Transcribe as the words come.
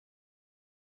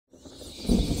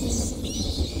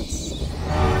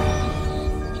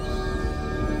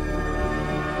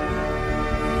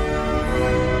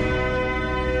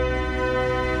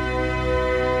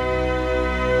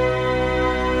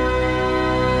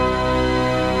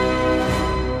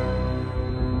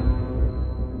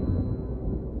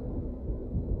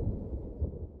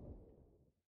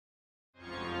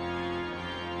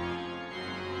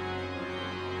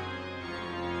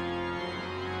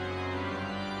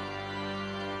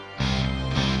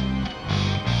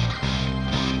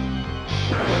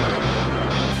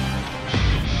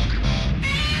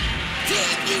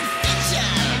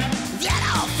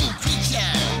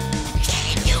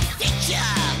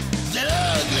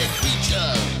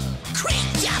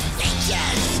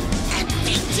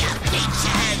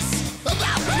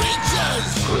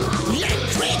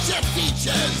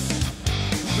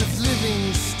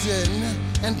Captain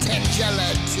and Tangela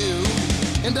too,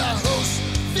 and our host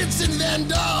Vincent Van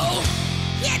Dahl,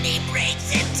 and he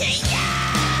brings it to you.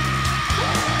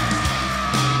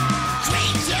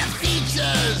 Creature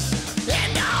features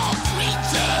and all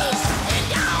creatures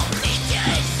and all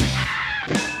creatures,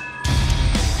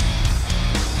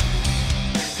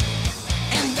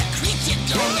 and the creature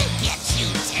gonna get you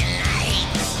tonight.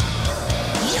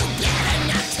 You better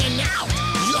not turn out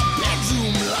your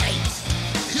bedroom light.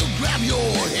 He'll grab your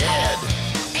head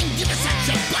and give us such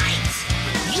a bite.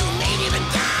 You may even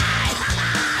die,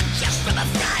 just from a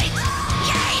fright.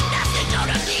 You ain't nothing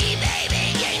gonna be, baby.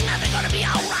 You ain't nothing gonna be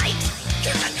alright.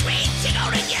 'Cause the creature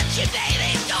gonna get you,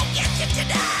 baby. Gonna get you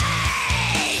tonight.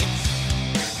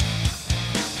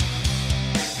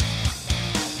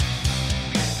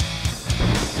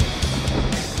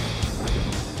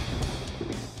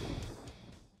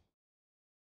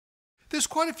 There's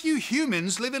quite a few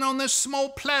humans living on this small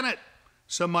planet.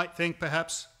 Some might think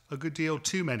perhaps a good deal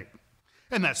too many.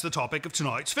 And that's the topic of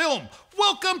tonight's film.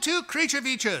 Welcome to Creature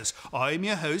Features. I'm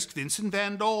your host, Vincent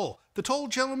Van Dahl. The tall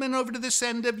gentleman over to this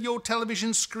end of your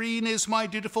television screen is my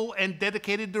dutiful and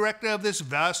dedicated director of this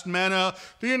vast manor,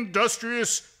 the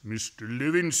industrious Mr.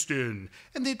 Livingston.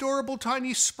 And the adorable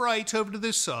tiny sprite over to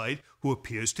this side, who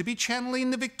appears to be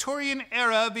channeling the Victorian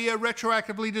era via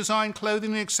retroactively designed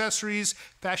clothing and accessories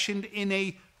fashioned in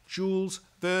a Jules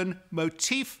Verne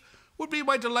motif, would be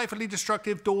my delightfully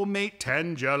destructive doormate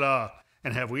Tangela.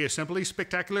 And have we a simply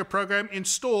spectacular program in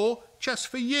store just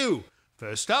for you.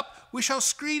 First up, we shall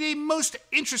screen a most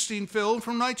interesting film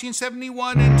from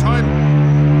 1971 entitled...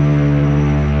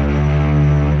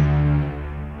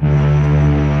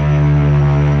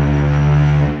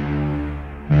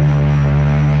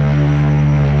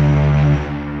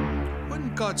 What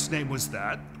in God's name was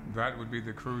that? That would be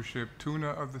the cruise ship Tuna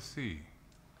of the Sea.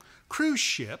 Cruise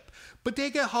ship?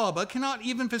 Bodega Harbor cannot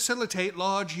even facilitate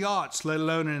large yachts, let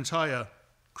alone an entire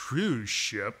cruise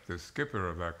ship. The skipper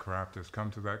of that craft has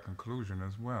come to that conclusion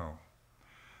as well.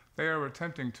 They are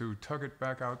attempting to tug it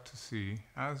back out to sea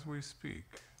as we speak.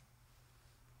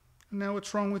 Now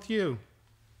what's wrong with you?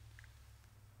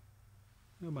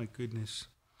 Oh my goodness.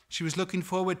 She was looking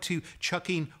forward to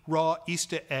chucking raw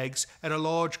Easter eggs at a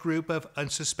large group of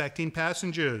unsuspecting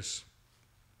passengers.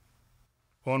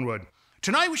 Onward.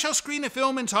 Tonight we shall screen a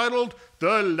film entitled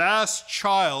The Last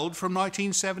Child from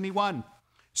 1971.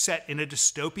 Set in a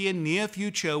dystopian near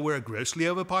future where a grossly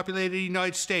overpopulated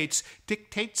United States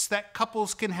dictates that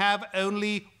couples can have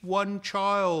only one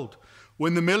child.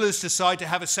 When the Millers decide to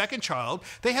have a second child,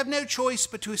 they have no choice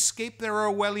but to escape their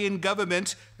Orwellian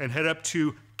government and head up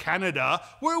to Canada,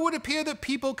 where it would appear that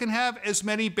people can have as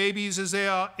many babies as they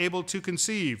are able to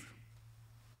conceive.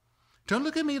 Don't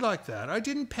look at me like that. I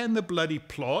didn't pen the bloody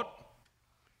plot.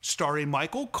 Starring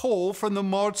Michael Cole from the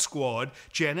Mod Squad,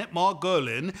 Janet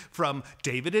Margolin from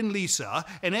David and Lisa,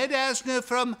 and Ed Asner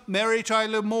from Mary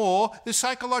Tyler Moore, the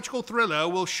psychological thriller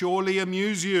will surely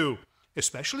amuse you.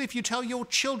 Especially if you tell your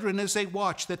children as they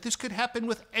watch that this could happen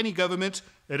with any government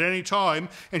at any time,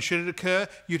 and should it occur,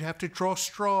 you'd have to draw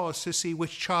straws to see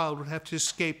which child would have to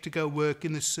escape to go work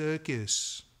in the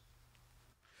circus.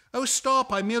 Oh,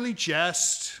 stop, I merely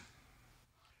jest.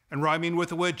 And rhyming with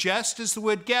the word jest is the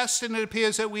word guest, and it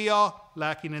appears that we are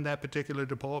lacking in that particular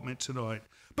department tonight.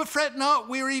 But fret not,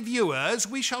 weary viewers,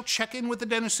 we shall check in with the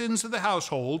denizens of the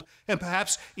household, and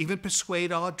perhaps even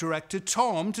persuade our director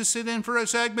Tom to sit in for a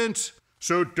segment.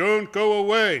 So don't go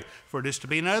away, for it is to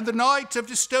be another night of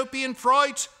dystopian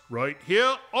fright, right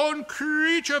here on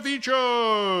Creature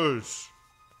Features.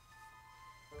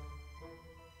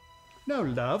 No,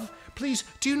 love, please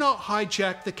do not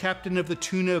hijack the captain of the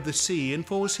Tuna of the Sea and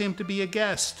force him to be a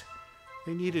guest.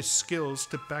 They need his skills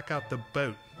to back out the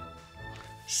boat.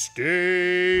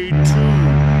 Stay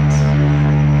tuned.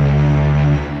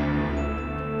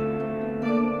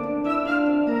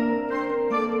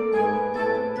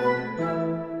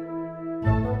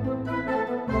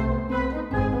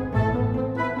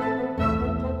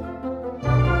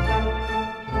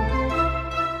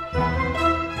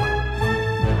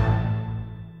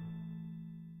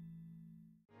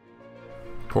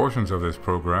 Portions of this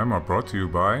program are brought to you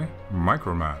by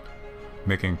Micromat,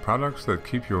 making products that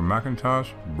keep your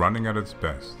Macintosh running at its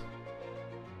best.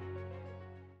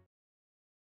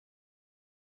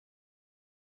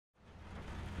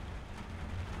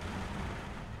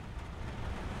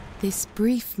 This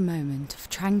brief moment of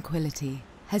tranquility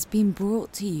has been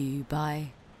brought to you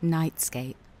by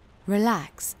Nightscape.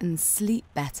 Relax and sleep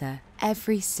better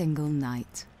every single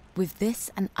night with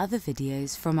this and other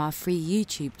videos from our free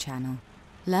YouTube channel.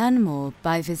 Learn more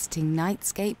by visiting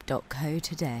nightscape.co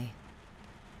today.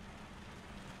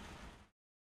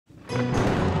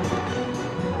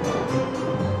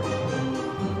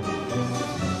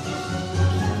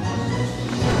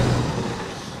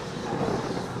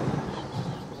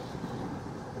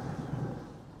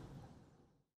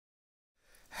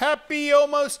 Happy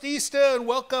almost Easter and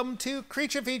welcome to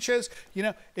Creature Features. You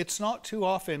know, it's not too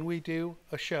often we do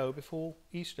a show before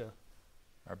Easter.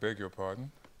 I beg your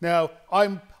pardon? No,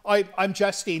 I'm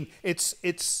jesting. It's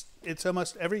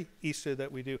almost every Easter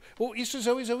that we do. Well, Easter's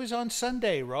always on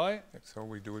Sunday, right? So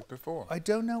we do it before. I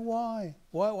don't know why.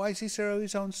 Why is Easter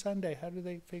always on Sunday? How do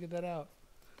they figure that out?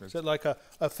 Is it like a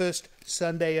first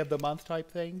Sunday of the month type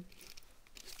thing?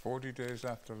 40 days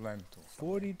after Lent.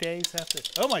 40 days after.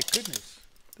 Oh my goodness.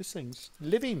 This thing's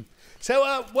living.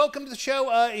 So welcome to the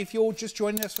show. If you're just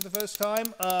joining us for the first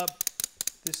time,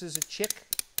 this is a chick.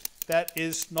 That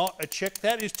is not a chick.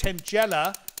 That is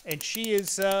Tangela. And she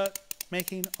is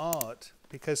making art.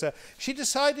 Because she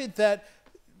decided that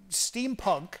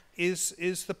steampunk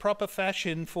is the proper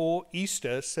fashion for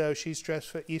Easter. So she's dressed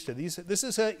for Easter. This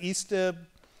is her Easter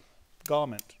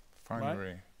garment.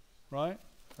 Finery. Right?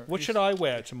 What should I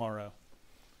wear tomorrow?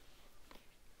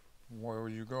 Where are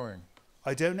you going?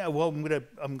 I don't know. Well,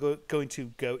 I'm going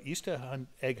to go Easter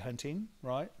egg hunting,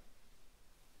 right?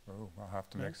 Oh, I'll have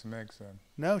to make some eggs then.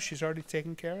 No, she's already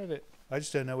taken care of it. I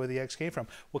just don't know where the eggs came from.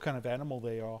 What kind of animal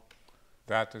they are?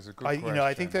 That is a good question. You know,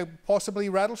 I think they're possibly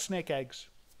rattlesnake eggs.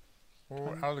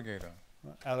 Or alligator.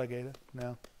 Alligator?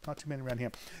 No, not too many around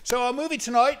here. So our movie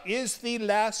tonight is The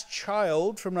Last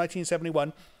Child from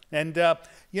 1971. And,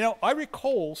 you know, I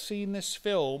recall seeing this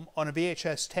film on a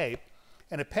VHS tape.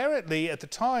 And apparently, at the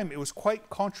time, it was quite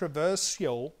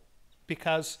controversial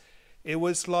because it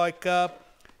was like,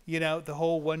 you know, the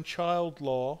whole one-child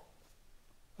law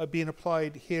being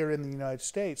applied here in the United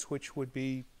States, which would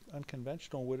be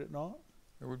unconventional, would it not?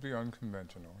 It would be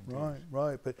unconventional. Indeed.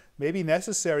 Right. But maybe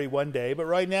necessary one day. But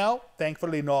right now,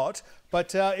 thankfully not.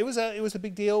 But it was a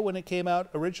big deal when it came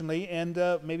out originally, and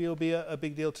maybe it'll be a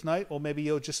big deal tonight, or maybe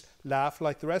you'll just laugh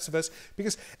like the rest of us,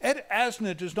 because Ed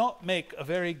Asner does not make a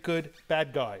very good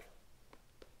bad guy.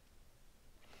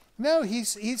 No,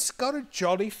 he's got a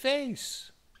jolly face.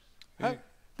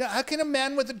 How can a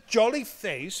man with a jolly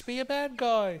face be a bad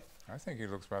guy? I think he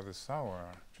looks rather sour.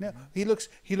 No, he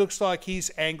looks like he's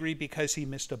angry because he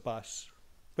missed a bus.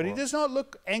 But he does not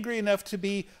look angry enough to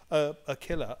be a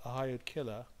killer, a hired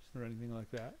killer, or anything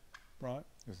like that, right?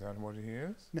 Is that what he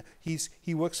is? No,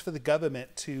 he works for the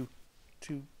government to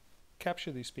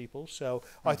capture these people. So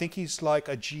I think he's like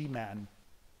a G-man.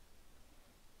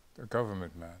 A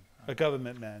government man. A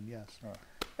government man, yes. Oh.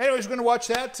 Anyways, we're going to watch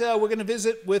that. We're going to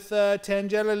visit with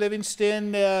Tangela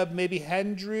Livingston, maybe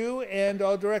Andrew, and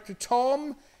our director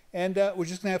Tom. And we're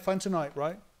just going to have fun tonight,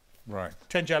 right? Right.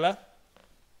 Tangela?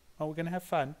 Oh, we're going to have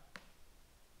fun.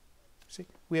 See,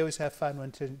 we always have fun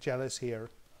when Tangela's here.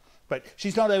 But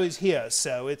she's not always here,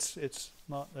 so it's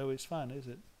not always fun, is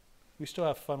it? We still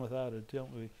have fun without her,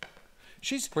 don't we?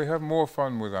 We have more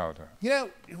fun without her. You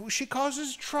know, she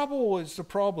causes trouble is the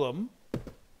problem.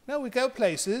 No, we go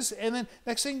places, and then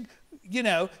next thing you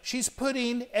know, she's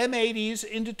putting M80s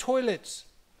into toilets.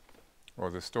 Or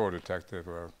the store detective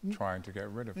are trying to get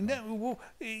rid of her. No, well,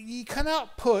 you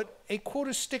cannot put a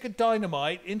quarter stick of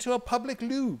dynamite into a public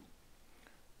loo.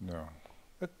 No.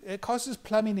 It causes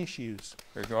plumbing issues.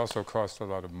 It also costs a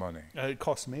lot of money. It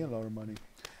costs me a lot of money.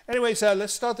 Anyways,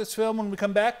 let's start this film. When we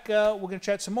come back, we're going to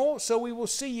chat some more. So we will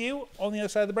see you on the other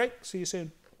side of the break. See you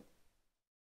soon.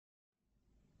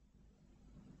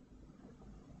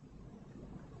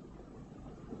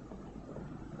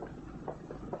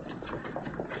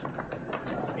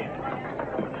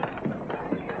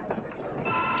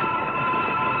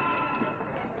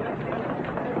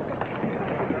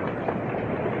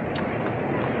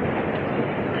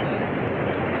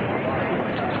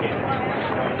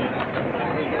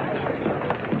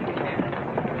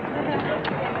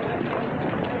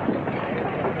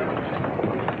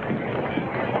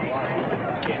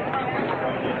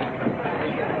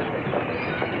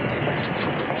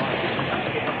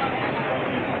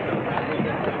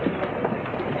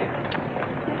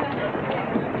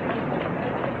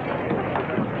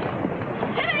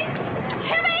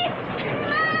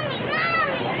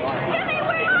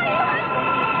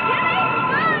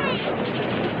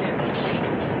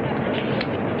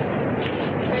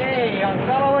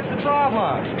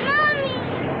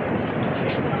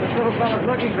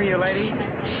 Looking for you, lady.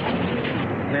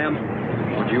 Ma'am,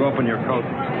 would you open your coat?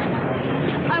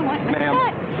 I want the Ma'am.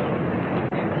 cut.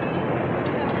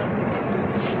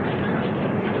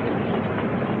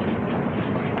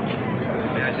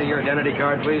 May I see your identity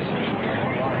card, please? I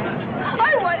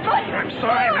want my... I'm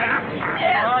sorry, ma'am.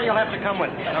 Yeah. Oh, you'll have to come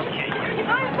with me. Okay.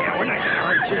 Yeah, we're not gonna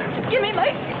hurt you. Give me my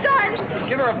son.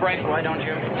 Give her a break, why don't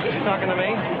you? You talking to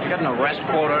me? You got an arrest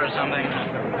quota or something?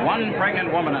 One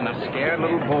pregnant woman and a scared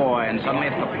little boy, and suddenly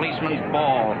it's the policeman's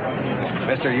ball.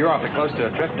 Mister, you're awfully close to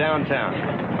a trip downtown.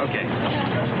 Okay.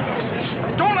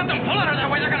 Don't let them pull at her that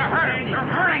way. They're gonna hurt her. They're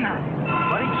hurting her.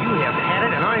 Buddy, you have had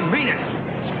it, and I mean it.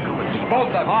 Both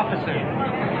of them. Officer,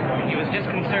 he was just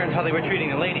concerned how they were treating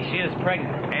the lady. She is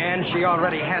pregnant. And she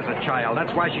already has a child.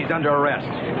 That's why she's under arrest.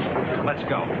 Let's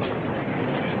go.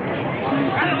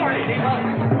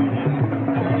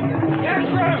 Yes,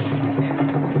 sir.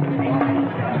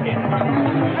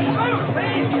 Let's move,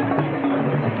 please.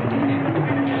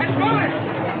 Let's move it.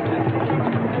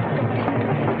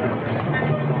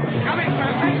 Coming, sir.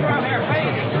 Thanks for out there,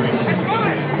 please. Let's move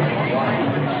it.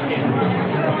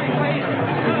 Other way, please.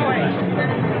 Other way.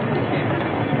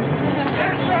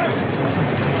 Yes, sir.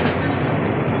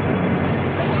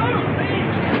 Let's move,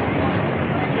 please.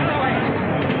 Other way.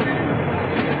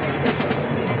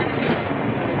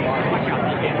 Watch out,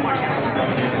 kid. Watch out.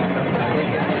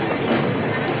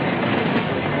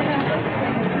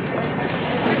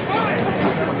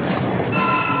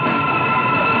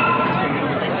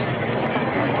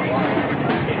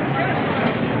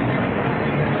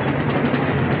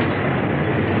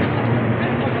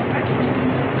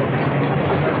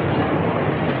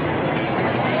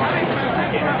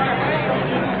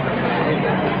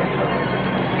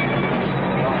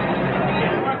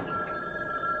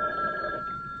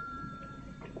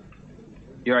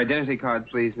 Your identity card,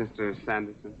 please, Mr.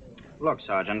 Sanderson. Look,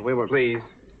 Sergeant, we were... Please.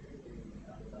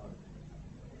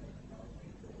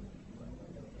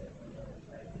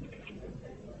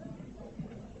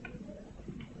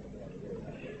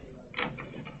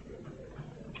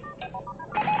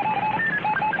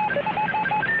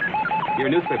 You're a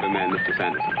newspaper man, Mr.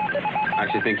 Sanderson. I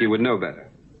should think you would know better.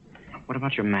 What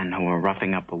about your men who were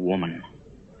roughing up a woman?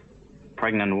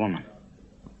 Pregnant woman.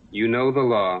 You know the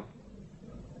law.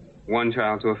 One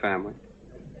child to a family.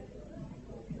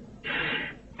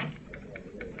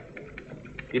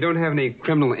 You don't have any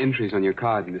criminal entries on your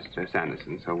card, Mr.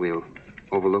 Sanderson, so we'll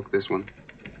overlook this one.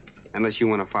 Unless you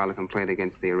want to file a complaint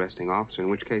against the arresting officer, in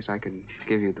which case I can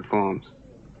give you the forms.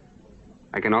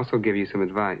 I can also give you some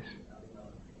advice.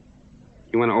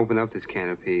 You want to open up this can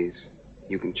of peas,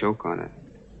 you can choke on it.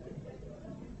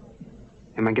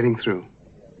 Am I getting through?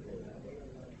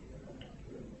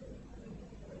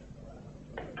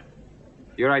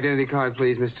 Your identity card,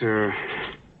 please, Mr.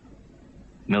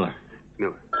 Miller.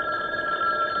 Miller.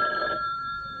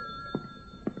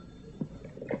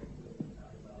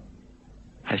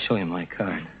 I show you my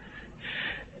card.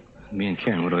 Me and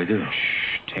Karen, what do I do?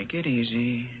 Shh, take it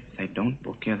easy. If they don't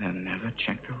book you, they'll never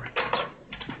check the records.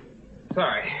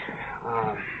 Sorry.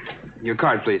 Your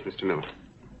card, please, Mr. Miller.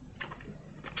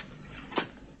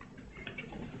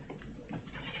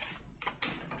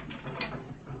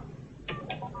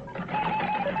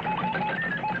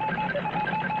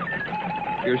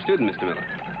 You're a student, Mr. Miller.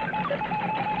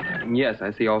 Yes,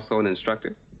 I see also an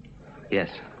instructor. Yes.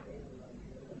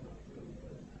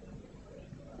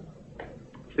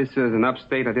 This is an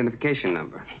upstate identification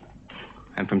number.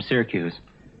 I'm from Syracuse.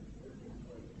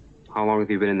 How long have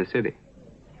you been in the city?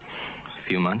 A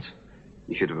few months.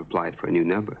 You should have applied for a new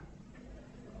number.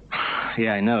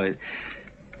 Yeah, I know.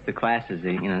 The classes,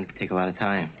 they take a lot of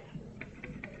time.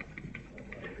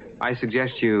 I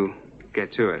suggest you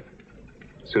get to it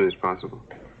as soon as possible.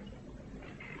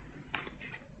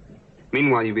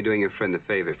 Meanwhile, you'd be doing your friend a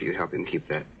favor if you'd help him keep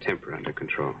that temper under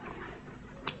control.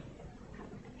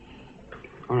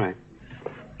 All right.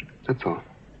 That's all.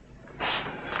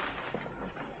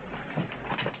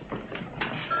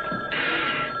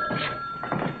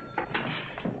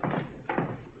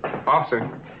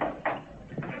 Officer,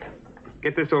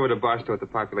 get this over to Barstow at the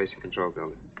Population Control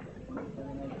Building.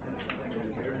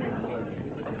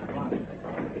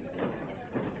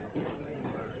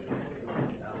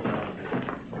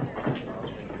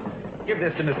 Give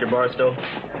this to Mr. Barstow.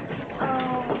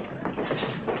 Oh,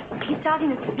 he's talking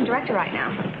to the assistant director right now.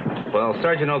 Well,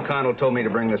 Sergeant O'Connell told me to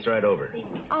bring this right over.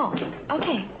 Oh,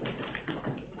 okay.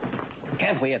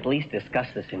 Can't we at least discuss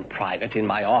this in private in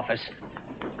my office?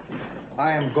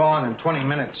 I am gone in 20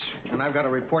 minutes, and I've got a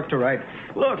report to write.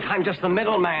 Look, I'm just the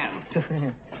middleman.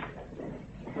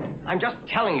 I'm just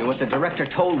telling you what the director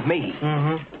told me.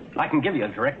 Mm-hmm. I can give you a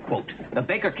direct quote. The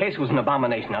Baker case was an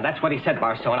abomination. Now, that's what he said,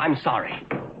 Barstow, and I'm sorry.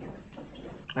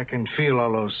 I can feel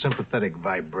all those sympathetic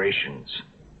vibrations.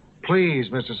 Please,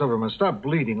 Mr. Silverman, stop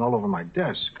bleeding all over my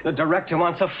desk. The director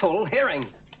wants a full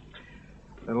hearing.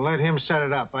 Then let him set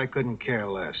it up. I couldn't care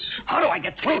less. How do I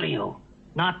get through to you?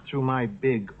 Not through my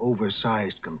big,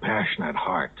 oversized, compassionate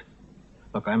heart.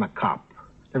 Look, I'm a cop.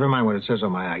 Never mind what it says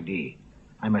on my ID.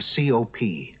 I'm a COP,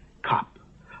 cop.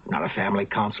 I'm not a family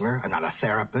counselor. I'm not a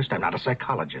therapist. I'm not a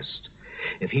psychologist.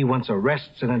 If he wants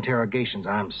arrests and interrogations,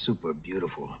 I'm super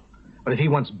beautiful. But if he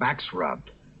wants backs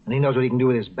rubbed, and he knows what he can do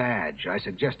with his badge, I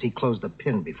suggest he close the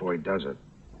pin before he does it.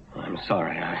 I'm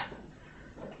sorry. I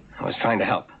was trying to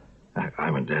help.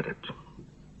 I'm indebted.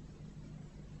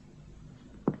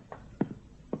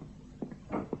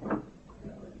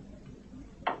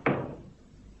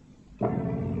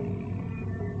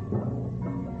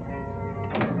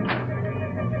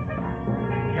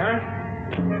 Karen?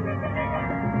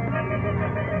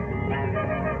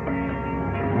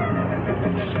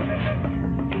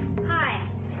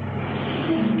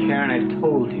 Karen, I've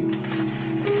told you.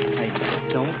 I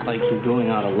don't like you going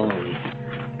out alone.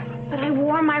 But I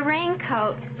wore my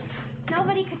raincoat.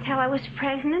 Nobody could tell I was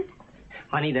pregnant.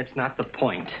 Honey, that's not the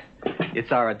point.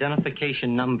 It's our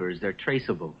identification numbers. They're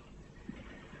traceable.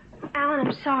 Alan,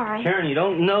 I'm sorry. Karen, you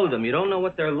don't know them. You don't know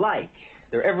what they're like.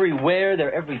 They're everywhere.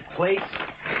 They're every place.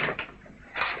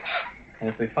 And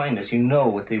if they find us, you know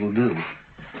what they will do.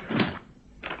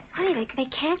 Honey, they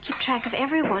can't keep track of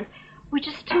everyone. We're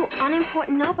just two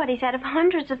unimportant nobodies out of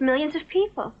hundreds of millions of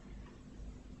people.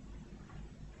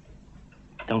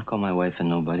 Don't call my wife a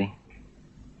nobody.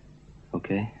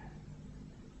 Okay?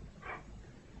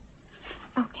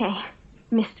 Okay,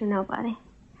 Mr. Nobody.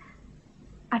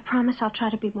 I promise I'll try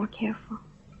to be more careful.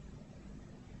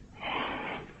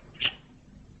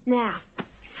 Now,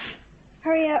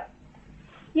 hurry up.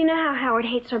 You know how Howard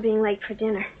hates our being late for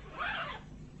dinner.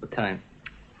 What time?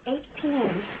 8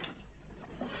 p.m.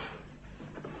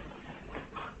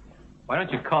 Why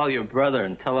don't you call your brother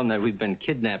and tell him that we've been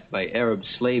kidnapped by Arab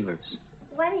slavers?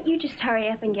 Why don't you just hurry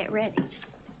up and get ready?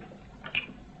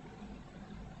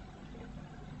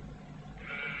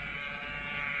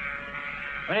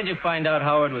 When did you find out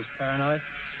Howard was paranoid?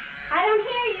 I don't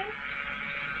hear you.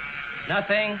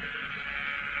 Nothing.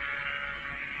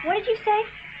 What did you say?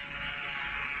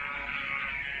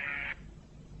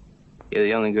 You're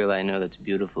the only girl I know that's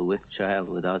beautiful with child,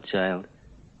 without child,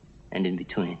 and in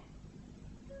between.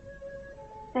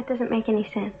 That doesn't make any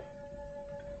sense.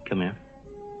 Come here.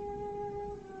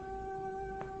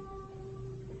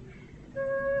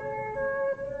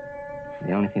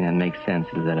 The only thing that makes sense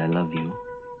is that I love you.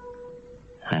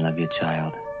 I love your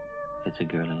child. If it's a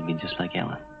girl, it'll be just like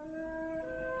Ellen.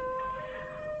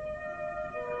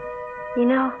 You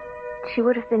know, she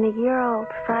would have been a year old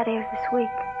Friday of this week.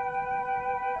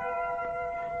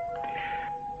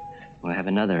 We'll have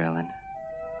another Ellen.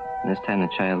 And this time the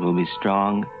child will be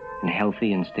strong and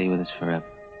healthy and stay with us forever.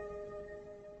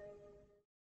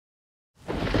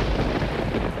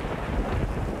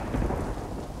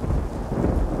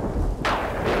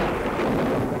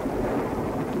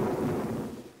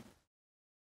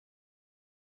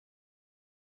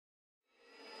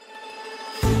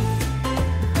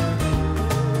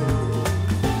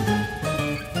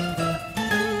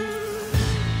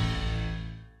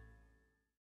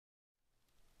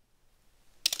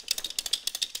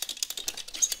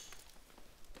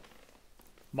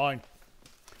 Mine.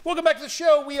 Welcome back to the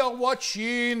show. We are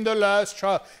watching The Last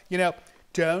Trial. You know,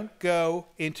 don't go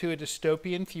into a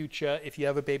dystopian future if you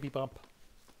have a baby bump.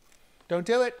 Don't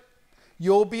do it.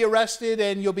 You'll be arrested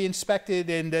and you'll be inspected,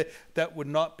 and that would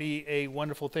not be a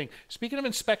wonderful thing. Speaking of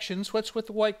inspections, what's with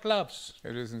the white gloves?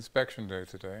 It is inspection day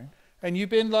today. And you've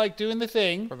been like doing the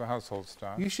thing. For the household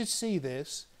staff. You should see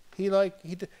this.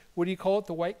 What do you call it?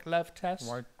 The white glove test?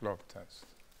 White glove test.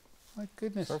 My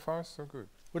goodness. So far, so good.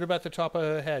 What about the top of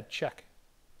her head? Check.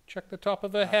 Check the top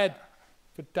of her head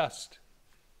for dust.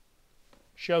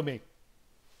 Show me.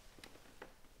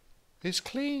 It's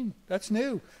clean. That's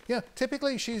new. Yeah,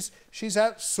 typically she's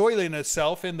out soiling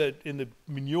herself in the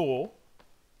manure,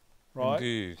 right?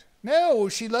 Indeed. No,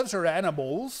 she loves her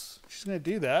animals. She's going to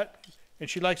do that, and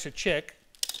she likes a chick.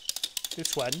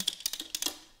 This one.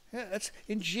 Yeah, that's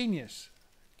ingenious.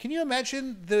 Can you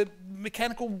imagine the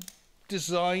mechanical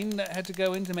design that had to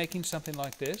go into making something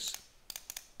like this?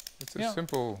 It's a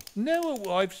simple... No,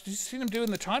 I've seen them doing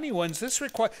the tiny ones. This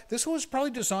was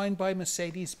probably designed by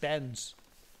Mercedes-Benz,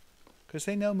 because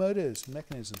they know motors and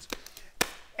mechanisms.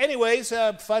 Anyways,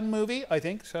 fun movie, I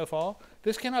think, so far.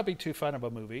 This cannot be too fun of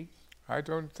a movie. I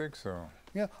don't think so.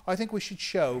 Yeah, I think we should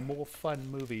show more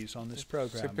fun movies on this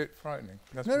program. It's a bit frightening.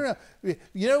 No.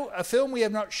 You know, a film we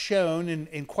have not shown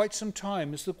in quite some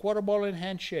time is The Quarterball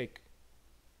Handshake.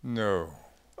 No.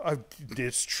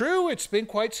 It's true. It's been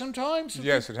quite some time.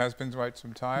 Yes, it has been quite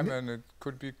some time, and it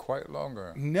could be quite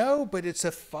longer. No, but it's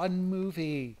a fun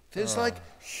movie. There's like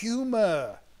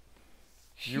humor.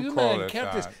 You call it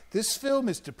that. This film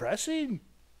is depressing.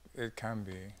 It can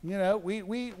be. You know,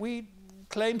 we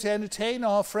claim to entertain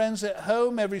our friends at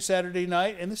home every Saturday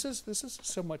night, and this is a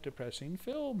somewhat depressing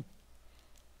film.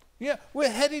 Yeah, we're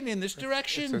heading in this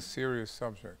direction. It's a serious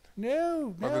subject.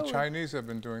 No. Well, the Chinese have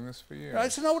been doing this for years.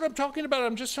 That's not what I'm talking about.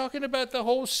 I'm just talking about the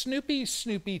whole Snoopy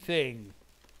thing.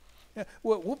 Yeah,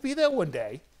 we'll be there one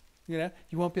day. You know,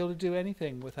 you won't be able to do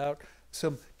anything without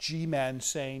some G-man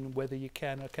saying whether you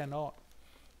can or cannot.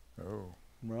 Oh.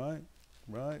 Right.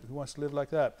 Who wants to live like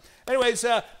that? Anyways,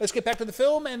 let's get back to the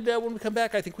film, and when we come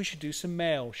back, I think we should do some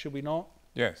mail, should we not?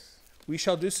 Yes. We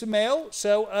shall do some mail,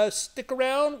 so stick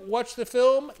around, watch the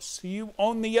film, see you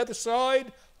on the other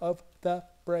side of the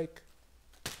break.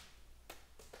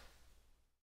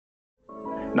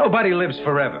 Nobody lives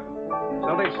forever.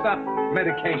 So they stop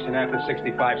medication after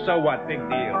 65. So what? Big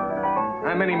deal.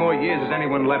 How many more years has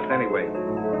anyone left anyway?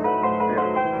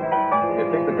 You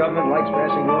think the government likes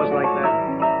passing laws like that?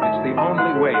 It's the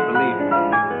only way, believe me.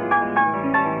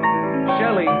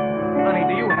 Shelley, honey,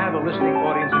 do you have a listening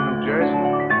audience in New Jersey?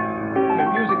 The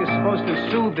music is supposed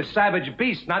to soothe the savage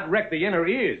beast, not wreck the inner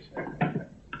ears.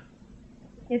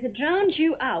 If it drowns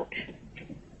you out,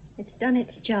 it's done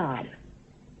its job.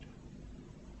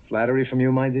 Flattery from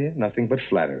you, my dear? Nothing but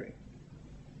flattery.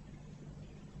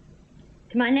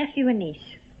 To my nephew and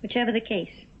niece, whichever the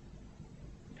case.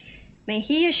 May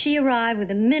he or she arrive with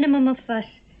a minimum of fuss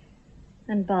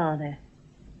and bother.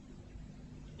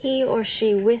 He or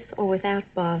she, with or without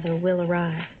bother, will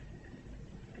arrive.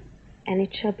 And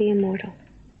it shall be immortal.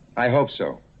 I hope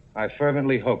so. I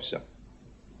fervently hope so.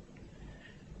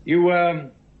 You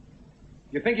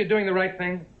think you're doing the right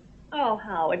thing? Oh,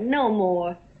 Howard, no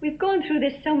more. We've gone through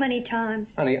this so many times.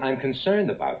 Honey, I'm concerned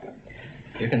about them.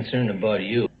 You're concerned about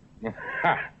you.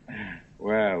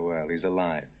 Well, he's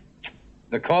alive.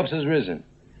 The corpse has risen.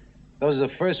 Those are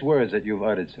the first words that you've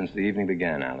uttered since the evening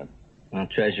began, Alan. I'll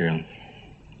treasure him.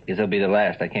 Because they'll be the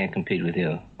last. I can't compete with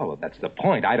you. Oh, well, that's the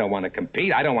point. I don't want to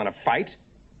compete. I don't want to fight.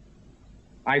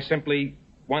 I simply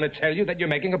want to tell you that you're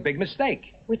making a big mistake.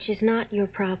 Which is not your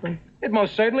problem. It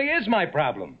most certainly is my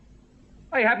problem.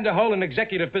 I happen to hold an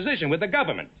executive position with the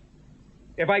government.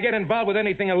 If I get involved with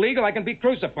anything illegal, I can be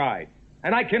crucified.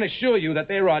 And I can assure you that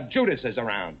there are Judases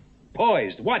around,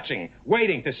 poised, watching,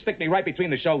 waiting to stick me right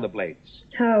between the shoulder blades.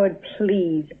 Howard,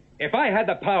 please. If I had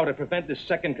the power to prevent this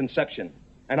second conception,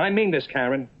 and I mean this,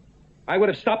 Karen, I would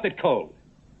have stopped it cold.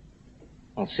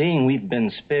 Well, seeing we've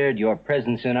been spared your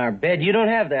presence in our bed, you don't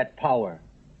have that power.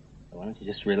 So why don't you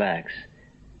just relax?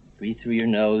 Breathe through your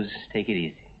nose, take it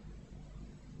easy.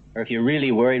 Or if you're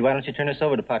really worried, why don't you turn us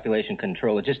over to population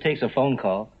control? It just takes a phone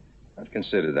call. I've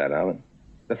considered that, Alan.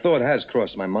 The thought has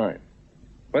crossed my mind.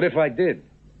 But if I did, it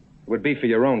would be for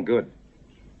your own good.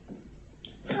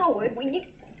 Howard,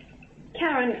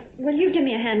 Karen, will you give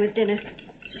me a hand with dinner?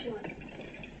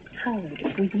 Howard,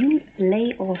 will you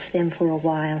lay off them for a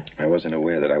while? I wasn't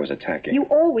aware that I was attacking. You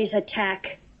always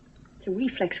attack. It's a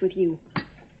reflex with you.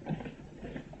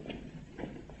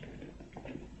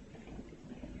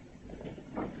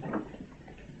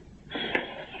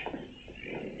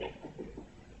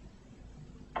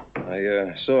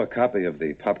 I saw a copy of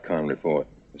the popcorn report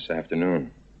this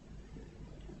afternoon.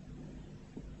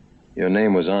 Your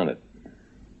name was on it.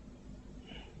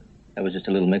 That was just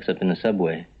a little mix-up in the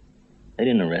subway. They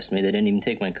didn't arrest me. They didn't even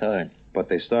take my card. But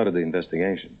they started the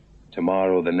investigation.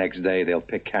 Tomorrow, the next day, they'll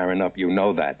pick Karen up. You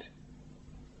know that.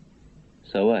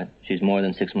 So what? She's more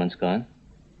than 6 months gone?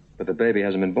 But the baby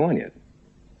hasn't been born yet.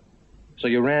 So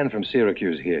you ran from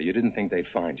Syracuse here. You didn't think they'd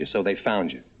find you, so they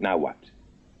found you. Now what?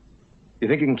 You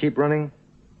think you can keep running?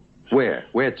 Where?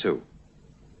 Where to?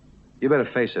 You better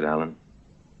face it, Alan.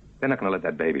 They're not going to let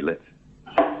that baby live.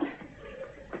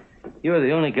 You're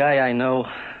the only guy I know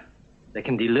that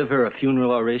can deliver a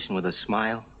funeral oration with a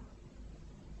smile.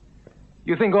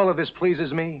 You think all of this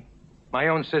pleases me? My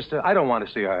own sister? I don't want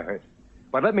to see her hurt.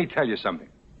 But let me tell you something.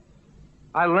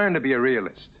 I learned to be a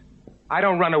realist. I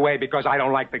don't run away because I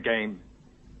don't like the game.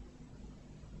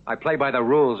 I play by the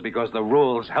rules because the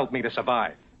rules help me to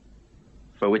survive.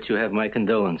 For which you have my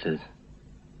condolences.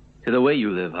 To the way you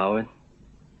live, Howard.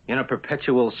 In a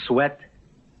perpetual sweat,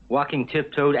 walking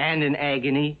tiptoed and in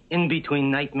agony, in between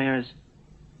nightmares.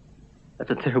 That's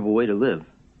a terrible way to live.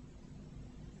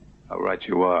 How right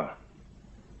you are.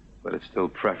 But it's still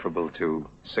preferable to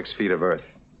 6 feet of earth.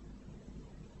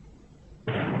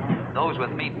 Those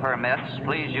with meat permits,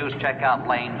 please use checkout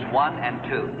lanes 1 and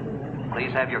 2.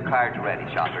 Please have your cards ready,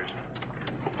 shoppers.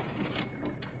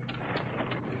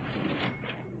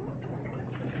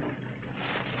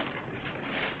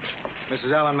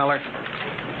 Mrs. Ellen Miller.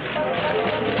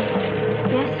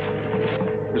 Yes?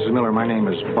 Mrs. Miller, my name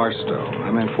is Barstow.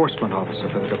 I'm an enforcement officer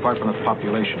for the Department of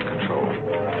Population Control.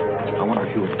 I wonder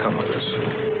if you would come with us.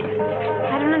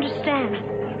 don't understand.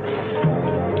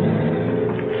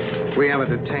 We have a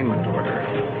detainment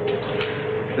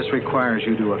order. This requires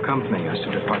you to accompany us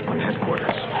to department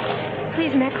headquarters.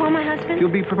 Please, may I call my husband?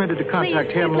 You'll be permitted to contact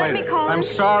Please, him let later. me call I'm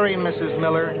him. sorry, Mrs.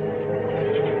 Miller.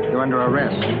 You're under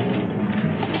arrest.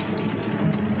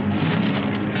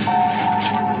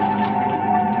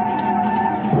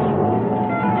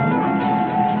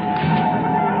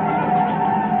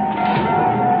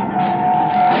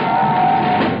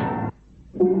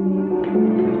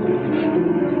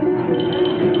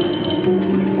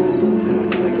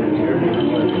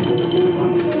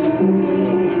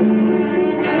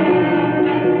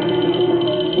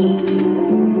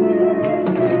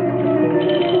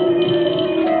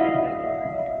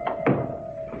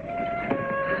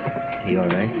 You all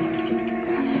right?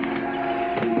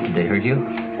 Did they hurt you?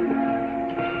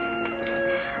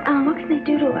 What can they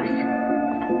do to us?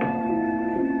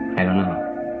 I don't know.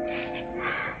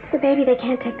 The baby, they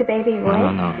can't take the baby away.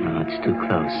 No, it's too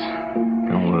close.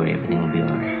 Don't worry, everything will be all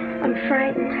right. I'm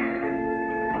frightened.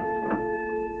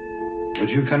 Would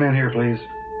you come in here, please?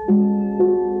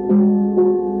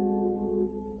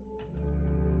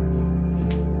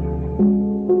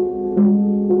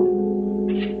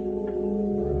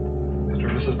 Mr.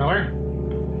 and Mrs.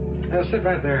 Miller? Sit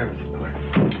right there, Mrs. Miller.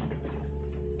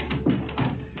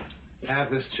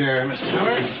 Have this chair, Mrs.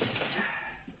 Miller.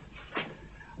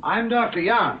 I'm Dr.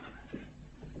 Young.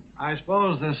 I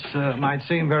suppose this might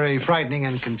seem very frightening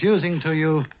and confusing to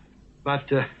you, but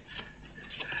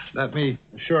let me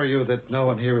assure you that no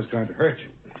one here is going to hurt you.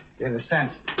 In a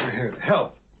sense, we're here to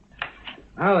help.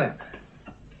 Now then,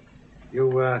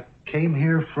 you came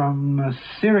here from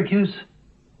Syracuse?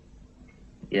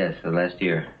 Yes, the last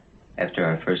year, after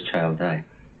our first child died.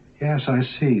 Yes, I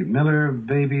see. Miller,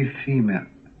 baby, female.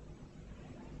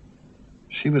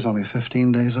 She was only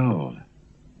 15 days old.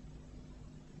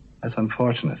 That's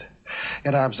unfortunate.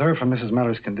 Yet I observed from Mrs.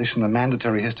 Miller's condition a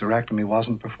mandatory hysterectomy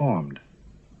wasn't performed.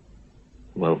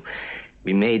 Well,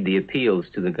 we made the appeals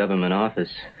to the government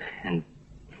office, and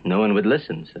no one would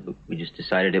listen, so we just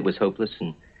decided it was hopeless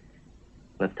and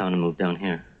left town and moved down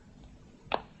here.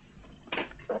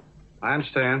 I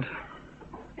understand.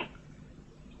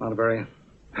 It's not a very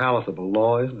palatable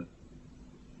law, isn't it?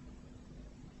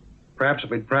 Perhaps if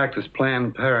we'd practiced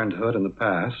Planned Parenthood in the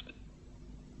past, it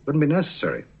wouldn't be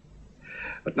necessary.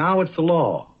 But now it's the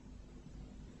law.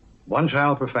 One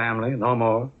child per family, no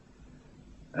more,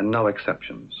 and no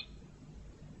exceptions.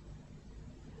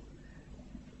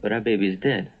 But our baby's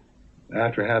dead.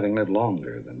 After having lived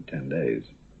longer than 10 days.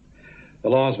 The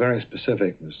law is very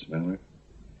specific, Mrs. Miller.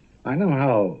 I know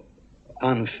how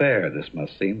unfair this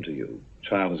must seem to you.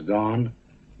 Child is gone.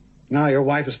 Now your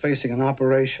wife is facing an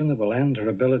operation that will end her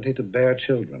ability to bear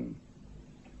children.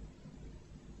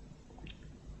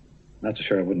 Not so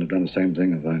sure I wouldn't have done the same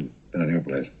thing if I'd been in your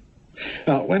place.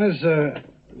 Now, when is the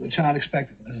child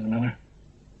expected, Mrs. Miller?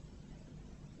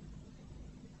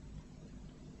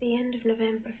 The end of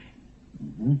November.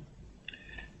 Mm-hmm.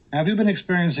 Have you been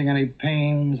experiencing any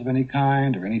pains of any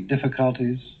kind or any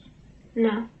difficulties?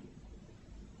 No.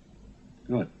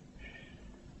 Good.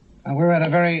 Now, we're at a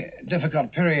very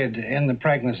difficult period in the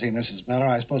pregnancy, Mrs. Miller.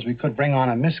 I suppose we could bring on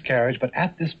a miscarriage, but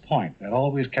at this point, that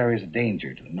always carries a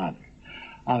danger to the mother.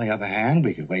 On the other hand,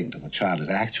 we could wait until the child is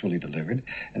actually delivered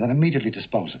and then immediately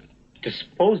dispose of it.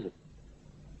 Dispose of it?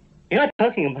 You're not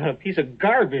talking about a piece of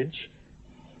garbage.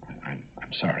 I'm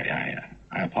sorry.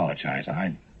 I apologize.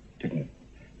 I didn't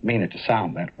mean it to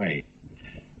sound that way.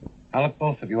 Now, look,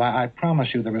 both of you, I promise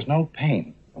you there is no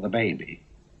pain for the baby.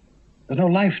 There's no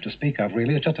life to speak of,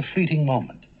 really. It's just a fleeting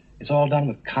moment. It's all done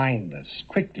with kindness,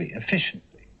 quickly,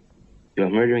 efficiently. You're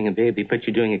murdering a baby, but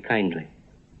you're doing it kindly.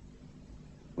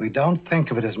 We don't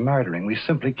think of it as murdering. We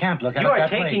simply can't look at it You are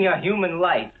that way. taking a human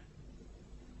life,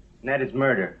 and that is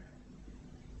murder.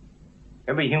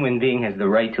 Every human being has the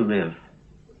right to live.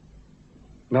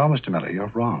 No, Mr. Miller, you're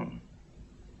wrong.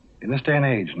 In this day and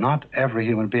age, not every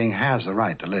human being has the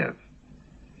right to live.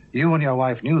 You and your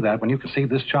wife knew that when you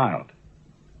conceived this child.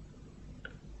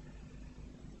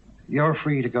 You're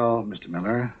free to go, Mr.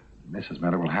 Miller. Mrs.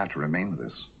 Miller will have to remain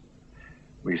with us.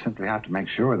 We simply have to make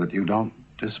sure that you don't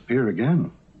disappear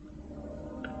again.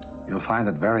 You'll find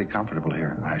it very comfortable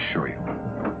here, I assure you.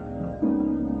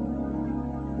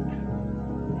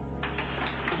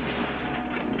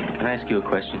 Can I ask you a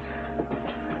question?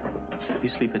 You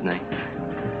sleep at night?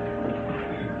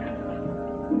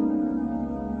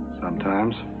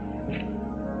 Sometimes.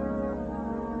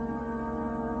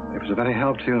 If it's of any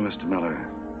help to you, Mr. Miller.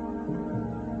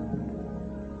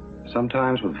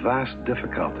 Sometimes with vast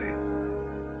difficulty.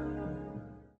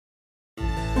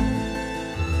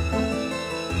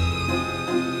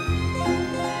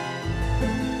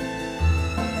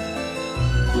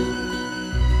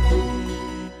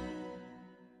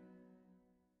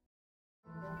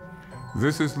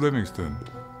 This is Livingston,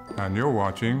 and you're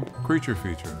watching Creature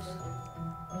Features.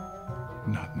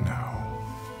 Not now.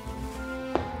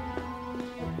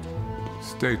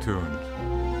 Stay tuned.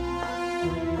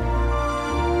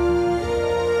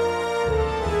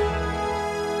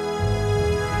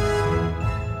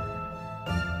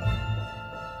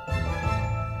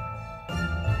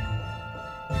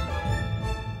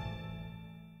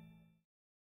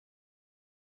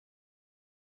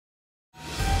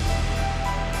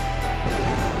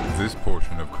 This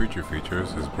portion of Creature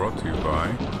Features is brought to you by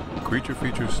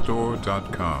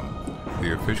CreatureFeatureStore.com,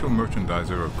 the official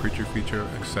merchandiser of Creature Feature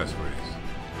accessories.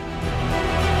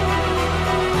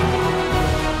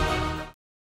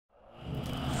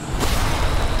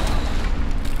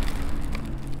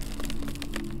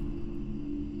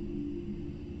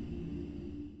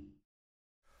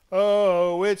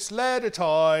 Oh, it's ladder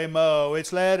time. Oh,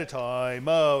 it's ladder time.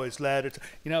 Oh, it's ladder time.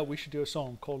 You know, we should do a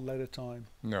song called Ladder Time.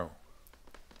 No.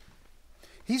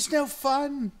 He's no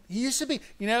fun. He used to be,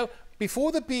 you know,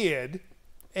 before the beard,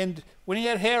 and when he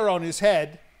had hair on his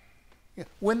head,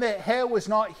 when the hair was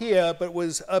not here but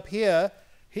was up here,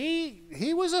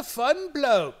 he was a fun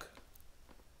bloke.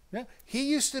 Yeah, he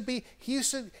used to go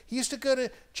to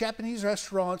Japanese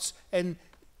restaurants and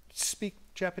speak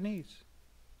Japanese.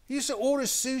 He used to order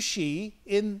sushi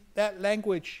in that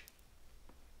language.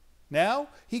 Now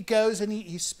he goes and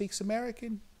he speaks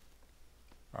American.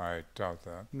 I doubt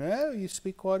that. No, you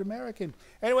speak quite American.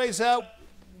 Anyways,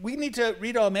 we need to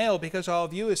read our mail because our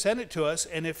viewers sent it to us,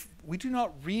 and if we do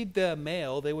not read their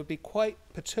mail, they would be quite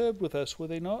perturbed with us, would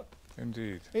they not?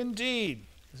 Indeed. Indeed.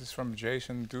 This is from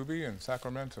Jason Doobie in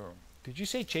Sacramento. Did you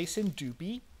say Jason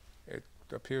Doobie? It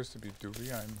appears to be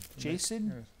Doobie.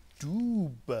 Jason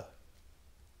Doob.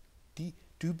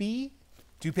 Doobie?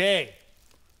 Dubé.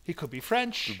 He could be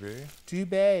French. Doobie.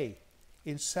 Dubé.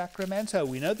 In Sacramento.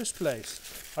 We know this place.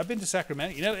 I've been to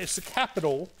Sacramento. You know, it's the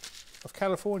capital of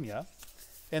California,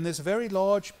 and there's a very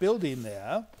large building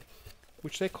there,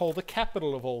 which they call the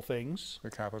capital of all things.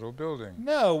 The Capitol building.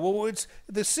 No, well,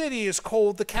 the city is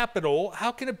called the capital.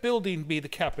 How can a building be the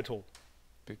capital?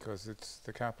 Because it's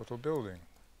the Capitol building.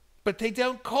 But they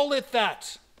don't call it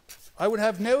that. I would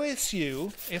have no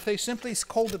issue if they simply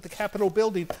called it the Capitol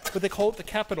building, but they call it the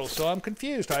Capitol. So I'm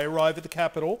confused. I arrive at the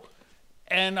Capitol,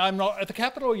 and I'm not at the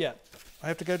Capitol yet. I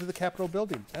have to go to the Capitol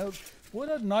building. Oh, what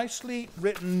a nicely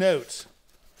written note.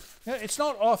 You know, it's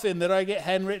not often that I get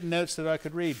handwritten notes that I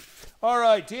could read. All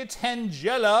right, dear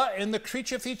Tangela in the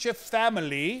Creature Feature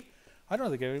family. I don't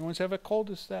think anyone's ever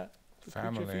called us that. The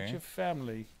Family. Creature Feature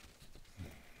family.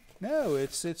 No,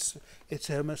 it's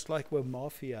almost like we're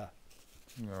mafia.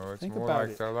 No, it's Think more about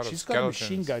like it. there are a lot She's of got a skeletons.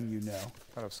 machine gun, you know.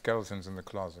 A lot of skeletons in the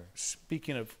closet.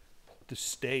 Speaking of the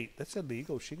state, that's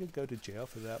illegal. She could go to jail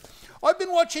for that. I've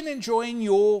been watching and enjoying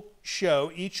your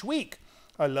show each week.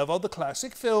 I love all the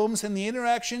classic films and the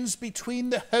interactions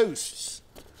between the hosts.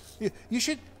 You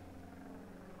should...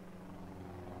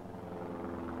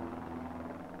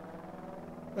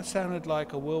 That sounded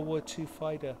like a World War II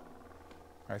fighter.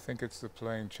 I think it's the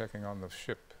plane checking on the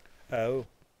ship. Oh.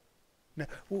 No,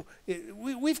 well,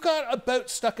 we've got a boat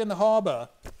stuck in the harbor.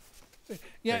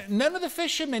 Yeah, none of the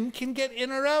fishermen can get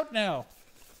in or out now.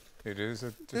 It is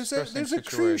a There's distressing a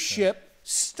situation. cruise ship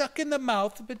stuck in the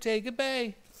mouth of Bottega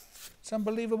Bay. It's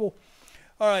unbelievable.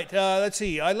 All right, let's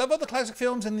see. I love all the classic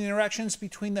films and the interactions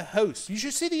between the hosts. You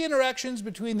should see the interactions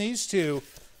between these two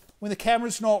when the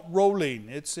camera's not rolling.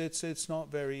 It's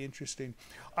not very interesting.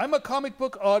 I'm a comic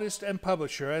book artist and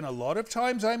publisher, and a lot of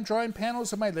times I'm drawing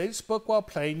panels of my latest book while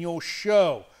playing your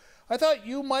show. I thought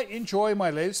you might enjoy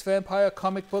my latest vampire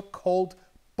comic book called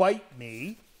Bite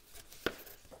Me.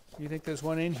 You think there's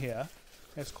one in here?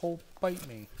 It's called Bite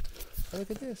Me. Oh,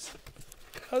 look at this.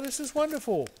 Oh, this is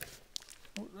wonderful.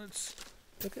 Well, let's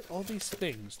look at all these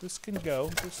things. This can go.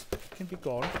 This can be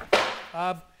gone.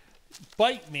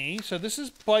 Bite Me. So this is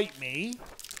Bite Me,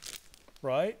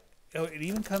 right? Oh, it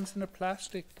even comes in a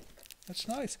plastic. That's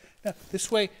nice. Now, this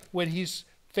way, when he's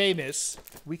famous,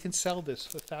 we can sell this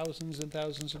for thousands and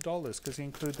thousands of dollars because he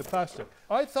includes the plastic.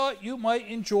 I thought you might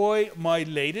enjoy my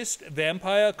latest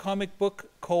vampire comic book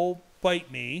called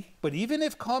Bite Me. But even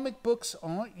if comic books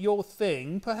aren't your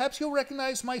thing, perhaps you'll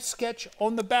recognize my sketch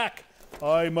on the back.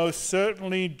 I most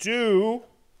certainly do.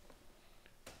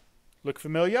 Look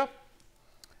familiar?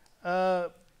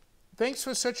 Thanks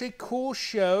for such a cool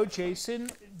show, Jason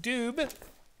Dubé.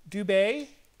 Duvet.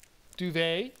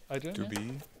 I don't know.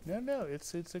 Doobie. No,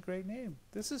 it's a great name.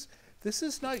 This is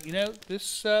nice. You know,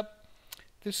 this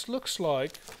looks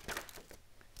like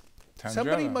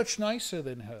somebody Tangela. much nicer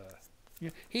than her.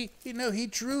 He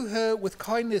drew her with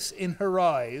kindness in her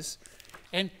eyes,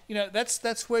 And, you know,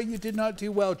 that's where you did not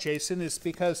do well, Jason, is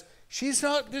because she's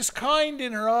not this kind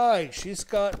in her eyes. She's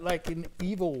got like an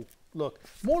evil look.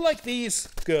 More like these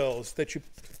girls that you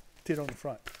did on the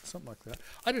front. Something like that.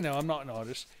 I don't know. I'm not an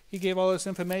artist. He gave all this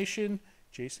information.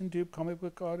 Jason Dube, comic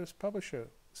book artist, publisher.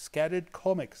 Scattered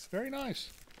Comics. Very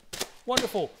nice.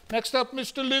 Wonderful. Next up,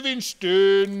 Mr.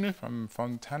 Livingston. From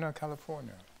Fontana,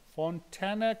 California.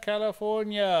 Fontana,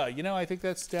 California. You know, I think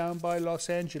that's down by Los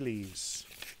Angeles.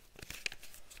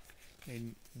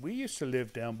 And we used to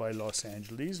live down by Los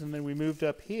Angeles, and then we moved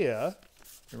up here.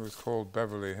 It was called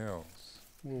Beverly Hills.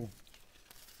 Well,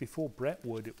 before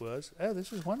Brentwood it was. Oh,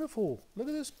 this is wonderful. Look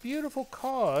at this beautiful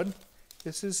card.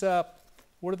 This is,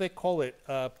 what do they call it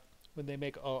when they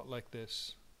make art like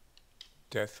this?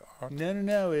 Death art?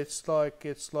 No. It's like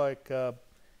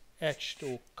etched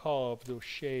or carved or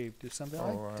shaved or something.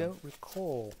 I don't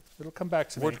recall. It'll come back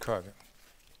to me. Woodcut.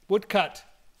 Woodcut.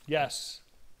 Yes.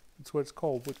 That's what it's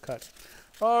called, woodcut.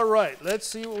 All right, let's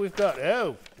see what we've got.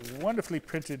 Oh, wonderfully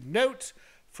printed note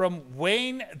from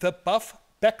Wayne the Buff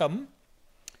Beckham.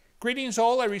 Greetings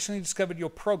all. I recently discovered your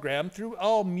program through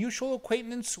our mutual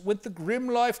acquaintance with the Grim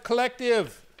Life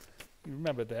Collective. You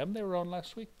remember them? They were on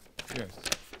last week. Yes.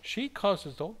 She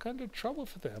causes all kind of trouble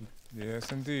for them.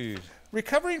 Yes, indeed.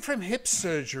 Recovering from hip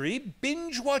surgery,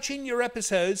 binge-watching your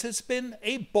episodes has been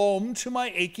a balm to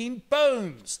my aching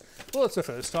bones. Well, it's the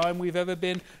first time we've ever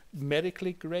been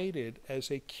medically graded as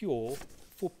a cure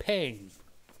for pain.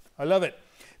 I love it.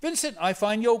 Vincent, I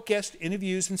find your guest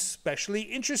interviews especially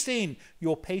interesting.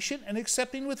 You're patient and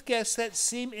accepting with guests that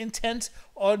seem intent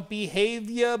on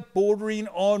behavior bordering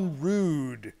on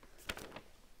rude.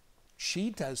 She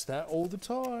does that all the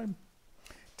time.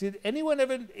 Did anyone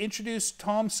ever introduce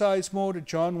Tom Sizemore to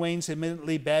John Wayne's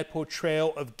admittedly bad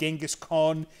portrayal of Genghis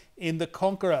Khan in The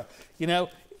Conqueror? You know,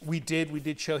 we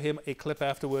did show him a clip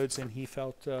afterwards, and he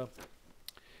felt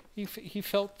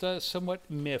somewhat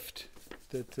miffed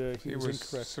that he was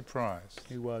incorrect. Surprised.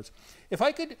 He was. If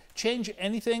I could change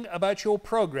anything about your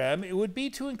program, it would be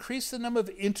to increase the number of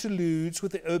interludes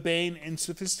with the urbane and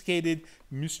sophisticated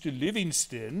Mr.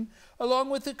 Livingston, along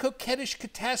with the coquettish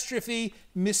catastrophe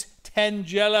Miss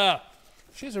Tangella.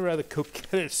 She's a rather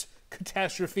coquettish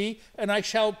catastrophe, and I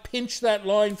shall pinch that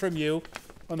line from you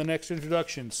on the next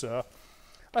introduction, sir.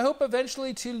 I hope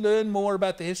eventually to learn more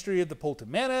about the history of the Polter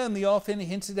Manor and the often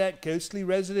hinted at ghostly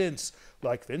residents.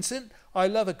 Like Vincent, I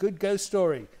love a good ghost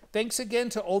story. Thanks again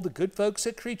to all the good folks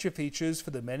at Creature Features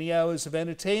for the many hours of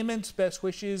entertainment. Best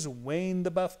wishes, Wayne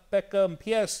the Buff Beckham.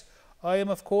 P.S. I am,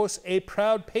 of course, a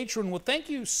proud patron. Well, thank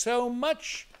you so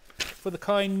much for the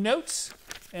kind notes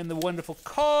and the wonderful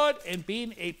card and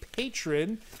being a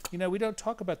patron. You know, we don't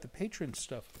talk about the patron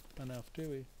stuff enough, do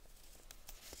we?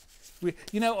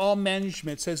 You know, our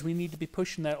management says we need to be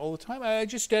pushing that all the time. I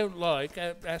just don't like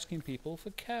asking people for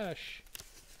cash.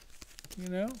 You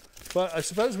know? But I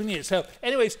suppose we need it. So,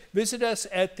 anyways, visit us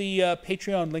at the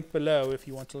Patreon link below if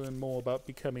you want to learn more about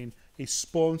becoming a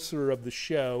sponsor of the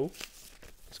show.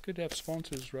 It's good to have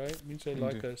sponsors, right? It means they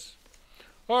like us.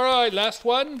 All right, last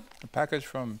one. A package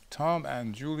from Tom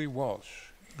and Julie Walsh.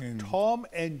 Tom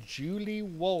and Julie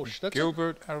Walsh. That's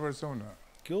Gilbert, Arizona.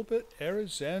 Gilbert,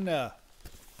 Arizona.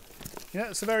 You know,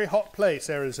 it's a very hot place,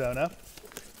 Arizona.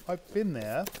 I've been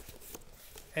there.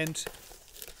 And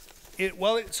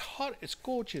while it's hot, it's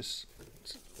gorgeous.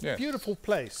 It's a beautiful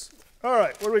place. All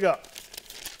right, what do we got?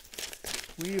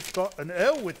 We've got an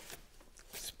L with,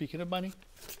 speaking of money,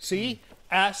 see,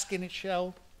 ask and it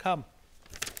shall come.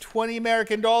 $20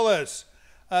 American. Let's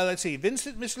see,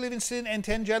 Vincent, Mr. Livingston, and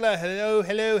Tangella, hello,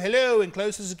 hello, hello.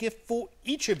 Encloses a gift for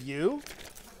each of you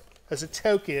as a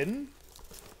token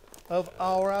of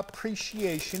our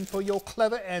appreciation for your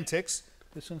clever antics.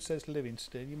 This one says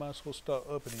Livingston. You might as well start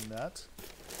opening that.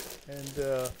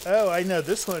 And, oh, I know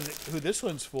this one, who this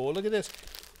one's for. Look at this.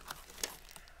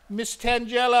 Miss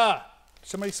Tangella.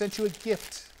 Somebody sent you a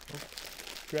gift.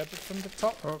 Grab it from the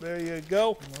top. Oh. There you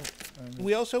go.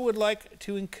 We also would like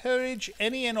to encourage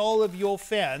any and all of your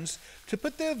fans to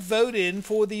put their vote in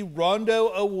for the Rondo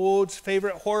Awards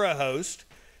favorite horror host.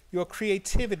 Your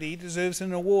creativity deserves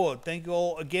an award. Thank you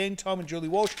all again, Tom and Julie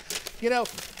Walsh. You know,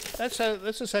 that's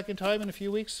the second time in a few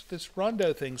weeks this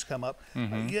Rondo thing's come up.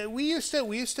 Mm-hmm. Yeah, we used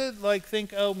to like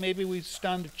think, oh, maybe we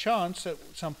stand a chance at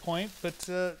some point, but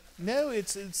no,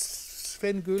 it's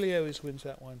Sven Gulio who wins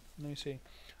that one. Let me see.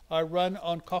 I run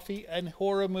on coffee and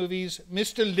horror movies,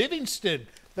 Mr. Livingston.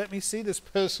 Let me see this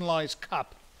personalized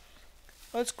cup.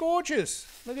 Oh, it's gorgeous.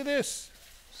 Look at this.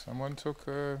 Someone took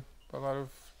a lot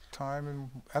of time and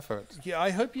effort. Yeah,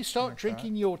 I hope you start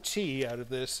drinking your tea out of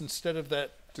this instead of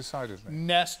that Decidedly.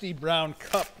 nasty brown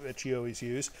cup that you always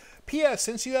use. P.S.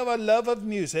 Since you have a love of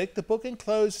music, the book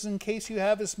encloses in case you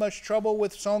have as much trouble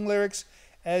with song lyrics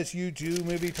as you do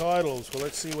movie titles. Well,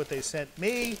 let's see what they sent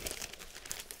me.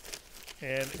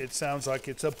 And it sounds like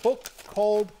it's a book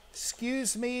called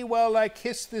Excuse Me While I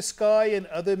Kiss This Guy and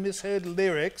Other Misheard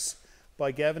Lyrics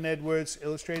by Gavin Edwards,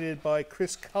 illustrated by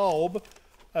Chris Kalb.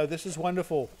 Oh, this is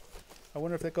wonderful. I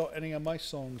wonder if they got any of my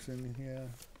songs in here.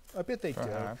 I bet they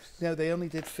Perhaps. do. No, they only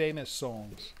did famous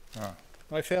songs. Ah.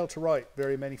 I failed to write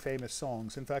very many famous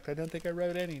songs. In fact, I don't think I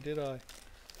wrote any, did I?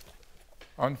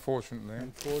 Unfortunately.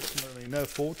 Unfortunately. No,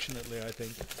 fortunately, I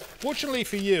think. Fortunately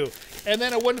for you. And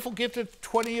then a wonderful gift of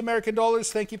 $20 American.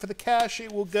 Thank you for the cash.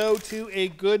 It will go to a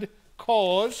good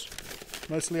cause.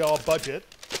 Mostly our budget.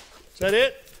 Is that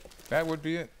it? That would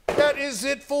be it. That is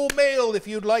it for mail. If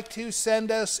you'd like to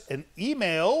send us an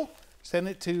email, send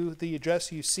it to the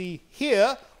address you see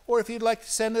here. Or if you'd like to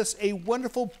send us a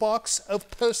wonderful box of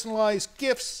personalized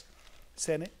gifts,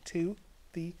 send it to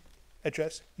the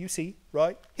address you see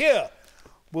right here.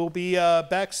 We'll be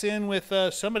back soon with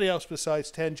somebody else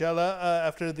besides Tangela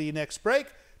after the next break.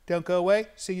 Don't go away.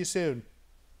 See you soon.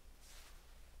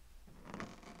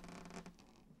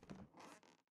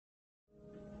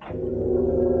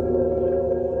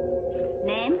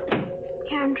 Name?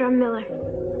 Karen Drum Miller.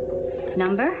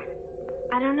 Number?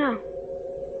 I don't know.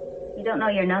 You don't know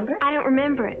your number? I don't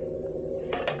remember it.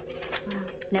 Well,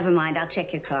 never mind. I'll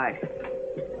check your card.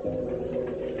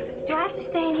 Do I have to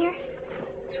stay in here?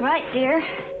 That's right, dear.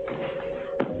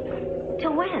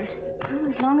 Till when?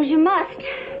 Well, as long as you must.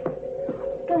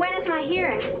 Well, when is my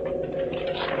hearing?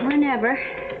 Whenever.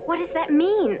 What does that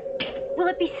mean? Will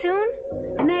it be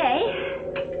soon? May.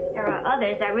 There are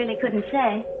others I really couldn't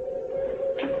say.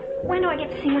 When do I get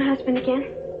to see my husband again?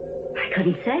 I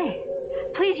couldn't say.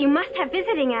 Please, you must have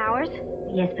visiting hours.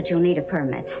 Yes, but you'll need a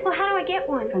permit. Well, how do I get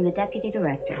one? From the deputy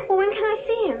director. Well, when can I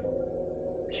see him?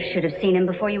 You should have seen him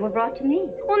before you were brought to me.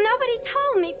 Well, nobody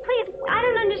told me. Please, I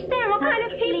don't understand. What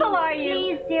kind of people are you?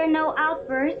 Please, dear, no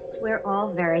outbursts. We're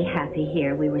all very happy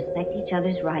here. We respect each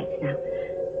other's rights. Now,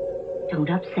 don't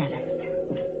upset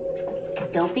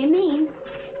us. Don't be mean.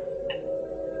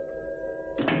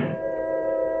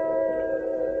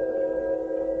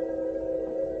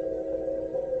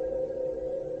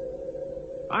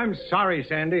 I'm sorry,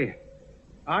 Sandy.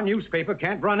 Our newspaper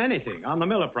can't run anything on the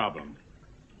Miller problem.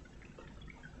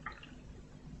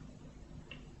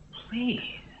 Please.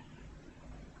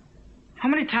 How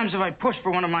many times have I pushed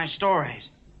for one of my stories?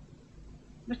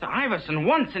 Mr. Iverson,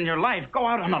 once in your life, go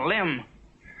out on a limb.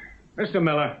 Mr.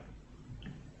 Miller,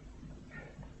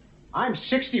 I'm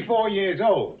 64 years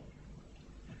old.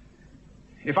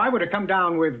 If I were to come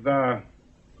down with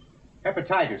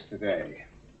hepatitis today,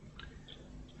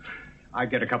 I'd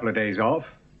get a couple of days off,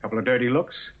 a couple of dirty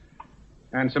looks,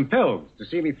 and some pills to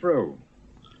see me through.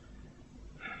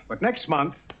 But next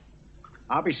month,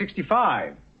 I'll be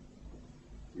 65.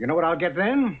 You know what I'll get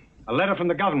then? A letter from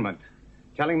the government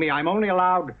telling me I'm only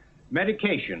allowed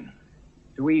medication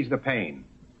to ease the pain.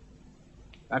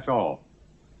 That's all.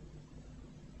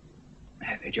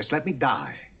 They just let me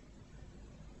die.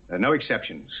 There are no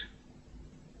exceptions.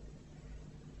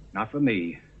 Not for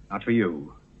me, not for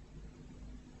you.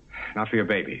 Not for your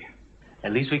baby.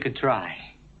 At least we could try.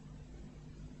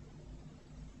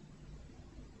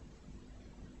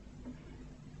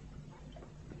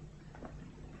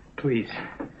 Please.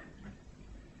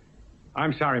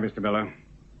 I'm sorry, Mr. Miller.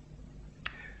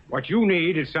 What you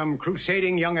need is some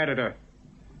crusading young editor.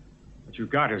 What you've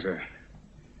got is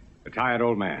a tired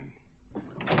old man.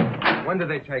 When did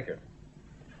they take her?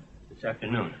 This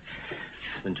afternoon.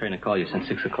 I've been trying to call you since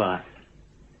 6 o'clock.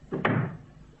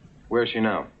 Where is she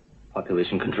now?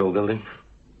 Population control building.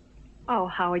 Oh,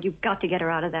 Howard, you've got to get her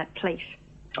out of that place.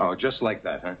 Oh, just like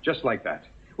that, huh? Just like that.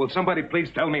 Will somebody please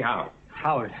tell me how?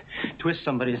 Howard, twist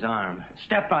somebody's arm.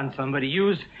 Step on somebody.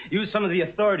 Use some of the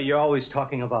authority you're always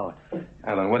talking about.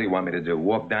 Alan, what do you want me to do?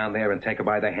 Walk down there and take her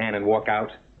by the hand and walk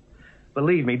out?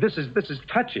 Believe me, this is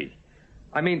touchy.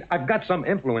 I mean, I've got some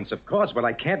influence, of course, but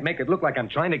I can't make it look like I'm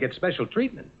trying to get special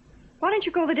treatment. Why don't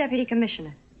you call the deputy commissioner?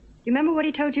 Do you remember what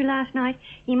he told you last night?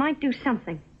 He might do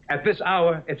something. At this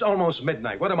hour, it's almost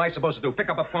midnight. What am I supposed to do? Pick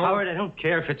up a phone? Howard, I don't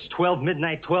care if it's 12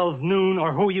 midnight, 12 noon,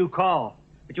 or who you call.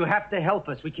 But you have to help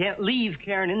us. We can't leave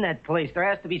Karen in that place. There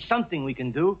has to be something we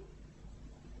can do.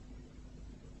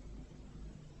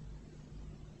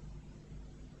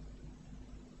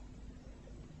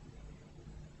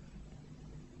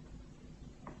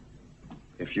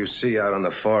 If you see out on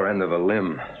the far end of a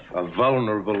limb a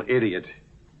vulnerable idiot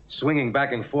swinging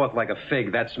back and forth like a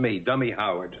fig, that's me, Dummy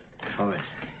Howard. All right.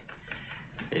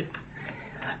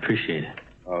 I appreciate it.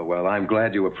 Oh, well, I'm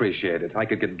glad you appreciate it. I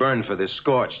could get burned for this,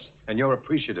 scorched, and you're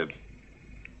appreciative.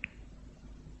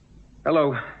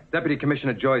 Hello, Deputy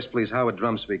Commissioner Joyce, please. Howard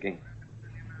Drum speaking.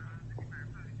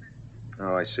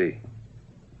 Oh, I see.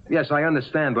 Yes, I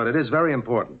understand, but it is very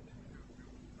important.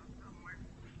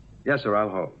 Yes, sir, I'll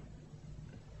hold.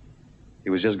 He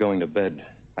was just going to bed.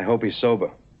 I hope he's sober.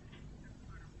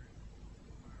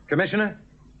 Commissioner?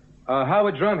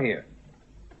 Howard Drum here.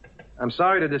 I'm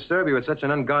sorry to disturb you at such an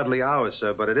ungodly hour,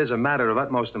 sir, but it is a matter of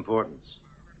utmost importance.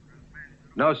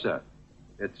 No, sir.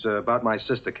 It's about my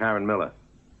sister, Karen Miller.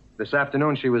 This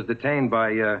afternoon, she was detained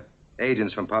by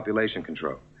agents from Population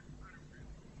Control.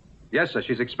 Yes, sir.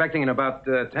 She's expecting in about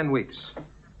 10 weeks.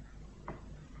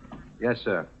 Yes,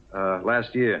 sir.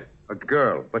 Last year. A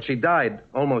girl. But she died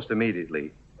almost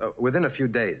immediately. Within a few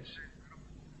days.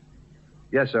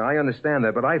 Yes, sir. I understand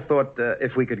that. But I thought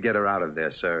if we could get her out of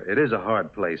there, sir. It is a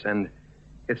hard place. And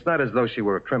it's not as though she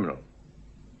were a criminal.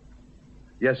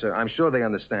 Yes, sir. I'm sure they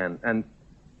understand. And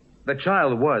the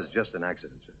child was just an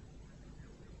accident, sir.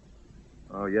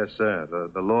 Oh, yes, sir.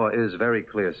 The law is very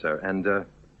clear, sir. And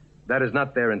that is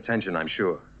not their intention, I'm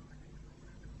sure.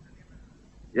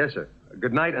 Yes, sir.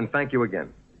 Good night, and thank you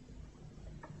again.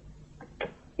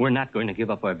 We're not going to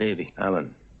give up our baby.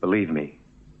 Alan, believe me,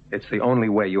 it's the only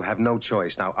way. You have no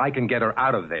choice. Now, I can get her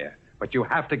out of there, but you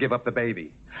have to give up the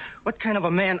baby. What kind of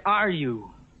a man are you?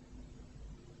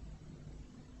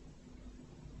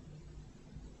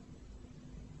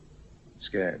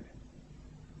 Scared.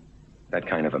 That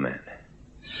kind of a man.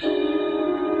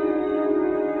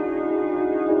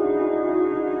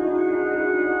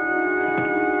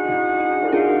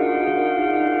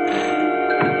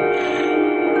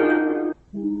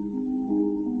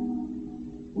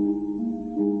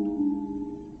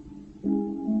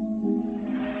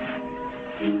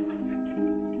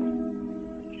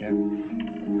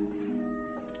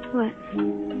 What?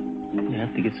 You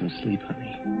have to get some sleep,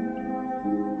 honey.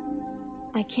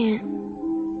 I can't.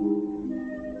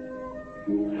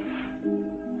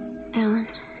 Alan,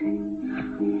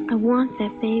 I want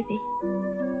that baby.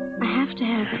 I have to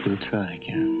have it. We'll try,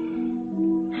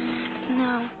 Karen.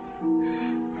 No.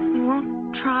 We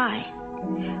won't try.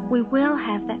 We will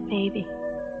have that baby.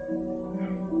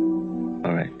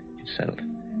 All right, it's settled.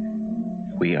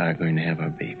 We are going to have our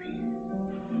baby.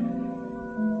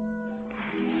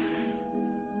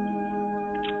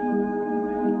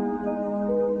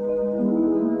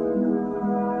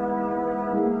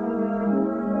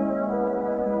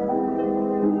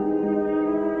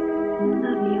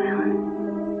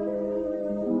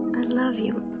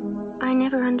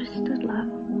 Understood love,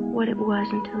 what it was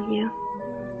until you.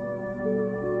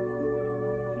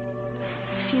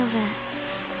 Feel that.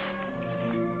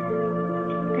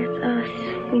 That's us.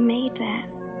 We made that.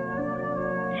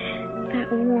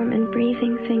 That warm and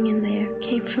breathing thing in there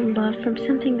came from love, from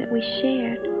something that we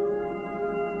shared.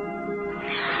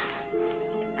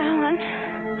 Alan,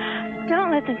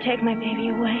 don't let them take my baby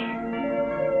away.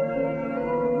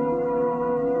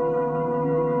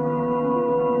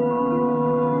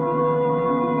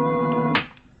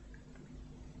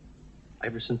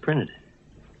 Iverson printed it.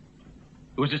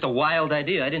 It was just a wild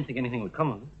idea. I didn't think anything would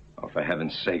come of it. Oh, for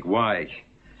heaven's sake, why?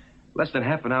 Less than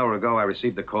half an hour ago, I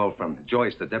received a call from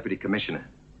Joyce, the deputy commissioner.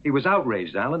 He was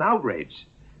outraged, Alan, outraged.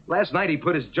 Last night, he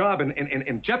put his job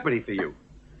in jeopardy for you.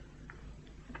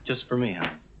 Just for me,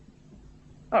 huh?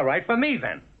 All right, for me,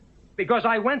 then. Because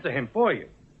I went to him for you.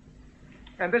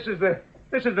 And this is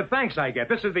the thanks I get.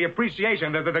 This is the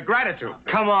appreciation, the gratitude.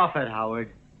 Come off it,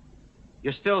 Howard.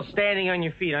 You're still standing on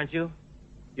your feet, aren't you?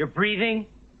 You're breathing.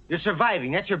 You're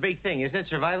surviving. That's your big thing, isn't it,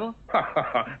 survival?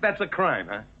 That's a crime,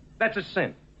 huh? That's a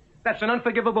sin. That's an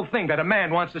unforgivable thing that a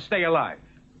man wants to stay alive.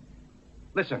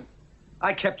 Listen,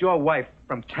 I kept your wife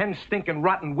from 10 stinking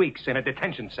rotten weeks in a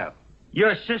detention cell.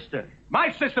 Your sister.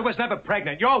 My sister was never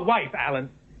pregnant. Your wife, Alan.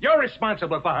 You're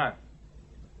responsible for her.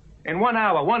 In 1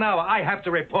 hour, I have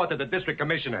to report to the district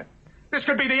commissioner. This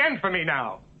could be the end for me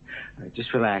now. All right,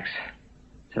 just relax.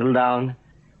 Settle down.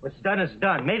 What's done is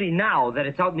done. Maybe now that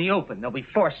it's out in the open, they'll be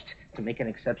forced to make an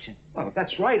exception. Oh,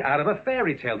 that's right. Out of a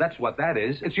fairy tale. That's what that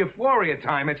is. It's euphoria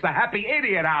time. It's the happy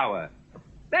idiot hour.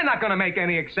 They're not going to make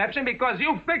any exception because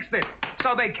you fixed it.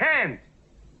 So they can't.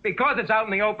 Because it's out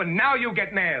in the open, now you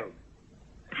get nailed.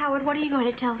 Howard, what are you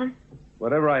going to tell them?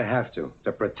 Whatever I have to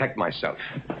protect myself.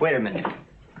 Wait a minute.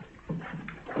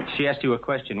 She asked you a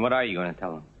question. What are you going to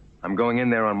tell them? I'm going in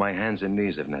there on my hands and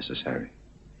knees if necessary.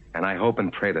 And I hope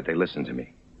and pray that they listen to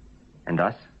me. And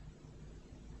us?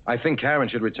 I think Karen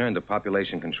should return to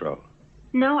Population Control.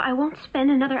 No, I won't spend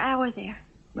another hour there.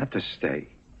 Not to stay.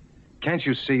 Can't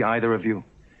you see, either of you?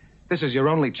 This is your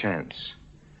only chance.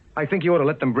 I think you ought to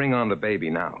let them bring on the baby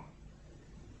now.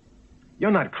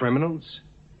 You're not criminals.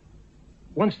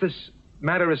 Once this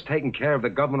matter is taken care of, the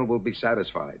government will be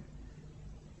satisfied.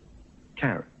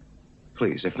 Karen,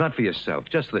 please, if not for yourself,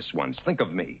 just this once, think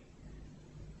of me.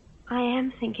 I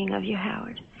am thinking of you,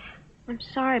 Howard. I'm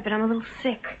sorry, but I'm a little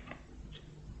sick.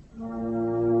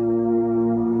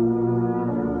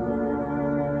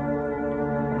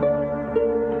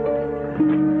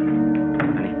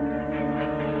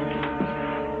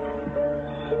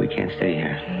 We can't stay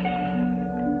here.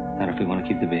 Not if we want to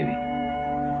keep the baby.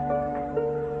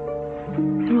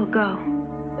 Then we'll go.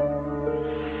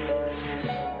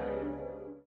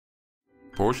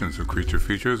 Portions of Creature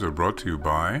Features are brought to you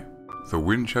by the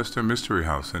Winchester Mystery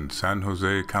House in San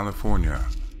Jose, California.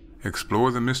 Explore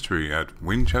the mystery at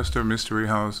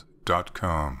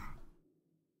winchestermysteryhouse.com.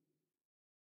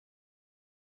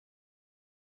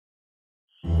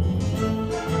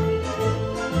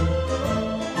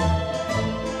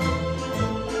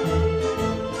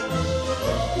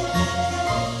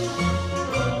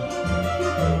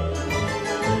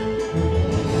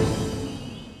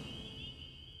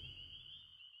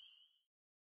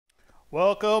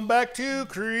 Welcome back to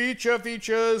Creature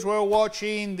Features. We're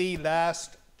watching The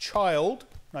Last Child,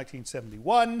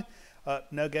 1971.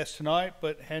 No guest tonight,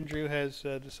 but Andrew has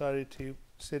decided to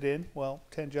sit in while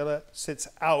Tangela sits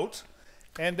out.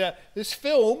 And this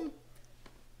film,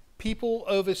 people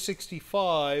over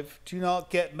 65 do not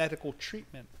get medical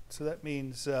treatment. So that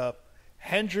means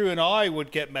Andrew and I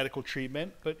would get medical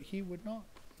treatment, but he would not,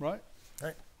 right?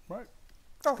 Right. Right.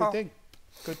 Good thing.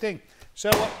 Good thing. So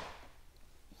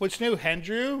what's new,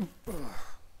 Andrew?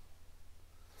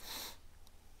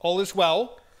 All is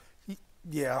well.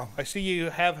 Yeah. I see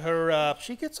you have her...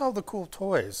 She gets all the cool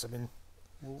toys. I mean,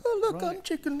 oh, look, right. I'm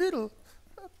Chicken Little.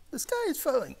 The sky is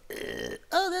falling.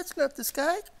 Oh, that's not the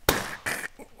sky.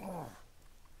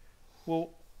 Well,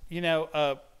 you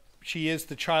know, she is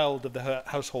the child of the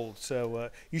household, so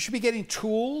you should be getting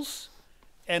tools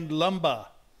and lumber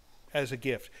as a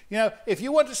gift. You know, if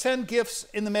you want to send gifts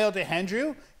in the mail to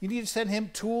Andrew, you need to send him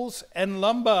tools and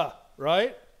lumber,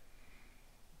 right?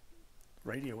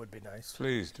 Radio would be nice.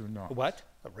 Please do not. What?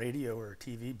 A radio or a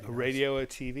TV. A radio or a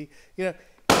TV. You know,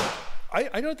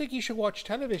 I don't think you should watch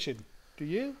television. Do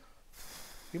you?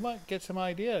 You might get some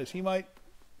ideas. He might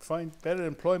find better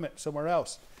employment somewhere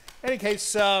else. In any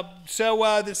case,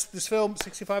 this film,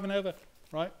 65 and over,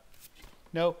 right?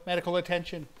 No medical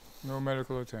attention. No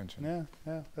medical attention. Yeah,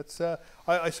 yeah. That's.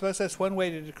 I suppose that's one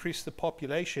way to decrease the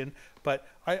population. But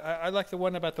I like the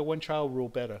one about the one-child rule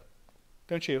better.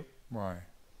 Don't you? Why?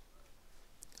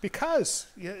 Because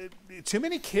too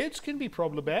many kids can be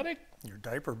problematic. Your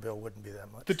diaper bill wouldn't be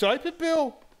that much. The diaper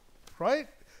bill, right?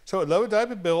 So a lower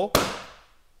diaper bill.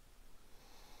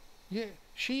 Yeah,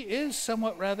 she is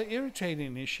somewhat rather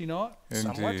irritating, is she not? Indeed.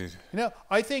 Somewhat. You know,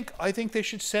 I think they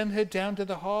should send her down to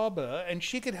the harbor, and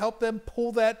she could help them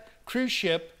pull that cruise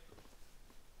ship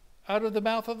out of the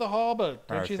mouth of the harbor.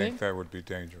 Don't you think? I think that would be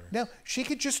dangerous. No, she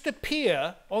could just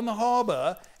appear on the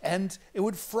harbor, and it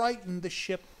would frighten the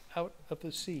ship out of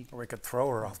the sea. Or we could throw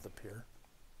her off the pier.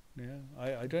 Yeah,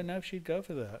 I don't know if she'd go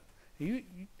for that. You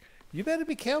better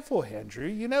be careful, Andrew.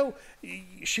 You know,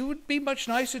 she would be much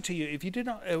nicer to you if you did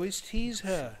not always tease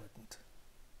her.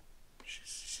 She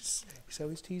wouldn't. He's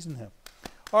always teasing her.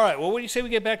 All right, well, what do you say we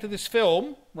get back to this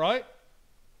film, right?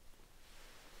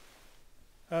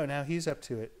 Oh, now he's up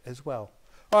to it as well.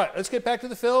 All right, let's get back to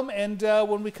the film, and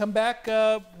when we come back,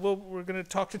 we're going to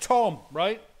talk to Tom,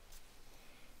 right?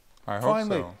 I hope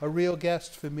Finally, so. a real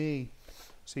guest for me.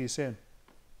 See you soon.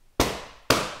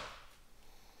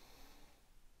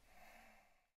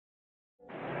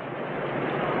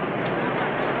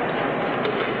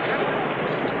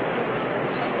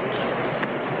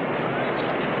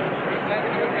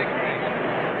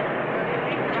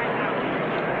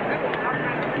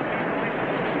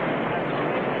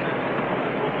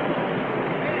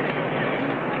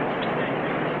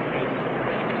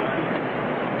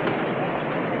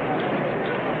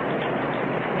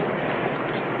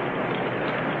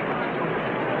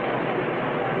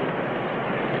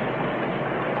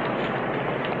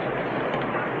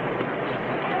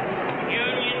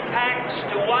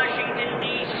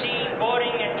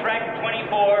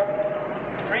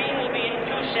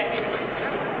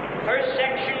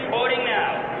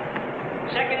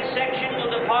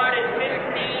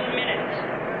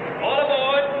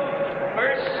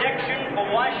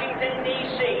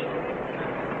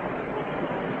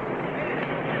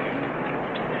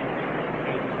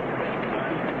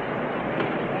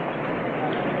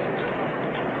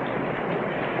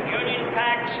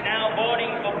 Now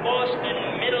boarding for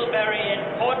Boston, Middlebury,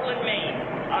 and Portland, Maine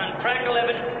on track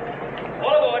 11.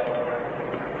 All aboard.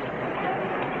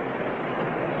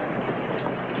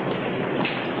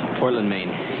 Portland, Maine.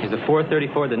 Is the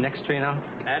 434 the next train out?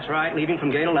 That's right, leaving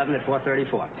from gate 11 at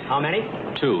 4:34. How many?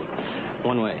 2.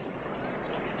 One way.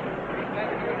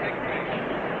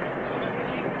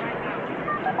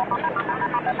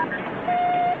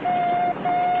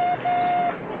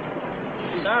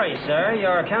 Sorry, sir.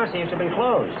 Your account seems to have been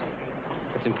closed.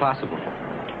 It's impossible.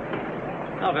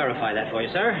 I'll verify that for you,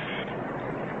 sir.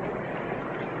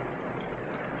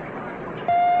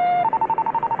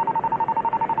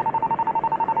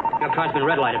 Your card's been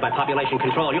red lighted by population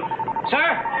control. You...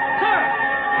 Sir! Sir!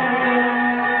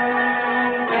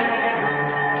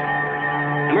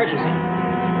 Emergency.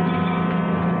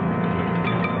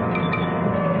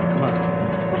 Come on.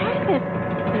 What happened?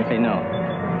 Hey, no.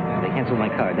 They canceled my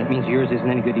card. That means yours isn't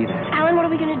any good either. Alan, what are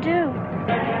we going to do?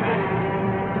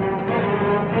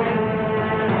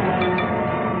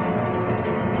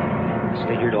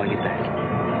 Stay here till I get back.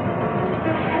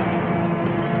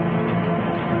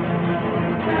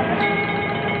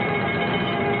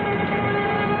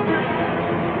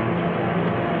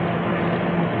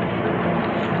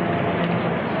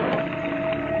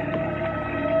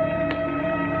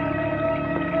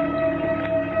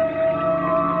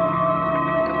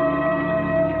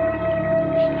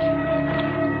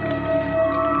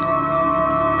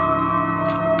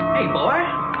 Hey, boy.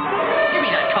 Give me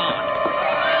that card.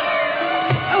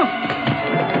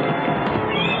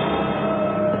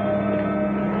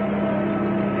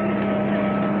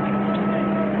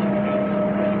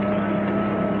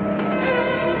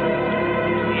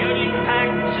 Union Pack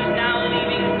is now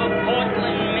leaving for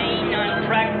Portland, Maine on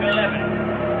track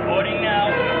 11. Boarding now.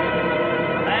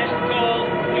 Last call,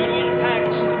 Union Pack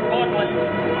to Portland.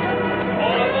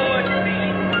 All aboard,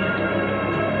 please.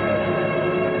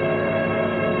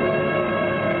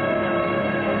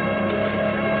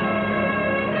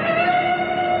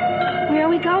 Where are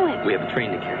we going? We have a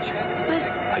train to catch. But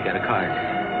I got a card.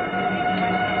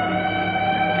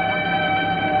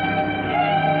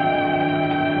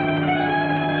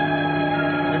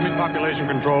 Enemy population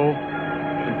control,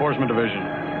 enforcement division.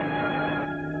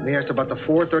 They asked about the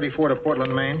 434 to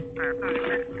Portland, Maine.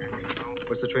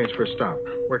 What's the train's first stop?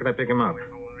 Where can I pick him up?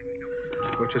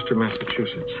 Rochester,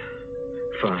 Massachusetts.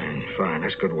 Fine, fine.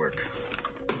 That's good work.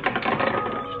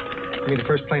 Give me the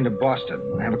first plane to Boston.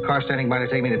 I have a car standing by to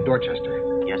take me to Dorchester.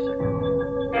 Yes, sir.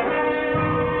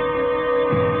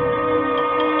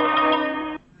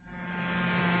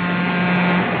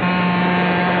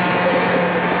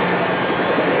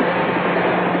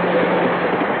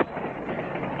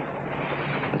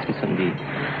 Let's get something to eat.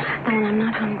 Alan, I'm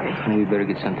not hungry. Honey, we better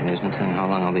get something. There's no telling how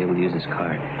long I'll be able to use this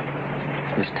card.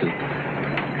 This too.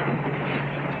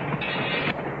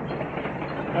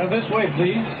 This way,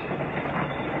 please.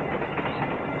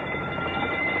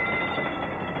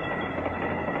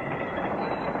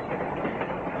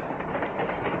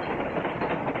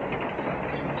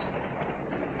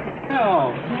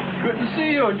 Oh, good to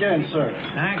see you again, sir.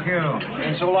 Thank you.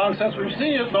 Been so long since we've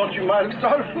seen you, thought you might have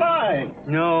started flying.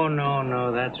 No.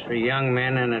 That's for young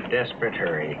men in a desperate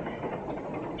hurry.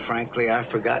 Frankly, I've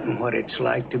forgotten what it's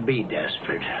like to be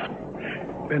desperate.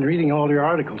 Been reading all your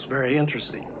articles. Very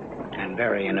interesting. And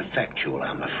very ineffectual,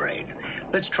 I'm afraid.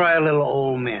 Let's try a little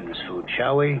old men's food,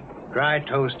 shall we? Dry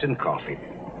toast and coffee.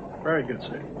 Very good,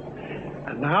 sir.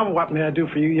 And now, what may I do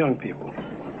for you young people?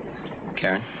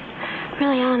 Karen?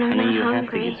 Really, Alan, I'm Honey, not you have to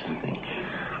hungry. get something.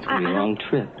 It's going to be a long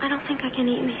trip. I don't think I can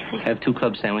eat anything. Have 2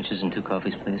 club sandwiches and 2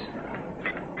 coffees, please.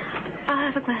 I'll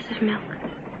have a glass of milk.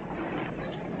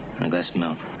 And a glass of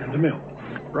milk. And the milk.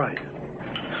 Right.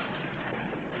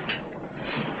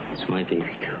 It's my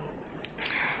baby, too.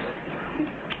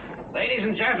 Ladies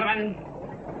and gentlemen,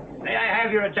 may I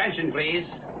have your attention, please?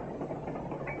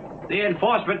 The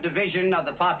Enforcement Division of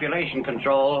the Population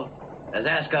Control has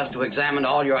asked us to examine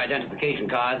all your identification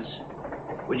cards.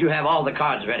 Would you have all the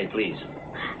cards ready, please?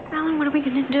 Alan, what are we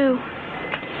going to do?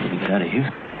 Let me get out of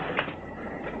here.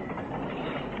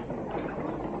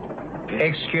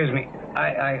 Excuse me.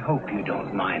 I hope you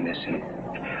don't mind this.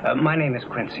 My name is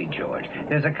Quincy George.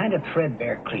 There's a kind of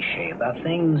threadbare cliche about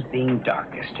things being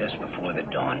darkest just before the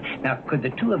dawn. Now, could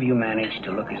the two of you manage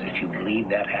to look as if you believe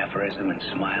that aphorism and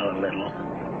smile a little?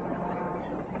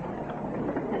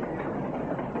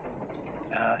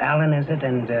 Alan, is it?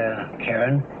 And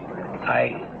Karen?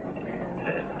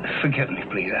 Forgive me,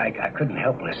 please. I couldn't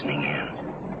help listening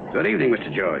in. Good evening,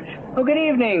 Mr. George. Oh, good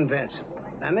evening, Vincent.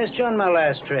 I missed you on my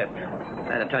last trip.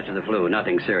 I had a touch of the flu.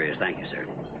 Nothing serious, thank you, sir.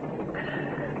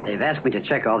 They've asked me to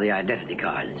check all the identity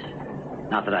cards.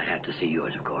 Not that I have to see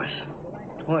yours, of course.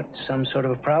 What, some sort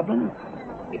of a problem?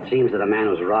 It seems that a man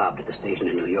was robbed at the station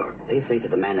in New York. They think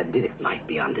that the man that did it might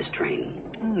be on this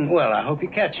train. Well, I hope you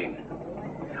catch him.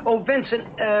 Oh, Vincent,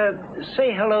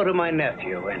 say hello to my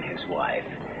nephew and his wife.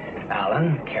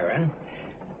 Alan, Karen.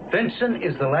 Vincent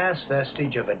is the last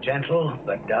vestige of a gentle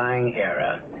but dying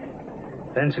era.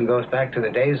 Vincent goes back to the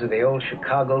days of the old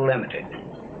Chicago Limited,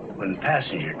 when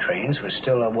passenger trains were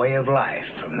still a way of life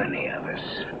for many of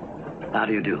us. How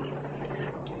do you do?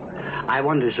 I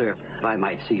wonder, sir, if I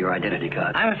might see your identity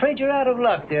card. I'm afraid you're out of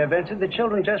luck there, Vincent. The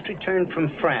children just returned from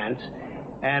France,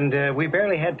 and we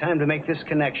barely had time to make this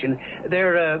connection.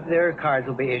 Their cards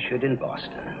will be issued in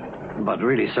Boston. But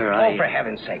really, sir, Oh, for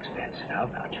heaven's sakes, Vincent, how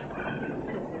about you?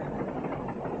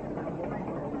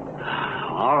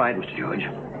 All right, Mr. George.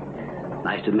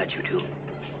 Nice to have met you, too.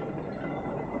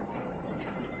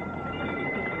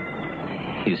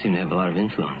 You seem to have a lot of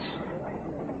influence.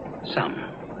 Some.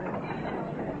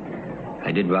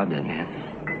 I did rob that man.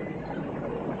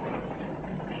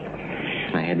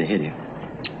 I had to hit him.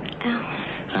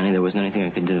 Honey, there wasn't anything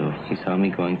I could do. He saw me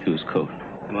going through his coat.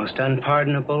 The most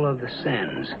unpardonable of the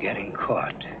sins, getting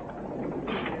caught.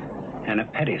 And a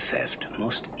petty theft,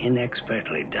 most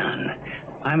inexpertly done.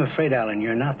 I'm afraid, Alan,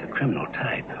 you're not the criminal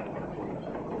type.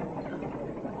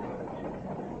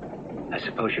 I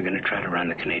suppose you're going to try to run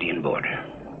the Canadian border.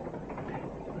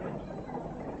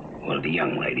 Well, the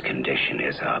young lady's condition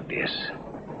is obvious.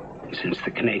 Since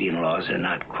the Canadian laws are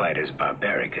not quite as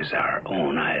barbaric as our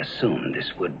own, I assume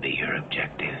this would be your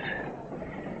objective.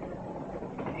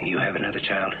 You have another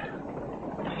child?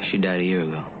 She died a year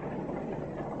ago.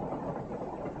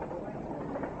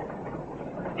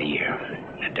 A year,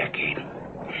 a decade.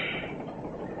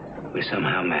 We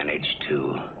somehow managed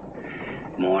to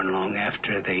mourn long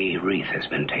after the wreath has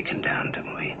been taken down,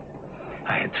 didn't we?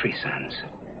 I had 3 sons.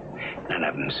 None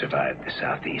of them survived the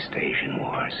Southeast Asian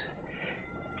wars.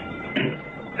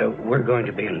 We're going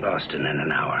to be in Boston in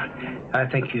an hour. I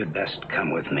think you'd best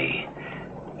come with me.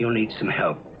 You'll need some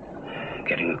help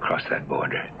getting across that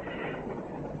border.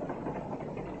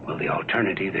 Well, the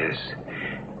alternative is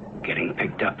getting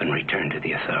picked up and returned to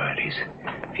the authorities.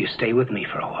 If you stay with me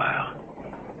for a while,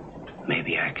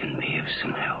 maybe I can be of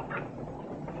some help.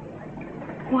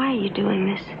 Why are you doing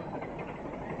this?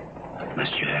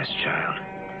 Must you ask, child?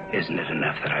 Isn't it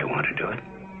enough that I want to do it?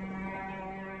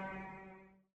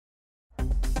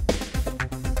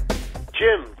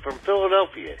 Jim from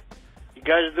Philadelphia. You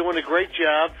guys are doing a great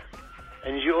job,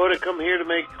 and you ought to come here to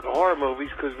make horror movies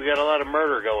because we got a lot of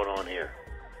murder going on here.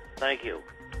 Thank you.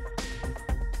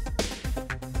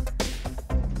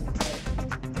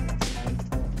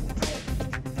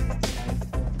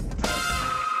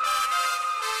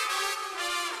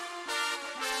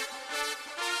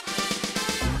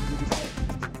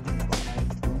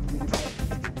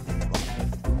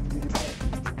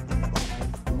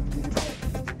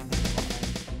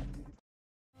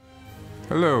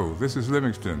 Hello, this is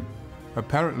Livingston.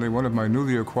 Apparently, one of my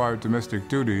newly acquired domestic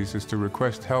duties is to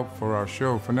request help for our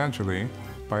show financially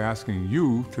by asking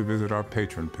you to visit our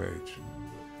Patreon page.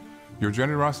 Your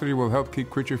generosity will help keep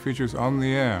Creature Features on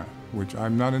the air, which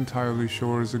I'm not entirely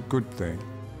sure is a good thing.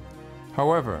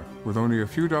 However, with only a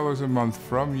few dollars a month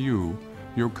from you,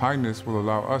 your kindness will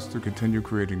allow us to continue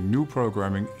creating new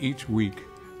programming each week,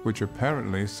 which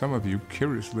apparently some of you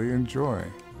curiously enjoy.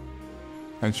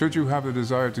 And should you have the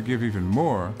desire to give even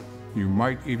more, you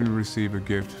might even receive a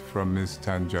gift from Ms.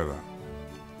 Tangella.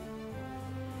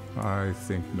 I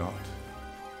think not.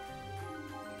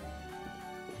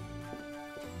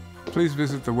 Please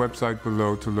visit the website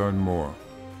below to learn more.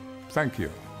 Thank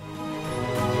you.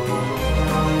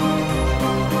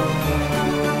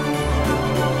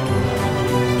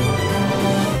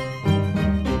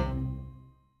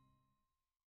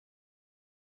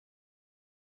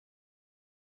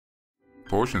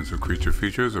 Portions of Creature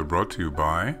Features are brought to you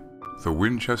by the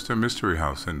Winchester Mystery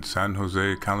House in San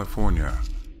Jose, California.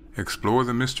 Explore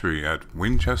the mystery at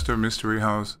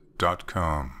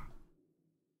winchestermysteryhouse.com.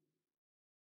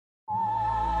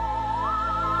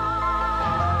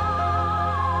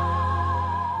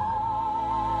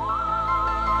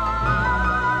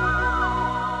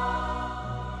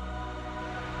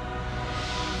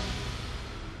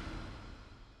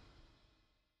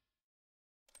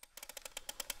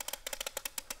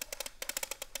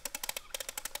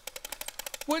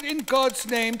 What in God's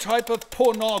name type of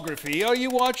pornography are you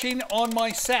watching on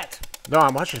my set? No,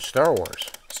 I'm watching Star Wars.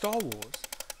 Star Wars?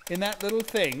 In that little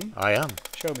thing? I am.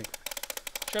 Show me.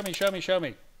 Show me, show me, show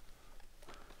me.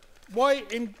 Why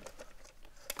in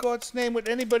God's name would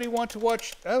anybody want to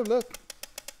watch... Oh, look.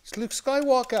 It's Luke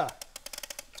Skywalker.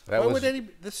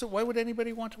 Why would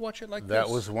anybody want to watch it like this? That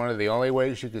was one of the only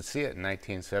ways you could see it in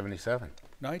 1977.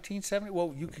 1970.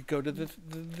 Well, you could go to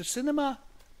the cinema.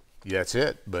 That's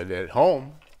it. But at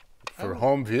home, for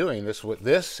home viewing,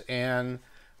 this and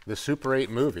the Super 8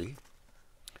 movie.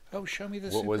 Oh, show me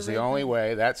the What was the only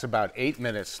way? That's about 8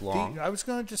 minutes long. I was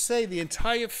going to say the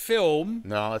entire film.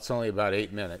 No, it's only about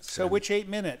 8 minutes. So which 8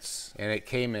 minutes? And it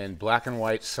came in black and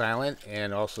white silent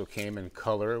and also came in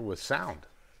color with sound.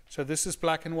 So this is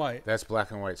black and white? That's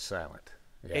black and white silent.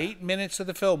 Yeah. 8 minutes of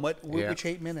the film. Which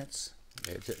 8 minutes?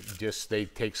 They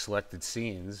take selected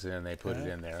scenes and they put it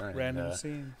in there. Random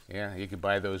scenes. Yeah, you could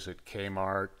buy those at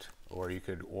Kmart or you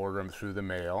could order them through the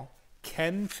mail.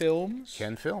 Ken Films?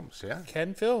 Ken Films, yeah.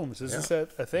 Ken Films. Is this a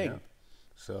thing? Yeah.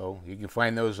 So you can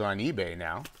find those on eBay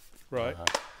now. Right.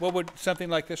 What would something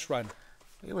like this run?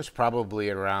 It was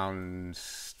probably around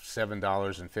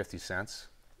 $7.50.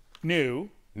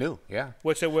 New? New, yeah.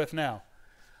 What's it worth now?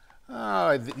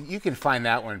 You can find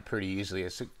that one pretty easily.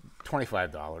 It's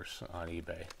 $25 on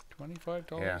eBay.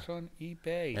 $25 on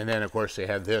eBay. And then, of course, they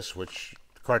had this, which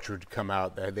cartridge would come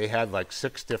out. They had like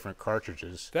 6 different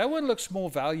cartridges. That one looks more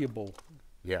valuable.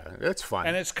 Yeah, it's fun.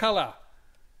 And it's color.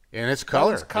 And it's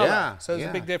color. Yeah. So there's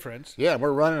a big difference. Yeah,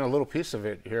 we're running a little piece of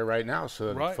it here right now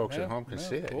so that folks at home can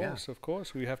see it. Of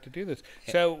course, we have to do this.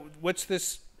 So what's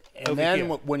this? And then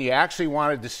when you actually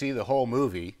wanted to see the whole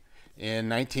movie, in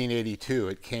 1982,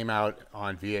 it came out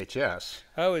on VHS.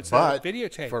 Oh, it's a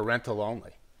videotape. For rental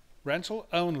only. Rental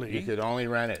only? You could only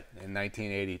rent it in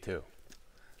 1982.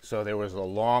 So there was a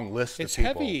long list of people. It's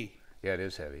heavy. Yeah, it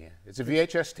is heavy. It's a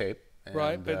VHS tape.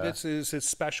 Right, but is it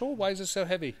special? Why is it so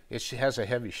heavy? It has a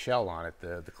heavy shell on it,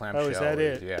 the clam shell. Oh, is that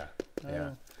it? Yeah,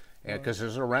 yeah. And because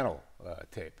there's a rental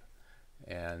tape.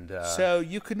 And so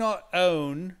you could not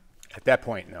own... At that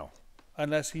point, no.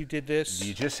 Unless you did this?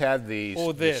 You just had the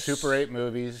Super 8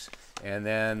 movies and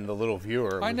then the little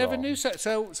viewer. I never knew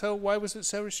so. So why was it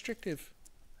so restrictive?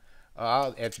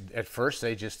 At first,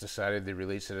 they just decided to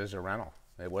release it as a rental.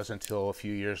 It wasn't until a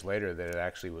few years later that it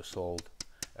actually was sold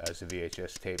as a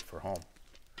VHS tape for home.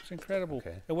 It's incredible.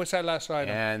 Okay. And what's that last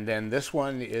item? And then this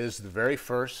one is the very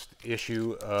first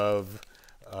issue of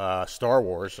Star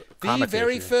Wars. The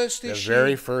very first issue? The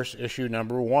very first issue,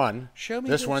 #1. Show me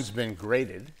this. This one's been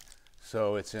graded,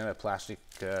 so it's in a plastic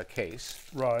case.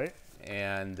 Right.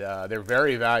 And they're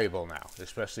very valuable now,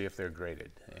 especially if they're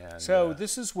graded. And, so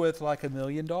this is worth like $1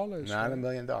 million. Not $1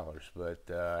 million, but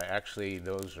actually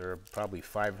those are probably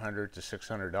 $500 to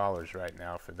 $600 right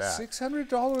now for that.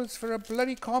 $600 for a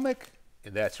bloody comic?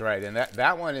 That's right, and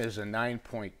that one is a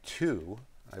 9.2,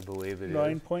 I believe it is.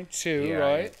 9.2,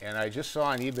 right. And I just saw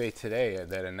on eBay today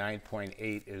that a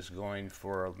 9.8 is going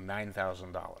for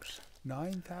 $9,000.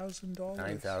 $9,000?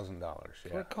 $9,000,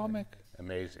 yeah. For a comic?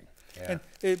 Amazing. Yeah. And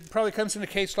it probably comes in a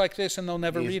case like this and they'll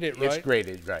never read it, right? It's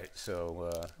graded, right.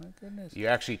 So my goodness. You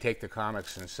actually take the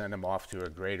comics and send them off to a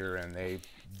grader and they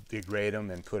degrade them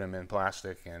and put them in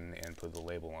plastic and put the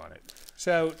label on it.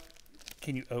 So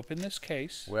can you open this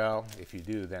case? Well, if you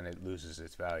do, then it loses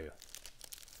its value.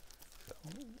 So,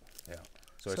 yeah.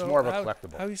 So it's more of a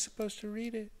collectible. How are you supposed to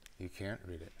read it? You can't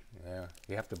read it. Yeah.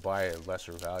 You have to buy a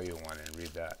lesser value one and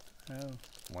read that. Oh.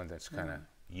 One that's kind of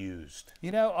used.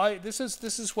 You know, this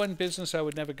is one business I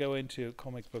would never go into,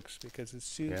 comic books, because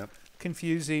it's too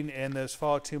confusing and there's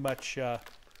far too much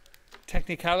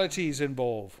technicalities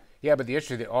involved. Yeah, but the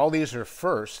issue, all these are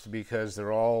first because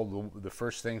they're all the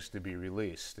first things to be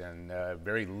released and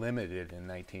very limited in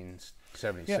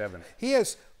 1977. Yeah. He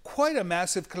has quite a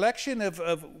massive collection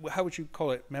of how would you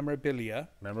call it, memorabilia.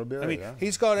 Memorabilia, I mean,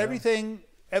 he's got everything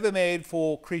ever made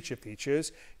for creature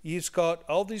features. He's got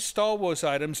all these Star Wars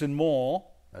items and more.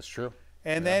 That's true.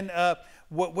 And then,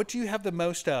 what do you have the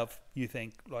most of? You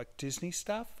think like Disney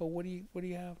stuff, or what do you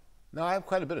have? No, I have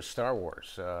quite a bit of Star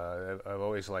Wars. I've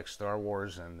always liked Star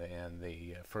Wars and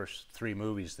the first 3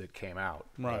 movies that came out,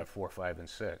 right. 4, 5, and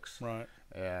 6. Right.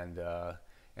 And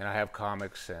I have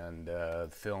comics and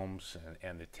films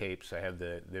and the tapes. I have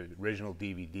the original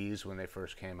DVDs when they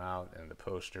first came out, and the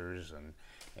posters and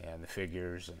the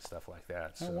figures and stuff like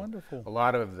that. Oh, so wonderful! A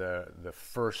lot of the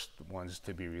first ones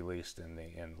to be released in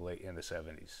the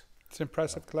 70s. It's an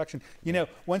impressive collection. You know,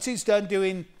 once he's done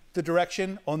doing the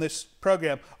direction on this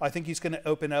program, I think he's going to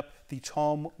open up the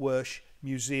Tom Wersch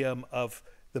Museum of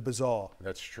the Bizarre.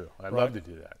 That's true. I'd love to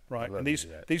do that. Right, and these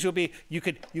will be you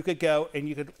could go and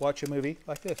you could watch a movie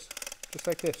like this, just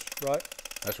like this, right?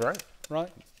 That's right. Right.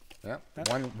 Yeah.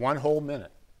 One whole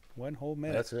minute. 1 whole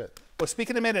minute. That's it. Well,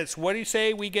 speaking of minutes, what do you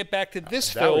say we get back to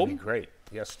this film? That would be great.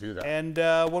 Yes, do that. And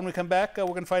when we come back, we're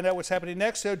going to find out what's happening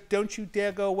next. So don't you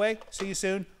dare go away. See you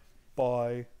soon.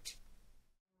 Bye.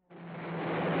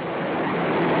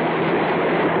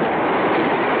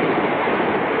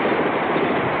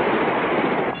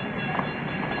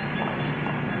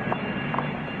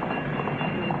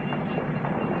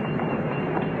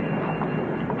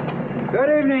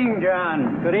 evening,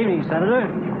 John. Good evening, Senator.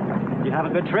 Did you have a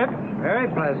good trip? Very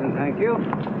pleasant, thank you.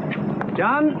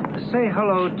 John, say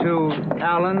hello to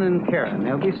Alan and Karen.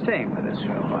 They'll be staying with us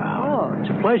for a while. Oh, it's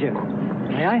a pleasure.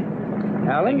 May I?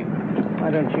 Alan, why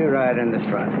don't you ride in the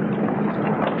front?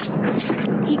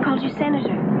 He called you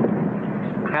Senator.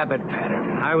 Habit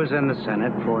pattern. I was in the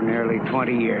Senate for nearly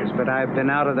 20 years, but I've been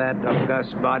out of that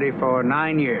august body for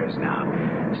 9 years now.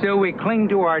 Still, we cling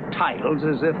to our titles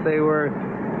as if they were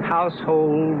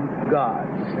household gods.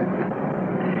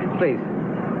 Please.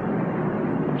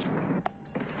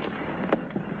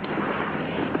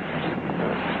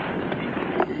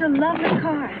 This is a lovely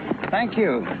car. Thank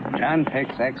you. John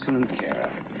takes excellent care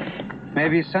of it.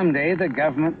 Maybe someday the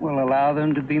government will allow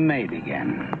them to be made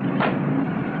again.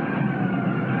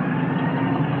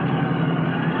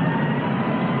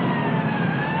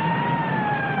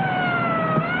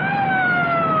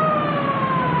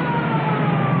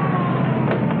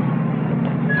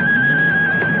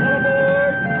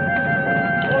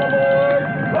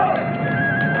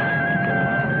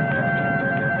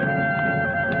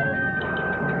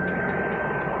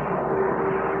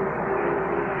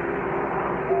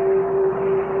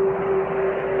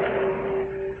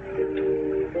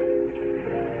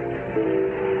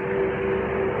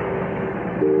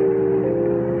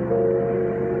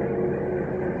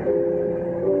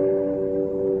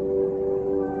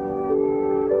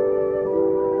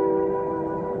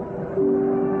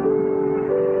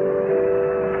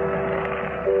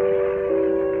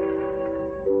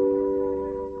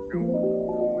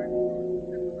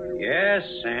 Yes,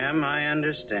 Sam, I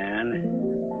understand.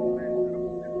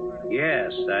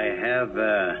 Yes, I have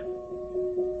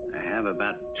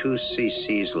about 2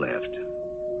 cc's left.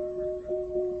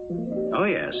 Oh,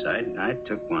 yes, I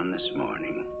took one this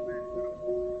morning.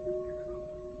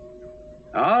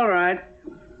 All right.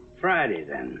 Friday,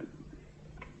 then.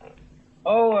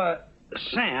 Oh,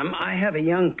 Sam, I have a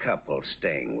young couple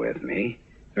staying with me.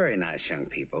 Very nice young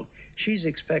people. She's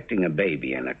expecting a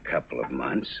baby in a couple of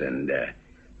months, and,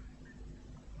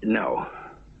 No,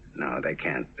 they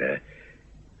can't.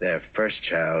 Their first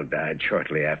child died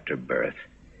shortly after birth.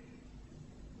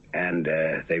 And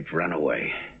they've run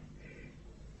away.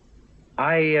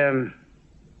 I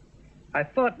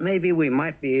thought maybe we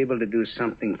might be able to do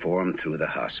something for them through the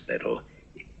hospital.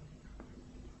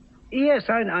 Yes,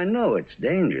 I know it's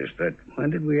dangerous, but when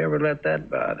did we ever let that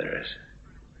bother us?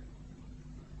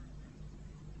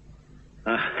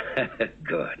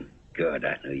 Good.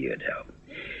 I knew you'd help.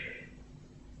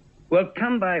 Well,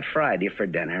 come by Friday for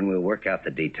dinner, and we'll work out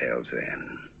the details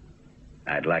then.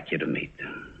 I'd like you to meet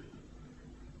them.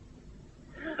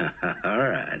 All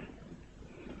right.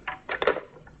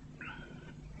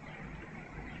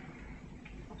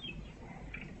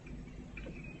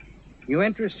 You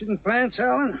interested in plants,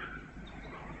 Alan?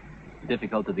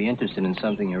 Difficult to be interested in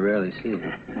something you rarely see.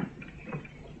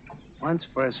 Once,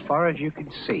 for as far as you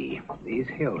could see, these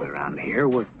hills around here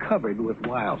were covered with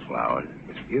wildflowers. It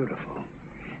was beautiful.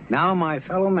 Now my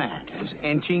fellow man is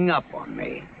inching up on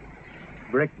me,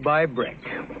 brick by brick.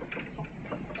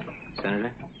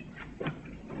 Senator,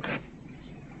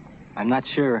 I'm not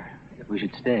sure if we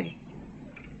should stay.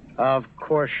 Of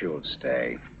course you'll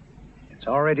stay. It's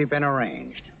already been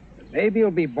arranged. The baby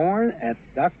will be born at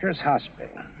the doctor's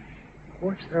hospital. Of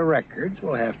course, the records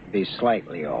will have to be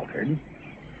slightly altered,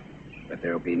 but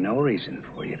there'll be no reason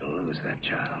for you to lose that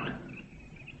child.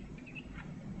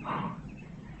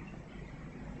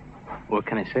 What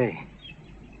can I say?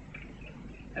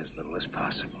 As little as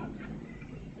possible.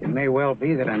 It may well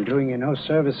be that I'm doing you no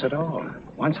service at all.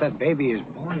 Once that baby is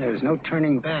born, there's no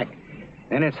turning back.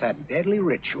 Then it's that deadly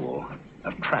ritual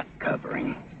of track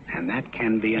covering. And that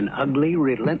can be an ugly,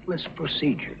 relentless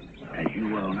procedure, as you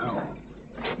well know.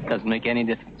 It doesn't make any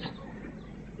difference,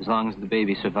 as long as the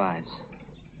baby survives.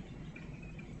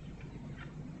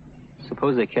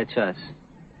 Suppose they catch us.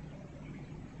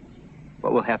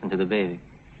 What will happen to the baby?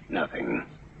 Nothing.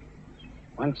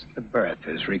 Once the birth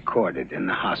is recorded in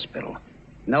the hospital,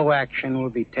 no action will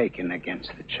be taken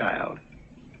against the child.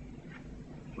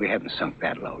 We haven't sunk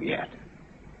that low yet.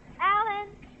 Alan!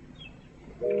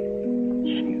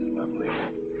 She's lovely.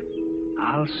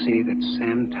 I'll see that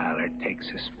Sam Tyler takes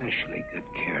especially good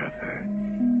care of her.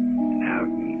 Now,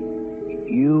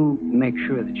 you make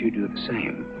sure that you do the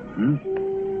same,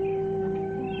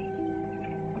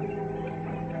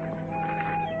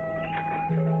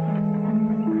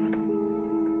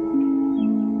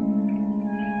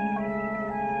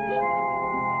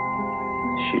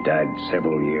 She died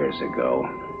several years ago,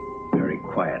 very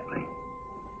quietly.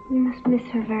 You must miss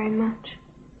her very much.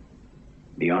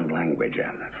 Beyond language,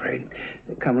 I'm afraid.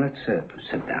 Come, let's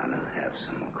sit down and have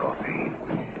some coffee.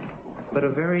 but a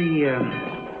very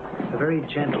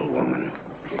gentle woman.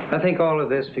 I think all of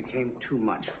this became too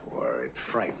much for her. It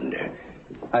frightened her.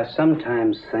 I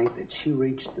sometimes think that she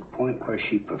reached the point where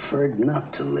she preferred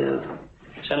not to live.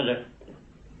 Senator,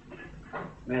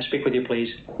 may I speak with you,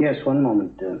 please? Yes, one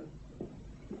moment.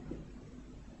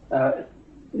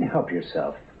 Help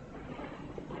yourself.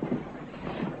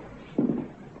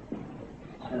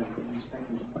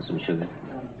 Want some sugar?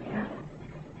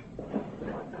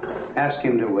 Ask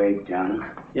him to wait, John.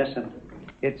 Yes, sir.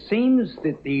 It seems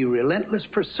that the relentless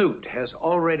pursuit has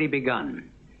already begun.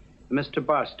 Mr.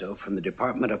 Barstow from the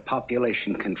Department of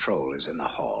Population Control is in the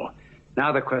hall.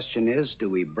 Now the question is, do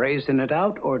we brazen it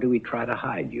out or do we try to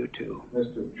hide you two?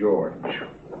 Mr. George,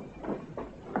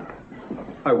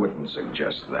 I wouldn't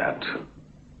suggest that.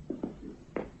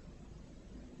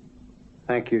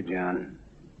 Thank you, John.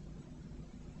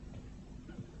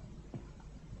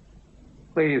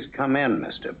 Please come in,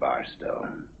 Mr.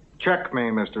 Barstow. Check me,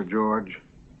 Mr. George.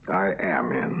 I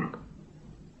am in.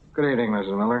 Good evening,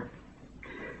 Mrs. Miller.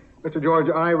 Mr. George,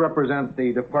 I represent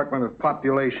the Department of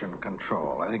Population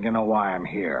Control. I think you know why I'm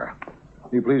here.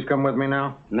 Will you please come with me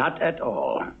now? Not at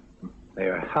all. They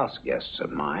are house guests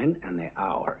of mine, and the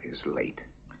hour is late.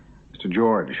 Mr.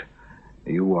 George,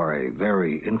 you are a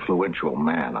very influential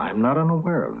man. I'm not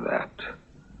unaware of that.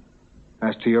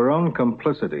 As to your own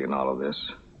complicity in all of this,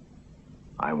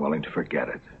 I'm willing to forget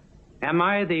it. Am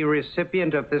I the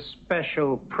recipient of this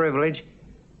special privilege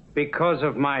because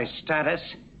of my status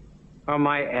or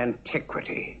my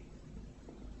antiquity?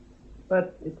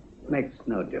 But it makes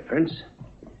no difference.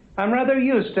 I'm rather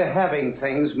used to having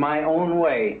things my own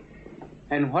way.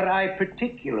 And what I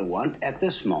particularly want at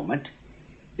this moment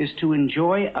is to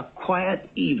enjoy a quiet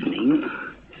evening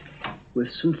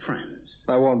with some friends.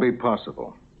 That won't be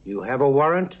possible. You have a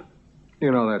warrant?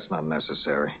 You know that's not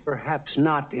necessary. Perhaps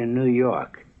not in New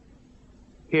York.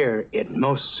 Here, it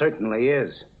most certainly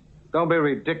is. Don't be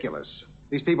ridiculous.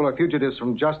 These people are fugitives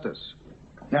from justice.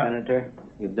 Senator,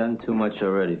 you've done too much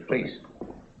already. Please.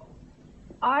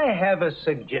 I have a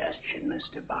suggestion,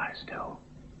 Mr. Barstow.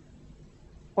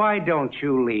 Why don't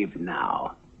you leave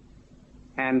now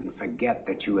and forget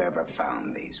that you ever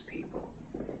found these people?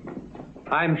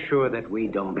 I'm sure that we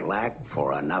don't lack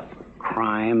for enough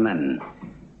crime and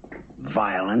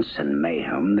violence and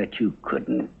mayhem that you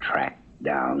couldn't track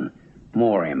down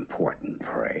more important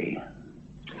prey.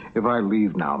 If I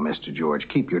leave now, Mr. George,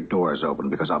 keep your doors open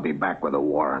because I'll be back with a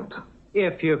warrant.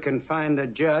 If you can find a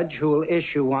judge who will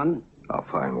issue one. I'll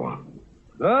find one.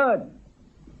 Good.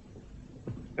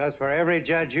 Because for every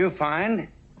judge you find,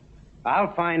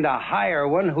 I'll find a higher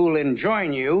one who'll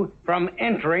enjoin you from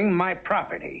entering my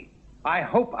property. I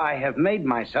hope I have made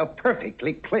myself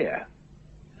perfectly clear.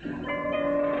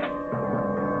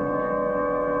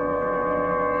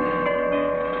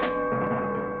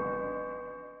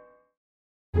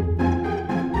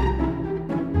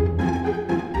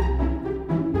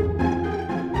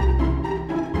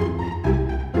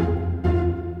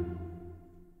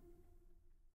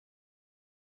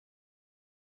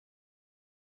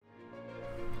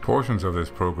 Portions of this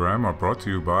program are brought to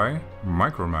you by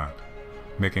Micromat,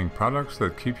 making products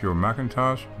that keep your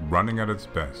Macintosh running at its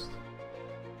best.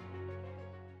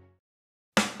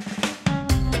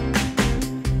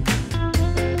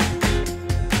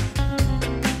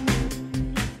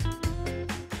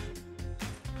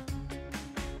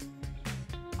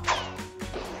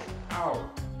 Ow!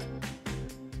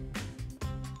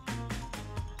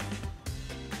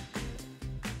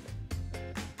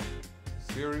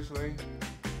 Seriously?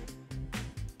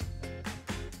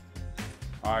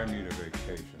 I need a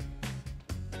vacation.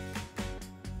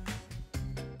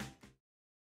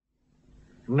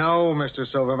 No,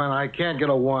 Mr. Silverman, I can't get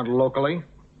a warrant locally.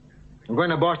 I'm going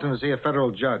to Boston to see a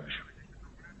federal judge.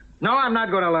 No, I'm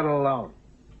not going to let it alone.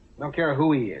 Don't care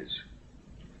who he is.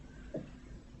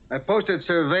 I posted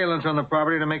surveillance on the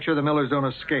property to make sure the Millers don't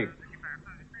escape.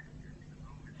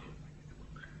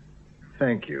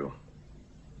 Thank you.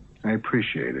 I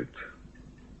appreciate it.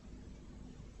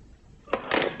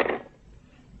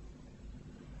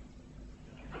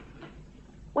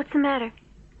 What's the matter?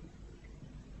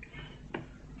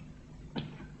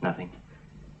 Nothing.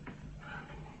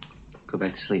 Go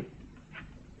back to sleep.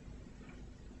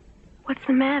 What's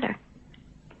the matter?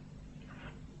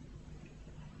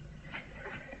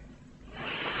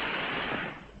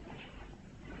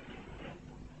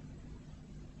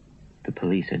 The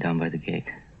police are down by the gate.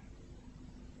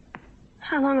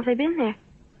 How long have they been there?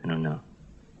 I don't know.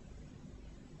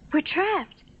 We're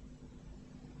trapped.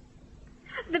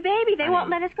 The baby, they won't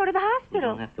let us go to the We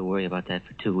hospital. don't have to worry about that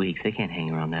for 2 weeks. They can't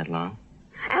hang around that long.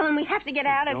 Alan, we have to get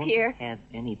out of here. Don't have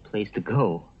any place to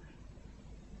go.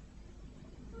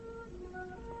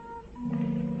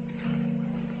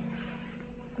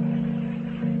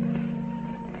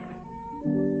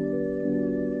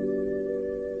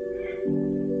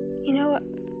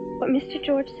 what Mr.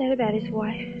 George said about his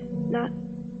wife not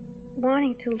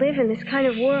wanting to live in this kind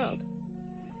of world.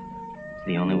 It's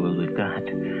the only world we've got.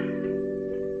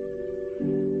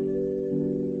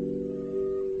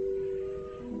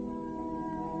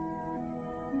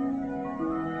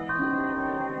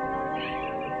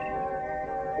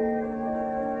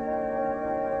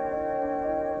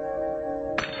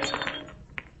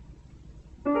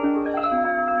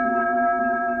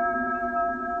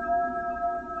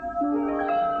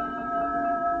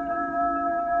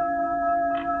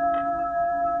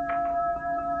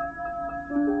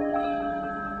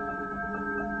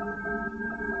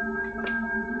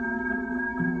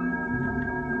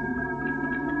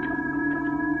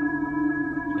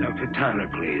 Dr. Tyler,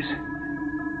 please.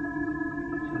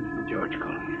 Senator George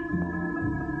calling.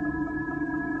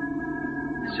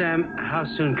 Sam, how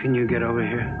soon can you get over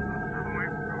here?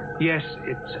 Yes,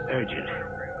 it's urgent.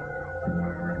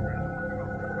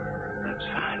 That's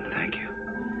fine, thank you.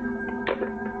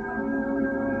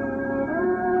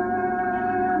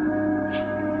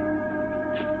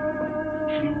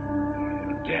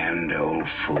 You damned old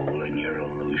fool and your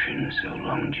illusions of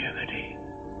longevity.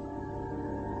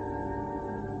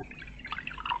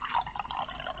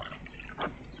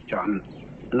 John,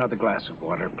 another glass of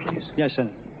water, please. Yes, sir.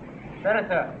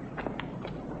 Senator.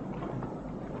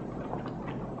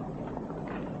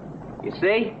 You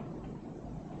see?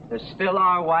 There still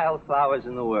are wildflowers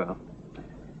in the world.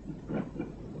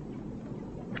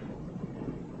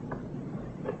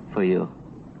 For you,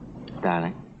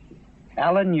 darling.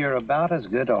 Alan, you're about as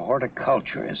good a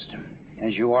horticulturist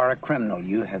as you are a criminal.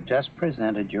 You have just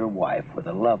presented your wife with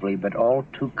a lovely but all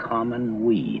too common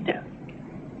weed.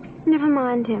 Never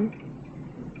mind him.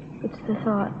 It's the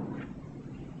thought.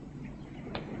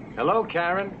 Hello,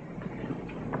 Karen.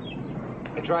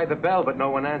 I tried the bell, but no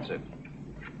one answered.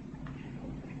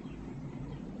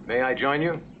 May I join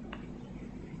you?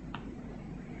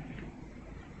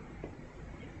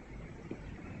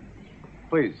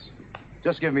 Please,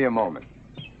 just give me a moment.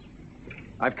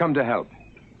 I've come to help.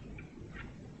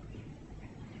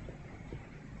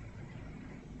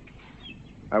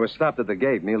 I was stopped at the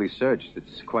gate, merely searched.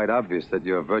 It's quite obvious that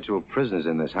you're virtual prisoners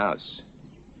in this house.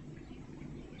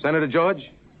 Senator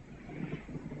George?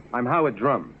 I'm Howard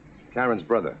Drum, Karen's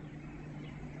brother.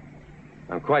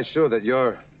 I'm quite sure that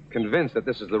you're convinced that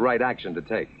this is the right action to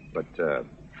take, but,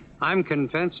 I'm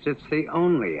convinced it's the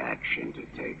only action to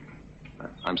take.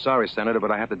 I'm sorry, Senator,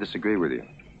 but I have to disagree with you.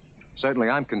 Certainly,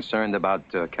 I'm concerned about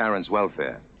Karen's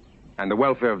welfare and the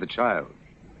welfare of the child.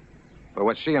 But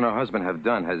what she and her husband have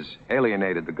done has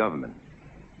alienated the government.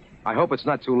 I hope it's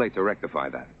not too late to rectify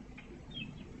that.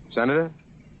 Senator?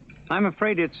 I'm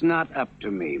afraid it's not up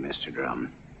to me, Mr.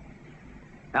 Drum.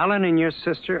 Alan and your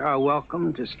sister are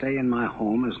welcome to stay in my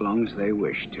home as long as they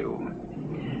wish to.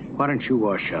 Why don't you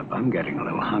wash up? I'm getting a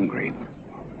little hungry.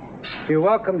 You're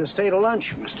welcome to stay to lunch,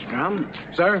 Mr. Drum.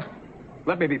 Sir,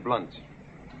 let me be blunt.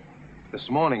 This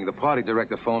morning, the party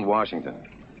director phoned Washington.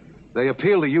 They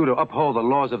appeal to you to uphold the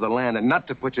laws of the land and not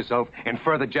to put yourself in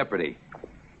further jeopardy.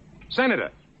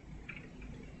 Senator,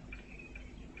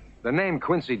 the name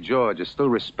Quincy George is still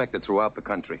respected throughout the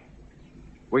country.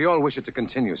 We all wish it to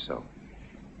continue so.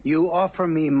 You offer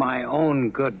me my own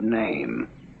good name.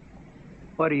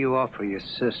 What do you offer your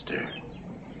sister?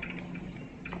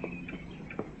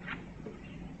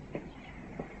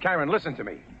 Karen, listen to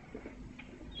me.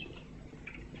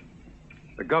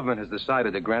 The government has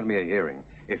decided to grant me a hearing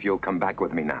if you'll come back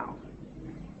with me now.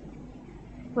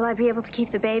 Will I be able to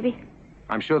keep the baby?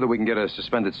 I'm sure that we can get a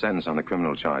suspended sentence on the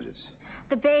criminal charges.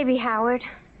 The baby, Howard.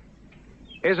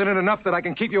 Isn't it enough that I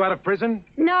can keep you out of prison?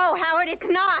 No, Howard, it's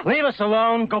not. Leave us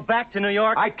alone. Go back to New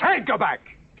York. I can't go back.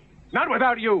 Not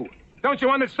without you. Don't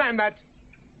you understand that?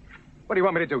 What do you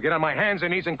want me to do? Get on my hands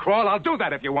and knees and crawl? I'll do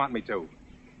that if you want me to.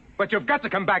 But you've got to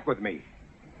come back with me.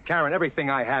 Karen, everything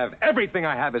I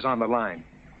have is on the line.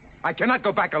 I cannot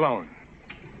go back alone.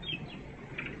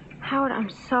 Howard, I'm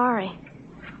sorry.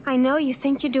 I know you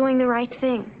think you're doing the right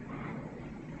thing.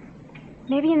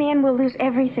 Maybe in the end we'll lose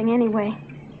everything anyway.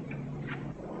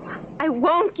 I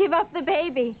won't give up the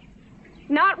baby.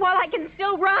 Not while I can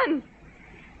still run.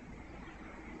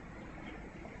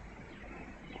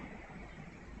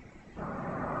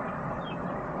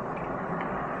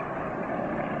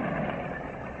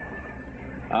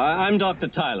 I'm Dr.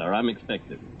 Tyler. I'm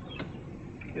expected.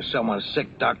 Is someone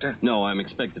sick, Doctor? No, I'm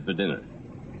expected for dinner.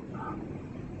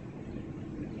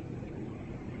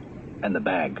 And the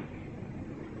bag?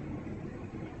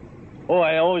 Oh,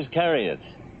 I always carry it.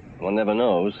 One never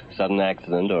knows. Sudden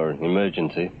accident or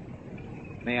emergency.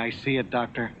 May I see it,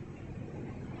 Doctor?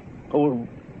 Oh,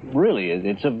 really?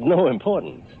 It's of no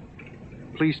importance.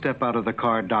 Please step out of the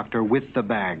car, Doctor, with the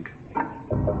bag.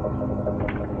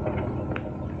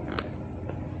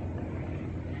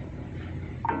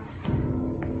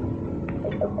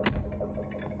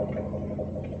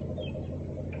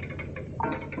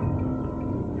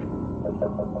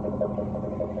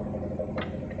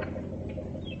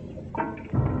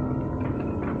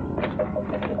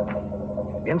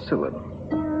 Insulin.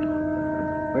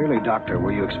 Really, Doctor,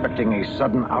 were you expecting a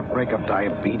sudden outbreak of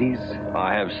diabetes?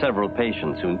 I have several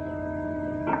patients who...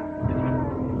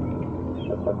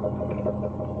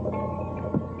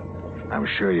 I'm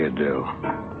sure you do.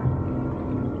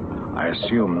 I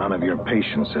assume none of your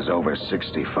patients is over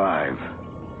 65.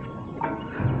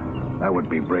 That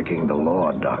would be breaking the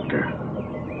law, Doctor.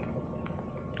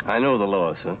 I know the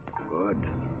law, sir. Good.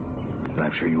 And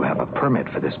I'm sure you have a permit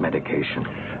for this medication.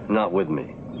 Not with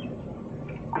me.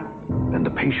 And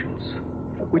the patients?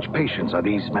 Which patients are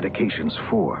these medications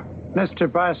for? Mr.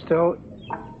 Barstow,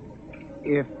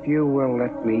 if you will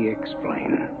let me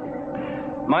explain.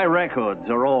 My records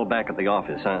are all back at the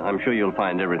office. I'm sure you'll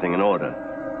find everything in order.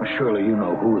 Well, surely you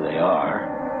know who they are.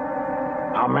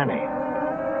 How many?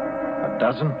 A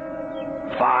dozen?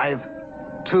 5?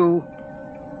 2?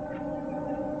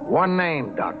 One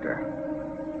name, Doctor.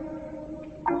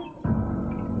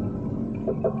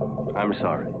 I'm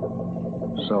sorry.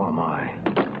 So am I.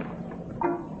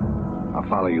 I'll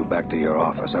follow you back to your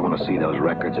office. I want to see those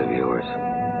records of yours.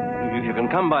 You can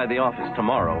come by the office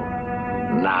tomorrow.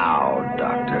 Now,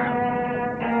 Doctor.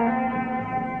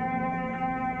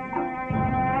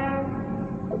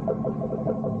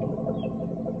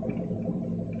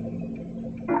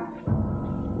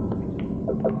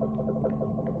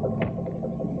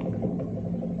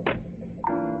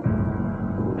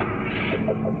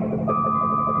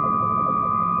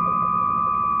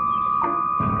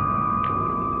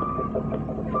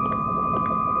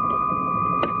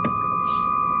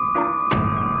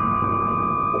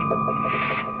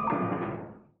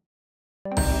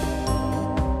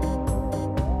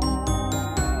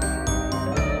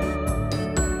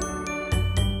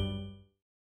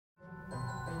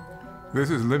 This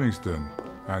is Livingston,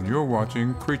 and you're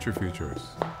watching Creature Features.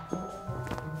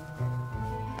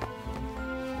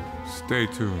 Stay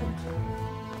tuned.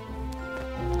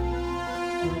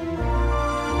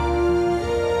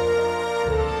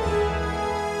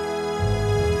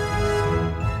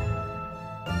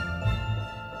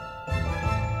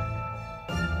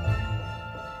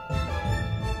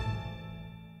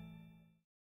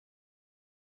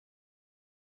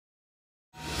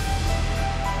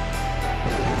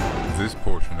 This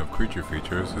portion of Creature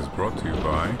Features is brought to you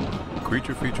by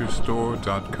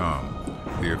CreatureFeatureStore.com,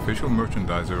 the official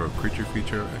merchandiser of Creature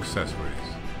Feature accessories.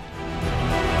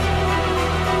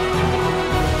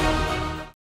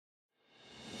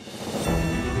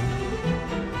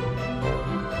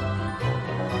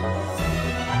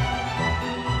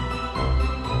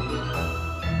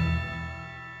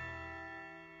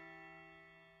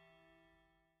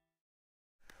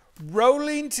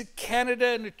 Rolling to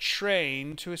Canada in a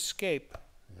train to escape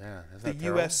the that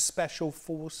U.S. Special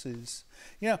Forces.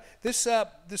 You know, this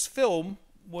film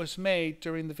was made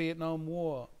during the Vietnam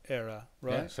War era,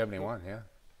 right? Yeah, 71, yeah.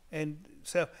 And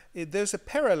so there's a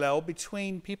parallel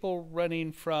between people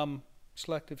running from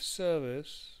selective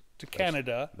service to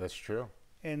Canada. That's true.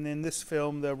 And in this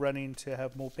film, they're running to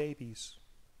have more babies.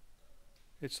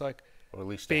 It's like, or at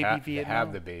least baby to Vietnam.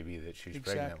 have the baby that she's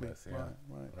pregnant with. Yeah.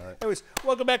 Right. Anyways,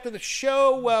 welcome back to the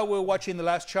show. We're watching The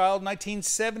Last Child,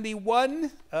 1971.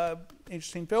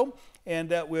 Interesting film. And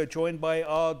we're joined by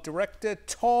our director,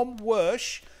 Tom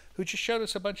Wersch, who just showed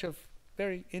us a bunch of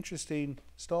very interesting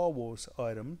Star Wars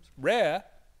items. Rare,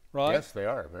 right? Yes, they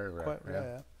are. Very rare. Quite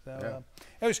rare. Yeah. So,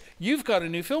 anyways, you've got a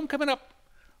new film coming up.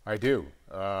 I do.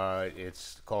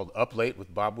 It's called Up Late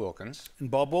with Bob Wilkins. And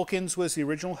Bob Wilkins was the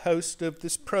original host of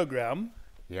this program.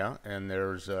 Yeah, and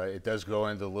there's it does go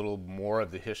into a little more of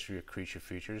the history of Creature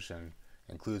Features and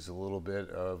includes a little bit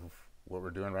of what we're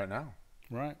doing right now.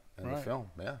 Right. In the film,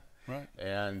 yeah. Right.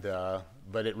 And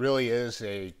but it really is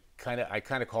I kind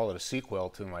of call it a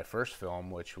sequel to my first film,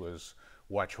 which was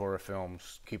Watch Horror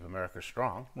Films Keep America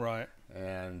Strong. Right.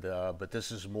 And but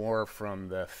this is more from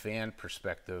the fan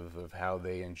perspective of how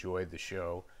they enjoyed the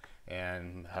show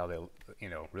and how they,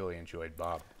 really enjoyed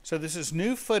Bob. So this is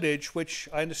new footage, which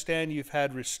I understand you've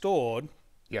had restored.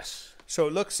 Yes. So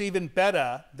it looks even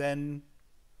better than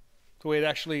the way it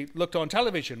actually looked on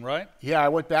television, right? Yeah, I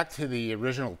went back to the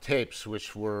original tapes,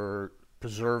 which were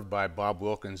preserved by Bob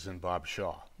Wilkins and Bob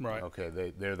Shaw. Right. Okay,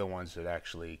 they're the ones that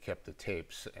actually kept the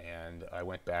tapes, and I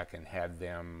went back and had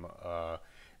them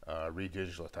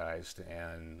redigitalized,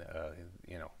 and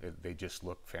they just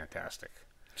look fantastic.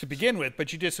 to begin with,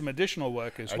 but you did some additional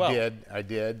work as well. I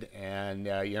did, and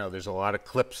you know, there's a lot of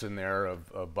clips in there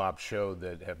of Bob's show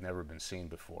that have never been seen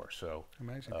before. So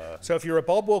amazing. So if you're a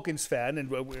Bob Wilkins fan,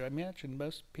 and I imagine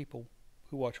most people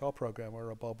who watch our program are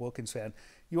a Bob Wilkins fan,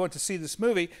 you want to see this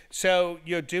movie. So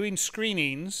you're doing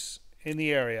screenings in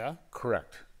the area.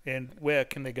 Correct. And where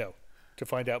can they go to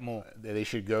find out more? They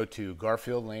should go to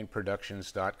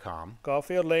GarfieldLaneProductions.com.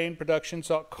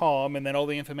 GarfieldLaneProductions.com, and then all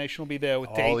the information will be there with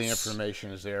dates. All the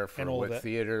information is there for what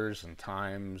theaters and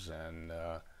times, and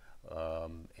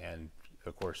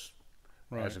of course,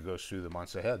 as it goes through the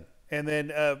months ahead. And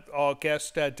then our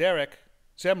guest, Derek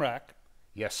Zemrak,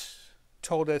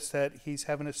 told us that he's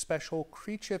having a special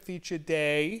creature feature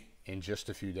day. In just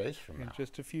a few days from now. In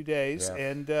just a few days. Yeah.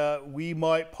 And we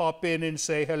might pop in and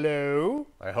say hello.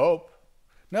 I hope.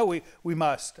 No, we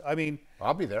must. I mean...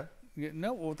 I'll be there.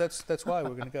 No, well, that's why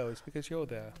we're going to go. It's because you're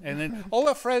there. And then all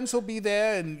our friends will be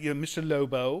there, and Mr.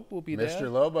 Lobo will be there.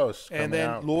 Mr. Lobo's coming and then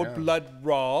out, Lord Blood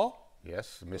Raw.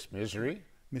 Yes, Miss Misery.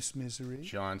 Miss Misery.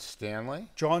 John Stanley.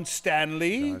 John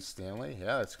Stanley. John Stanley.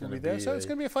 Yeah, it's going to be there. So it's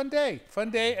going to be a fun day.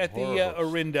 Fun day at the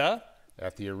Orinda.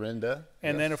 At the Orinda.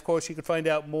 And then, of course, you can find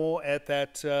out more at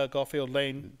that Garfield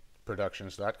Lane.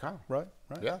 Productions.com. Right.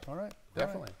 Yeah. All right.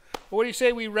 Definitely. Well, what do you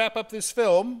say we wrap up this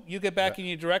film? You get back in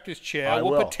your director's chair.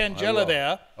 We'll put Tangela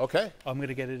there. Okay. I'm going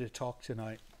to get her to talk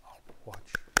tonight.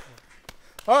 Watch.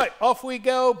 All right. Off we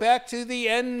go. Back to the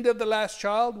end of The Last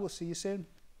Child. We'll see you soon.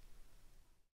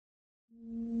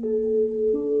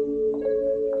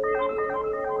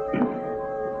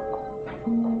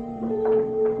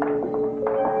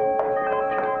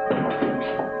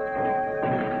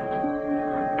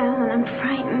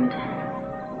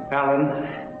 Alan,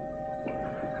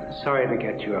 sorry to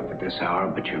get you up at this hour,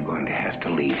 but you're going to have to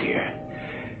leave here.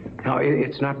 No,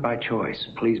 it's not by choice.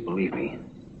 Please believe me.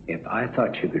 If I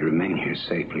thought you could remain here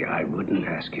safely, I wouldn't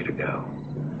ask you to go.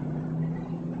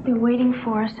 They're waiting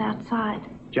for us outside.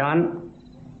 John,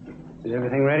 is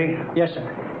everything ready? Yes, sir.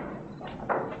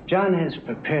 John has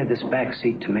prepared this back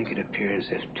seat to make it appear as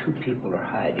if two people are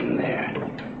hiding there.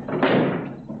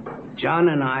 John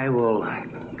and I will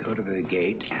go to the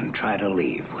gate and try to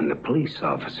leave. When the police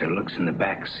officer looks in the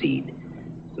back seat,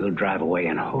 we'll drive away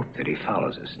and hope that he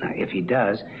follows us. Now, if he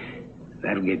does,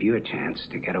 that'll give you a chance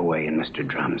to get away in Mr.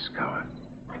 Drum's car.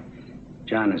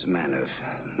 John is a man of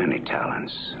many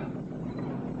talents.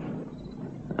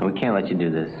 We can't let you do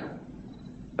this.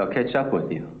 They'll catch up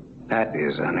with you. That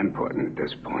is unimportant at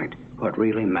this point. What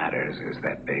really matters is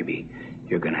that, baby,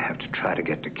 you're going to have to try to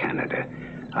get to Canada.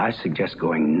 I suggest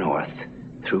going north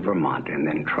through Vermont and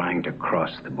then trying to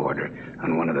cross the border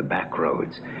on one of the back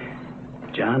roads.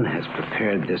 John has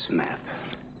prepared this map.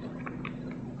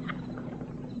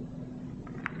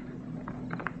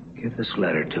 Give this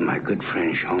letter to my good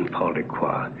friend Jean-Paul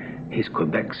Decroix. He's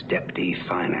Quebec's deputy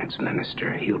finance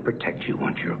minister. He'll protect you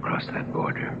once you're across that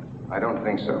border. I don't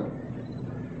think so.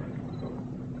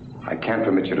 I can't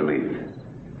permit you to leave.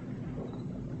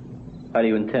 How do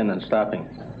you intend on stopping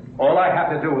us? All I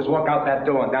have to do is walk out that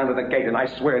door and down to the gate, and I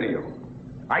swear to you,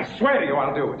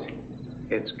 I'll do it.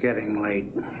 It's getting late.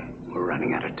 We're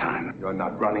running out of time. You're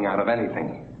not running out of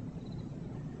anything.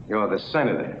 You're the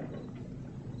senator.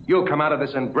 You'll come out of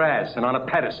this in brass and on a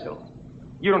pedestal.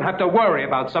 You don't have to worry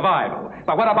about survival.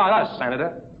 But what about us,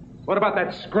 Senator? What about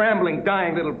that scrambling,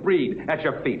 dying little breed at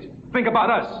your feet? Think about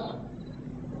us.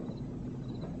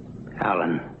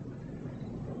 Alan,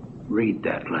 read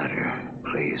that letter,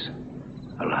 please.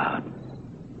 Aloud.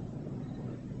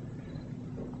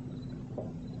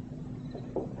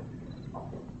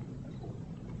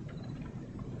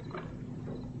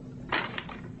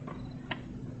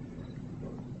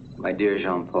 My dear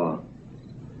Jean-Paul,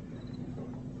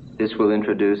 this will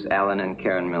introduce Alan and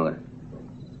Karen Miller.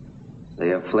 They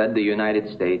have fled the United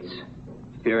States,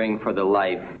 fearing for the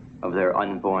life of their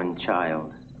unborn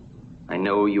child. I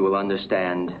know you will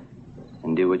understand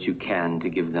and do what you can to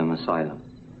give them asylum.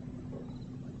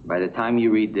 By the time you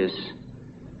read this,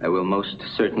 I will most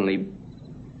certainly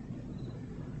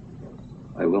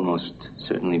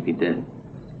be dead.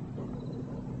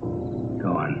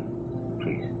 Go on,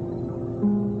 please.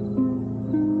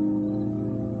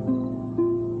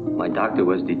 My doctor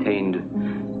was detained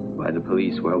by the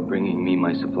police while bringing me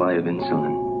my supply of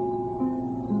insulin.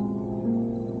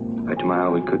 By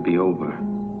tomorrow it could be over.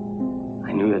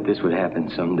 I knew that this would happen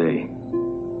someday.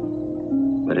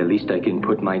 But at least I can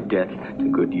put my death to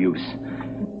good use.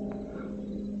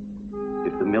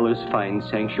 If the Millers find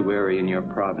sanctuary in your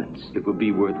province, it will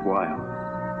be worthwhile.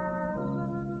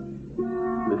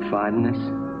 With fondness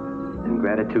and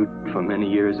gratitude for many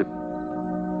years of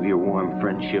your warm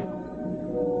friendship,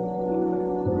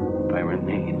 I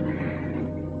remain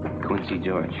Quincy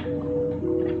George.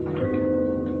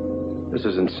 This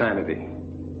is insanity.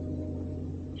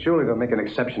 Surely they'll make an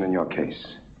exception in your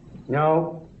case.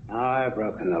 No, I've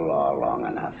broken the law long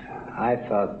enough. I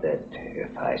thought that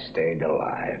if I stayed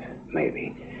alive,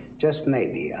 maybe, just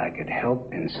maybe, I could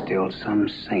help instill some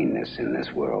saneness in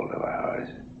this world of ours.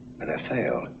 But I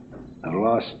failed. I've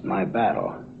lost my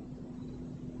battle.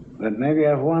 But maybe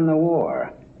I've won the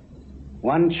war.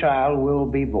 One child will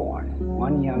be born.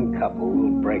 One young couple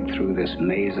will break through this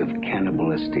maze of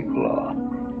cannibalistic law.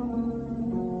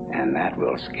 And that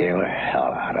will scare the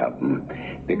hell out of them,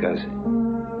 because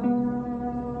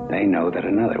they know that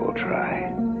another will try,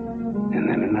 and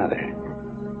then another.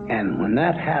 And when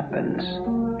that happens,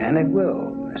 and it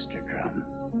will, Mr. Drum,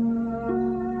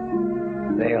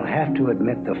 they'll have to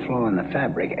admit the flaw in the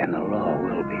fabric, and the law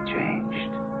will be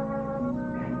changed.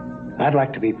 I'd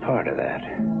like to be part of that.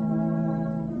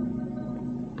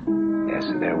 Yes,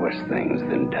 there are worse things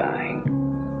than dying.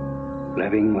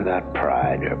 Living without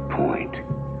pride or point.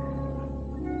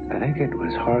 I think it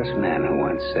was Horace Mann who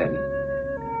once said,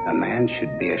 a man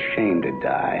should be ashamed to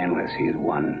die unless he's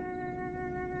won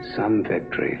some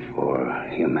victory for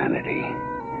humanity.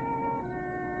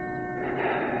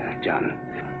 John,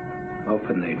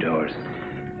 open the doors.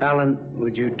 Alan,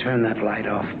 would you turn that light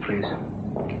off, please?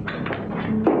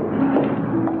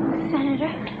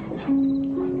 Senator?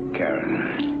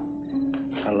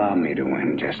 Karen, allow me to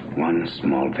win just one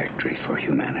small victory for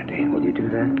humanity. Will you do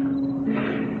that?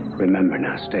 Remember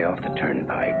now, stay off the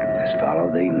turnpike. Just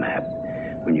follow the map.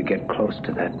 When you get close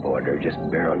to that border, just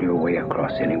barrel your way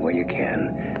across any way you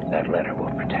can. That letter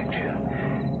will protect you.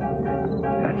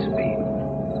 Godspeed.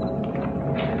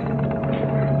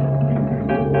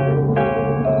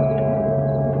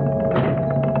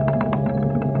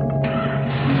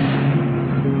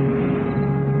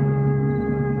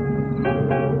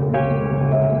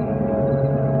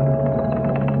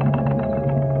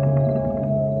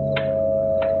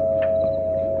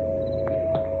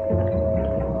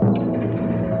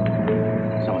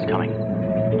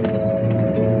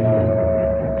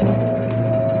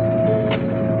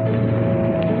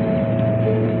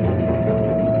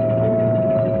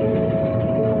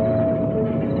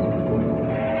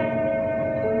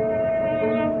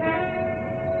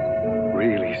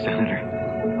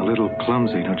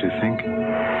 Clumsy, don't you think?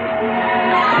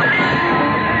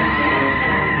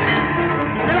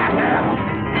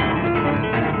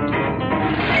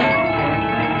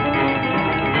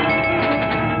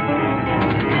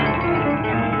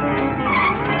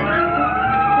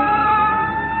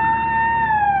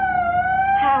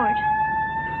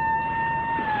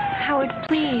 Howard,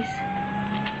 please.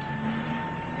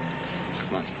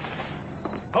 Come on.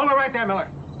 Hold her right there, Miller.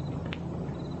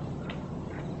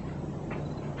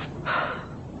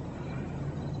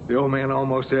 The old man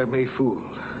almost had me fooled.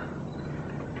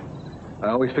 I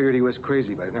always figured he was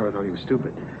crazy, but I never thought he was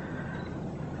stupid.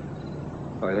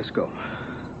 All right, let's go.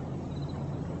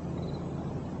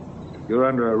 You're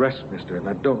under arrest, mister, and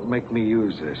now don't make me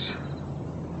use this.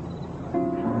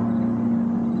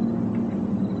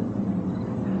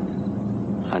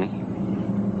 Honey?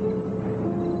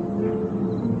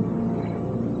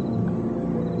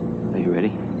 Are you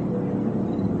ready?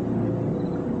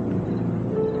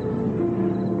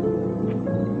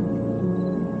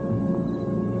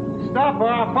 Stop or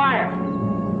I'll fire!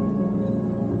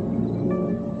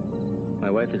 My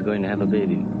wife is going to have a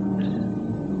baby.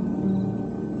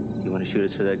 You want to shoot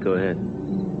us for that? Go ahead.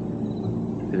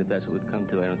 Because if that's what would come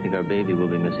to, I don't think our baby will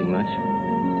be missing much.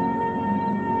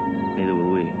 Neither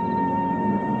will we.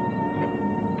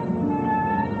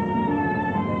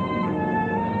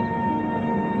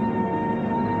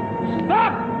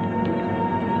 Stop!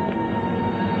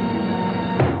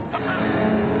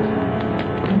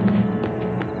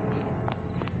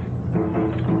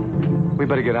 We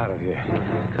better get out of here.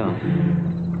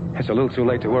 Come. It's a little too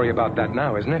late to worry about that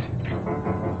now, isn't it?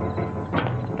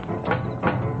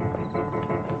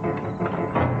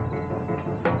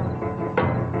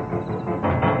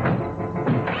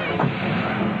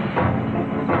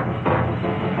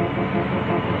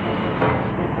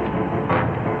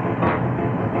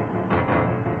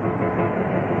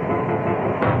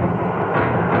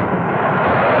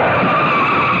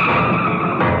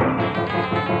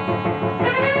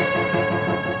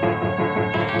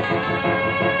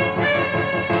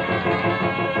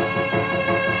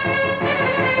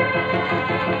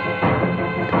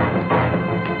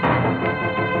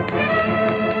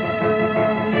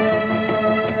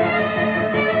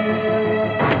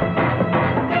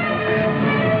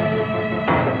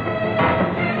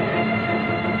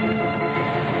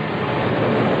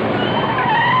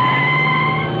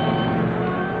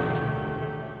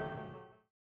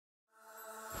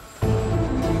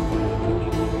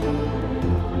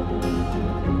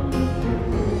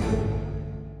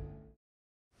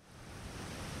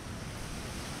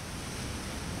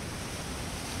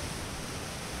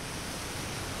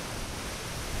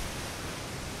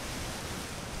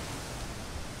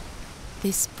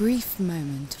 This brief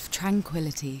moment of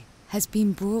tranquility has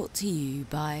been brought to you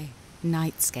by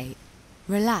Nightscape.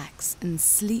 Relax and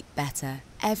sleep better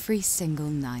every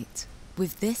single night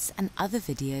with this and other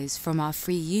videos from our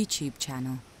free YouTube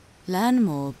channel. Learn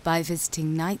more by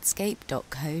visiting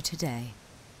nightscape.co today.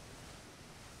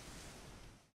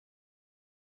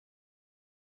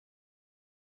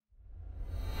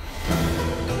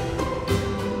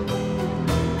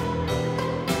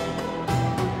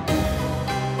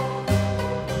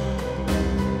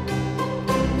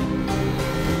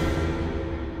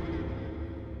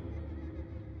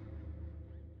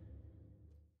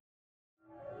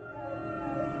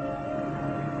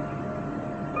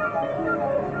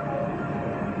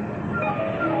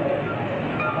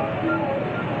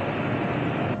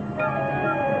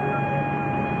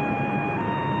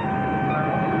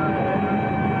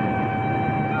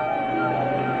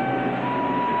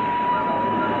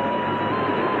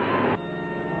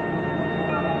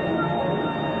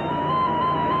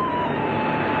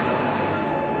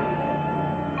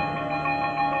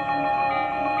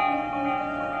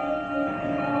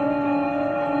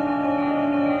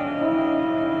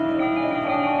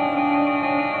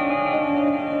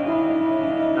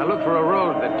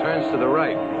 To the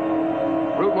right.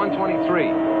 Route 123.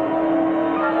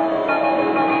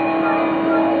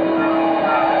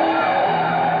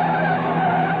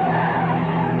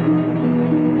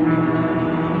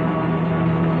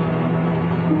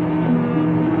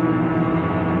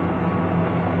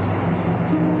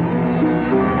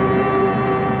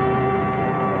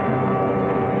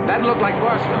 That looked like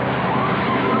Barstow.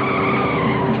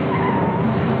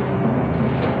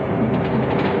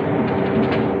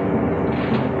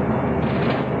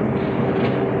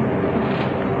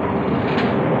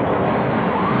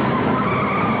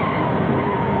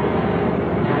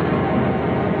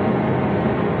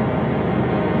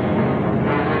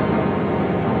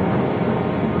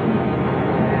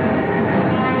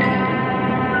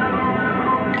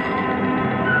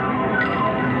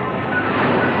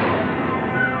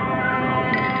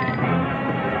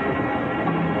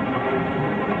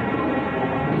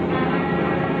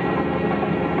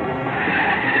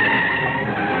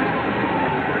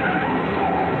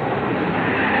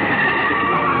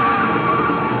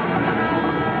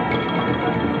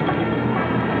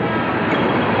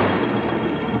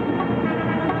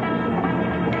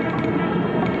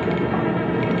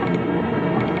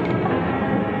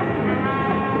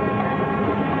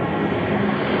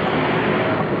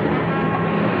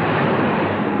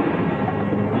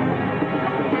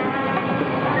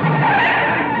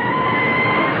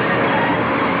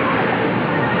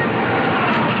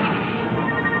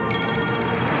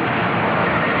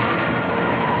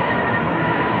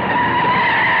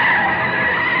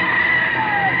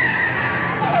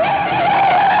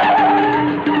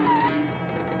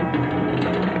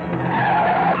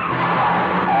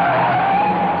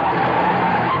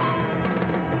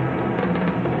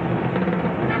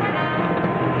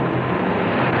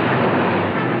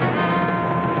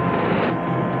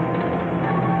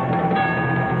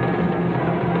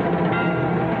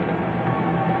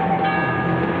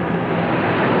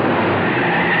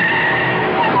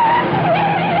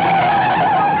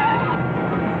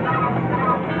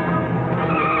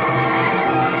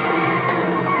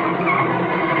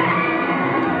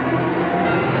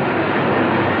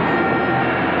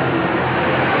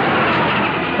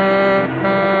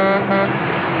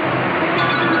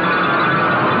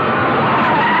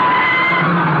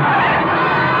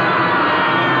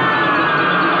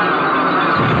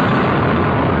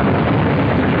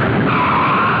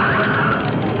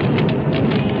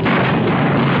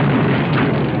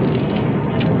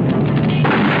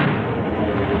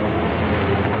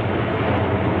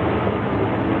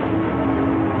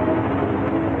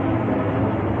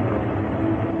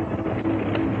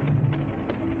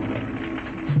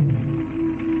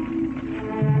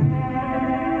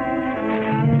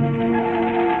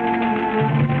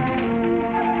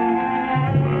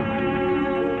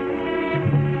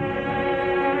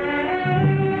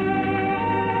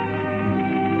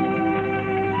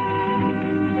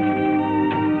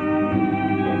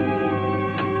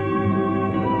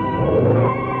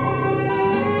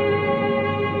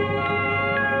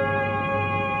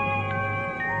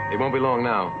 Won't be long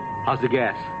now. How's the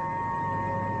gas?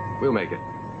 We'll make it.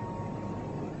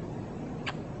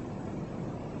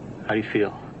 How do you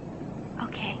feel?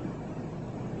 Okay.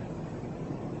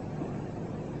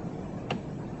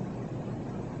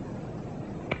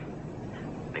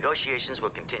 Negotiations will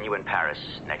continue in Paris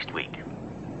next week.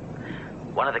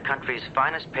 One of the country's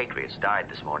finest patriots died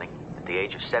this morning at the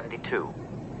age of 72.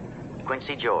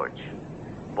 Quincy George,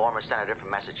 former senator from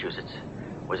Massachusetts,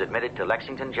 was admitted to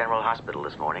Lexington General Hospital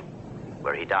this morning,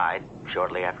 where he died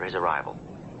shortly after his arrival.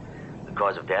 The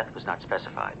cause of death was not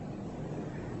specified.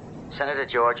 Senator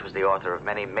George was the author of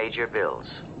many major bills,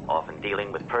 often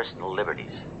dealing with personal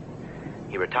liberties.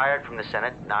 He retired from the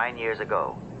Senate 9 years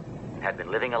ago and had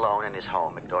been living alone in his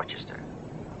home at Dorchester.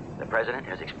 The President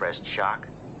has expressed shock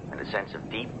and a sense of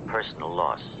deep personal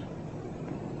loss.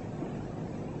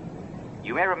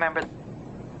 You may remember...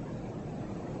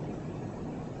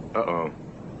 Uh-oh.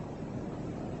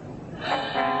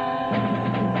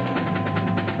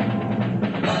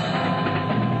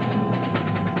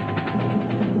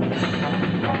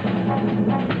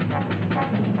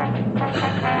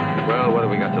 Well, what do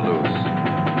we got to lose?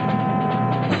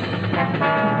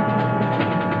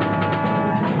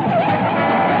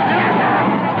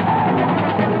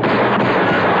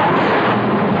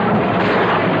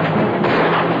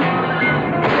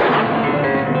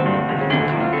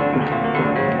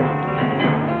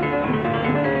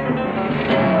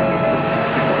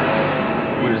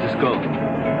 Where does this go?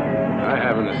 I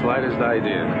haven't the slightest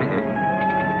idea.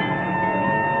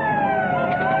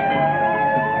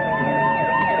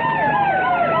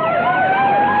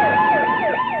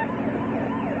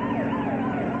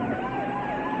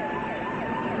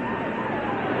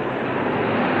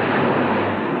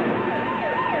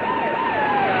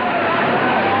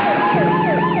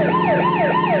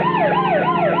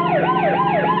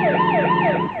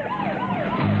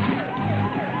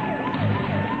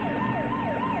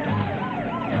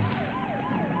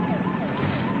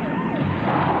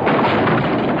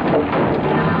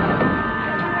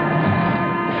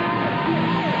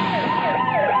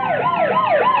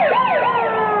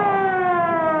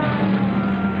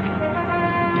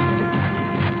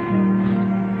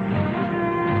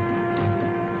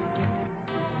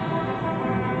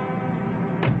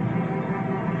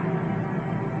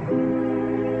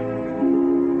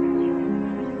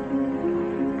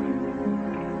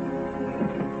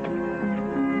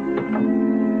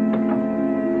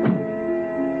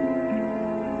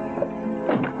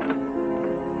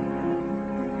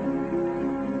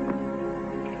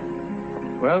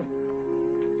 Well,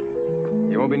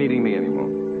 you won't be needing me anymore.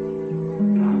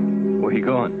 Where you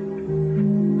going?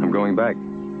 I'm going back.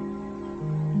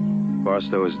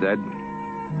 Barstow is dead.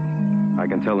 I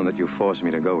can tell them that you forced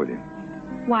me to go with you.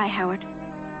 Why, Howard?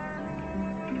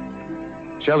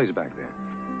 Shelley's back there.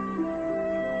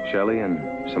 Shelley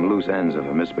and some loose ends of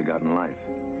a misbegotten life.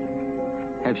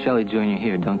 Have Shelley join you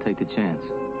here. Don't take the chance.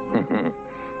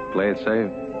 Play it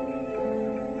safe.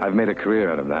 I've made a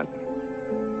career out of that.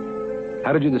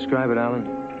 How did you describe it, Alan?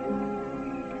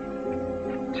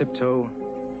 Tiptoe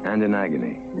and in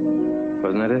agony.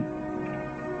 Wasn't that it?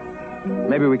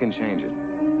 Maybe we can change it.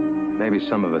 Maybe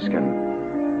some of us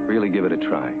can really give it a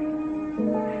try.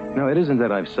 No, it isn't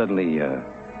that I've suddenly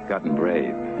gotten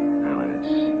brave, Alan.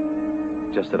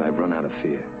 It's just that I've run out of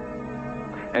fear.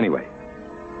 Anyway,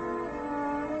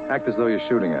 act as though you're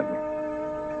shooting at me.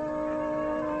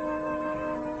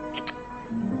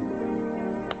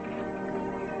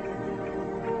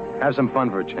 Have some fun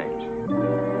for a change.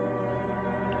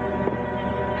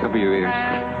 Cover your ears.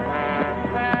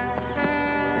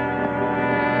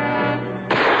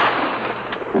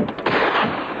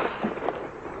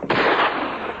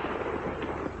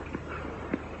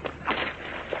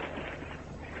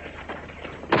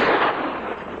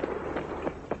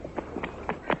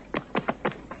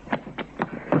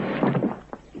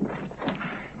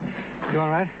 You all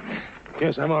right?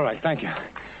 Yes, I'm all right, thank you.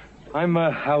 I'm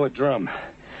Howard Drum.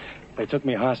 They took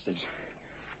me hostage.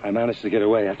 I managed to get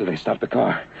away after they stopped the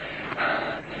car.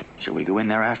 Shall we go in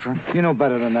there after him? You know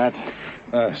better than that.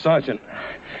 Sergeant,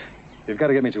 you've got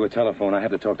to get me to a telephone. I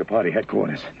have to talk to party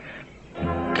headquarters. All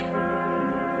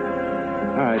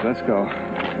right, let's go.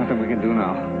 Nothing we can do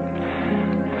now.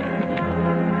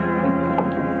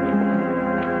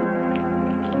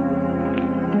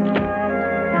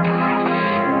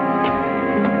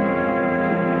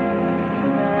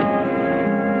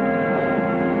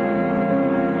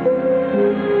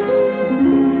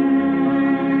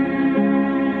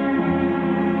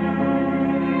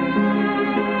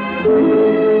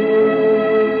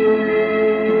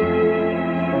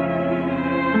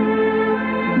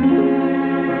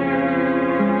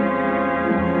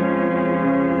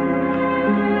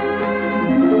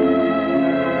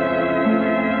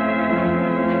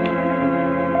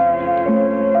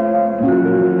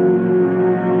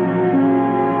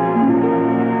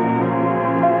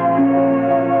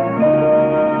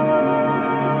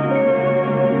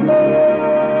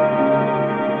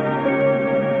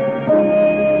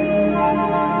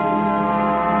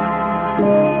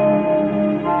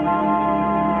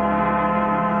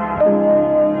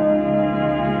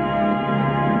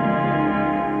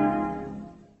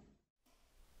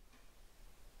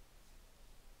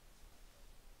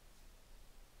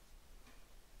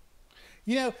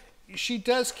 You know, she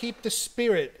does keep the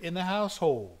spirit in the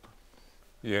household.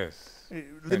 Yes.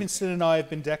 Livingston and I have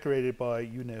been decorated by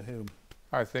you-know-whom.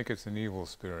 I think it's an evil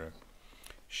spirit.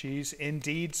 She's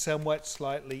indeed somewhat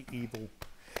slightly evil.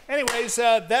 Anyways,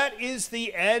 that is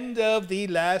the end of The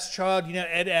Last Child. You know,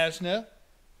 Ed Asner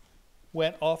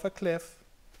went off a cliff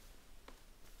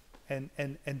and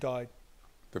died.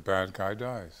 The bad guy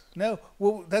dies. No,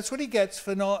 well, that's what he gets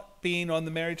for not being on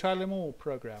the Mary Tyler Moore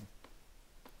program.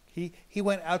 He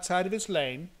went outside of his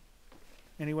lane,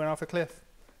 and he went off a cliff.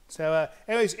 So,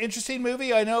 anyways, interesting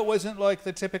movie. I know it wasn't like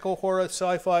the typical horror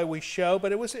sci-fi we show,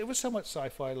 but it was somewhat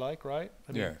sci-fi-like, right?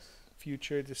 I mean, yes.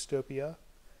 Future dystopia.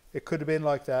 It could have been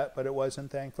like that, but it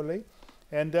wasn't, thankfully.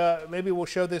 And maybe we'll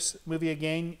show this movie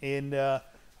again in, I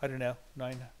don't know,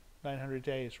 900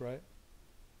 days, right?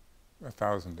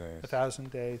 1,000 days.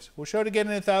 1,000 days. We'll show it again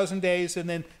in 1,000 days, and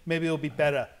then maybe it'll be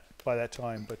better by that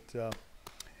time. But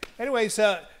anyways,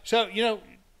 so, you know,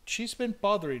 she's been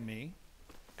bothering me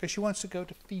because she wants to go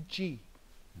to Fiji.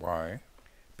 Why?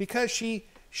 Because she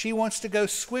wants to go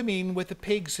swimming with the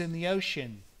pigs in the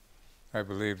ocean. I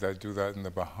believe they do that in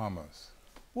the Bahamas.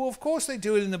 Well, of course they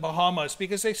do it in the Bahamas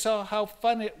because they saw how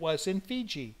fun it was in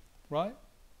Fiji, right?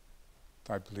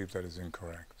 I believe that is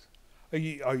incorrect. Are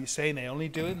you saying they only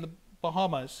do it in the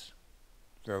Bahamas?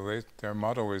 Their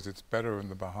motto is it's better in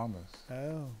the Bahamas.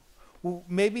 Oh. Well,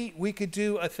 maybe we could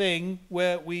do a thing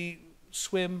where we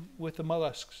swim with the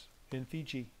mollusks in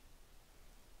Fiji.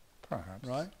 Perhaps.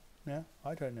 Right? Yeah,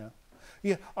 I don't know.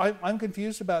 Yeah, I'm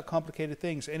confused about complicated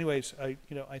things. Anyways, I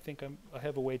think I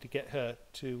have a way to get her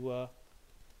to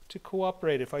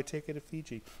cooperate if I take her to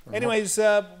Fiji. Anyways,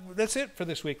 that's it for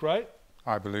this week, right?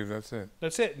 I believe that's it.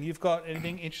 That's it. And you've got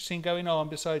anything interesting going on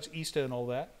besides Easter and all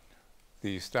that?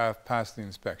 The staff passed the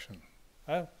inspection.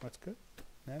 Oh, that's good.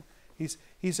 Yeah.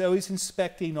 He's always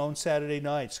inspecting on Saturday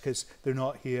nights because they're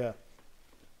not here.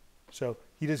 So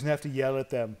he doesn't have to yell at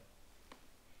them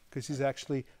because he's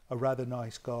actually a rather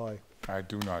nice guy. I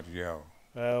do not yell.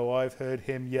 Oh, I've heard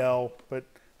him yell, but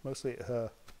mostly at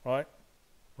her. Right?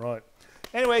 Right.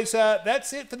 Anyways,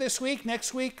 that's it for this week.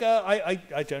 Next week,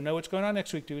 I don't know what's going on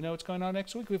next week. Do we know what's going on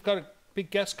next week? We've got a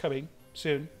big guest coming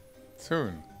soon.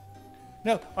 Soon?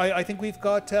 No, I think we've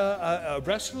got a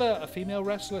wrestler, a female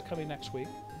wrestler coming next week.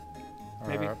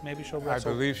 Maybe she'll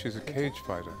wrestle. I believe she's a cage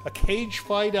fighter. A cage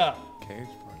fighter. Cage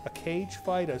fighter. A cage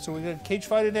fighter. So we've got a cage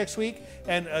fighter next week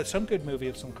and some good movie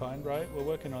of some kind, right? We're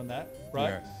working on that, right?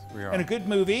 Yes, we are. And a good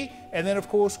movie. And then, of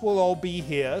course, we'll all be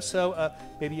here. So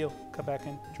maybe you'll come back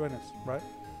and join us, right?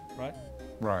 Right?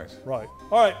 Right. Right.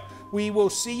 All right. We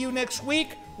will see you next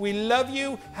week. We love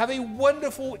you. Have a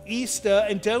wonderful Easter.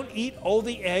 And don't eat all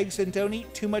the eggs and don't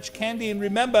eat too much candy. And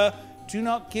remember, do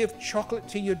not give chocolate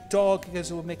to your dog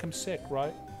because it will make him sick,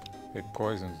 right? It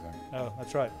poisons them. Oh,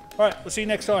 that's right. All right. We'll see you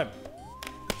next time.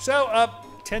 So,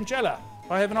 Tangela,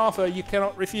 I have an offer you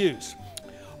cannot refuse.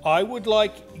 I would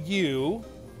like you,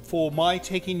 for my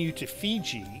taking you to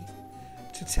Fiji,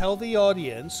 to tell the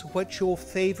audience what your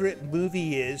favorite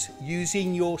movie is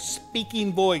using your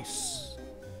speaking voice.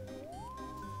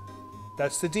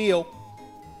 That's the deal.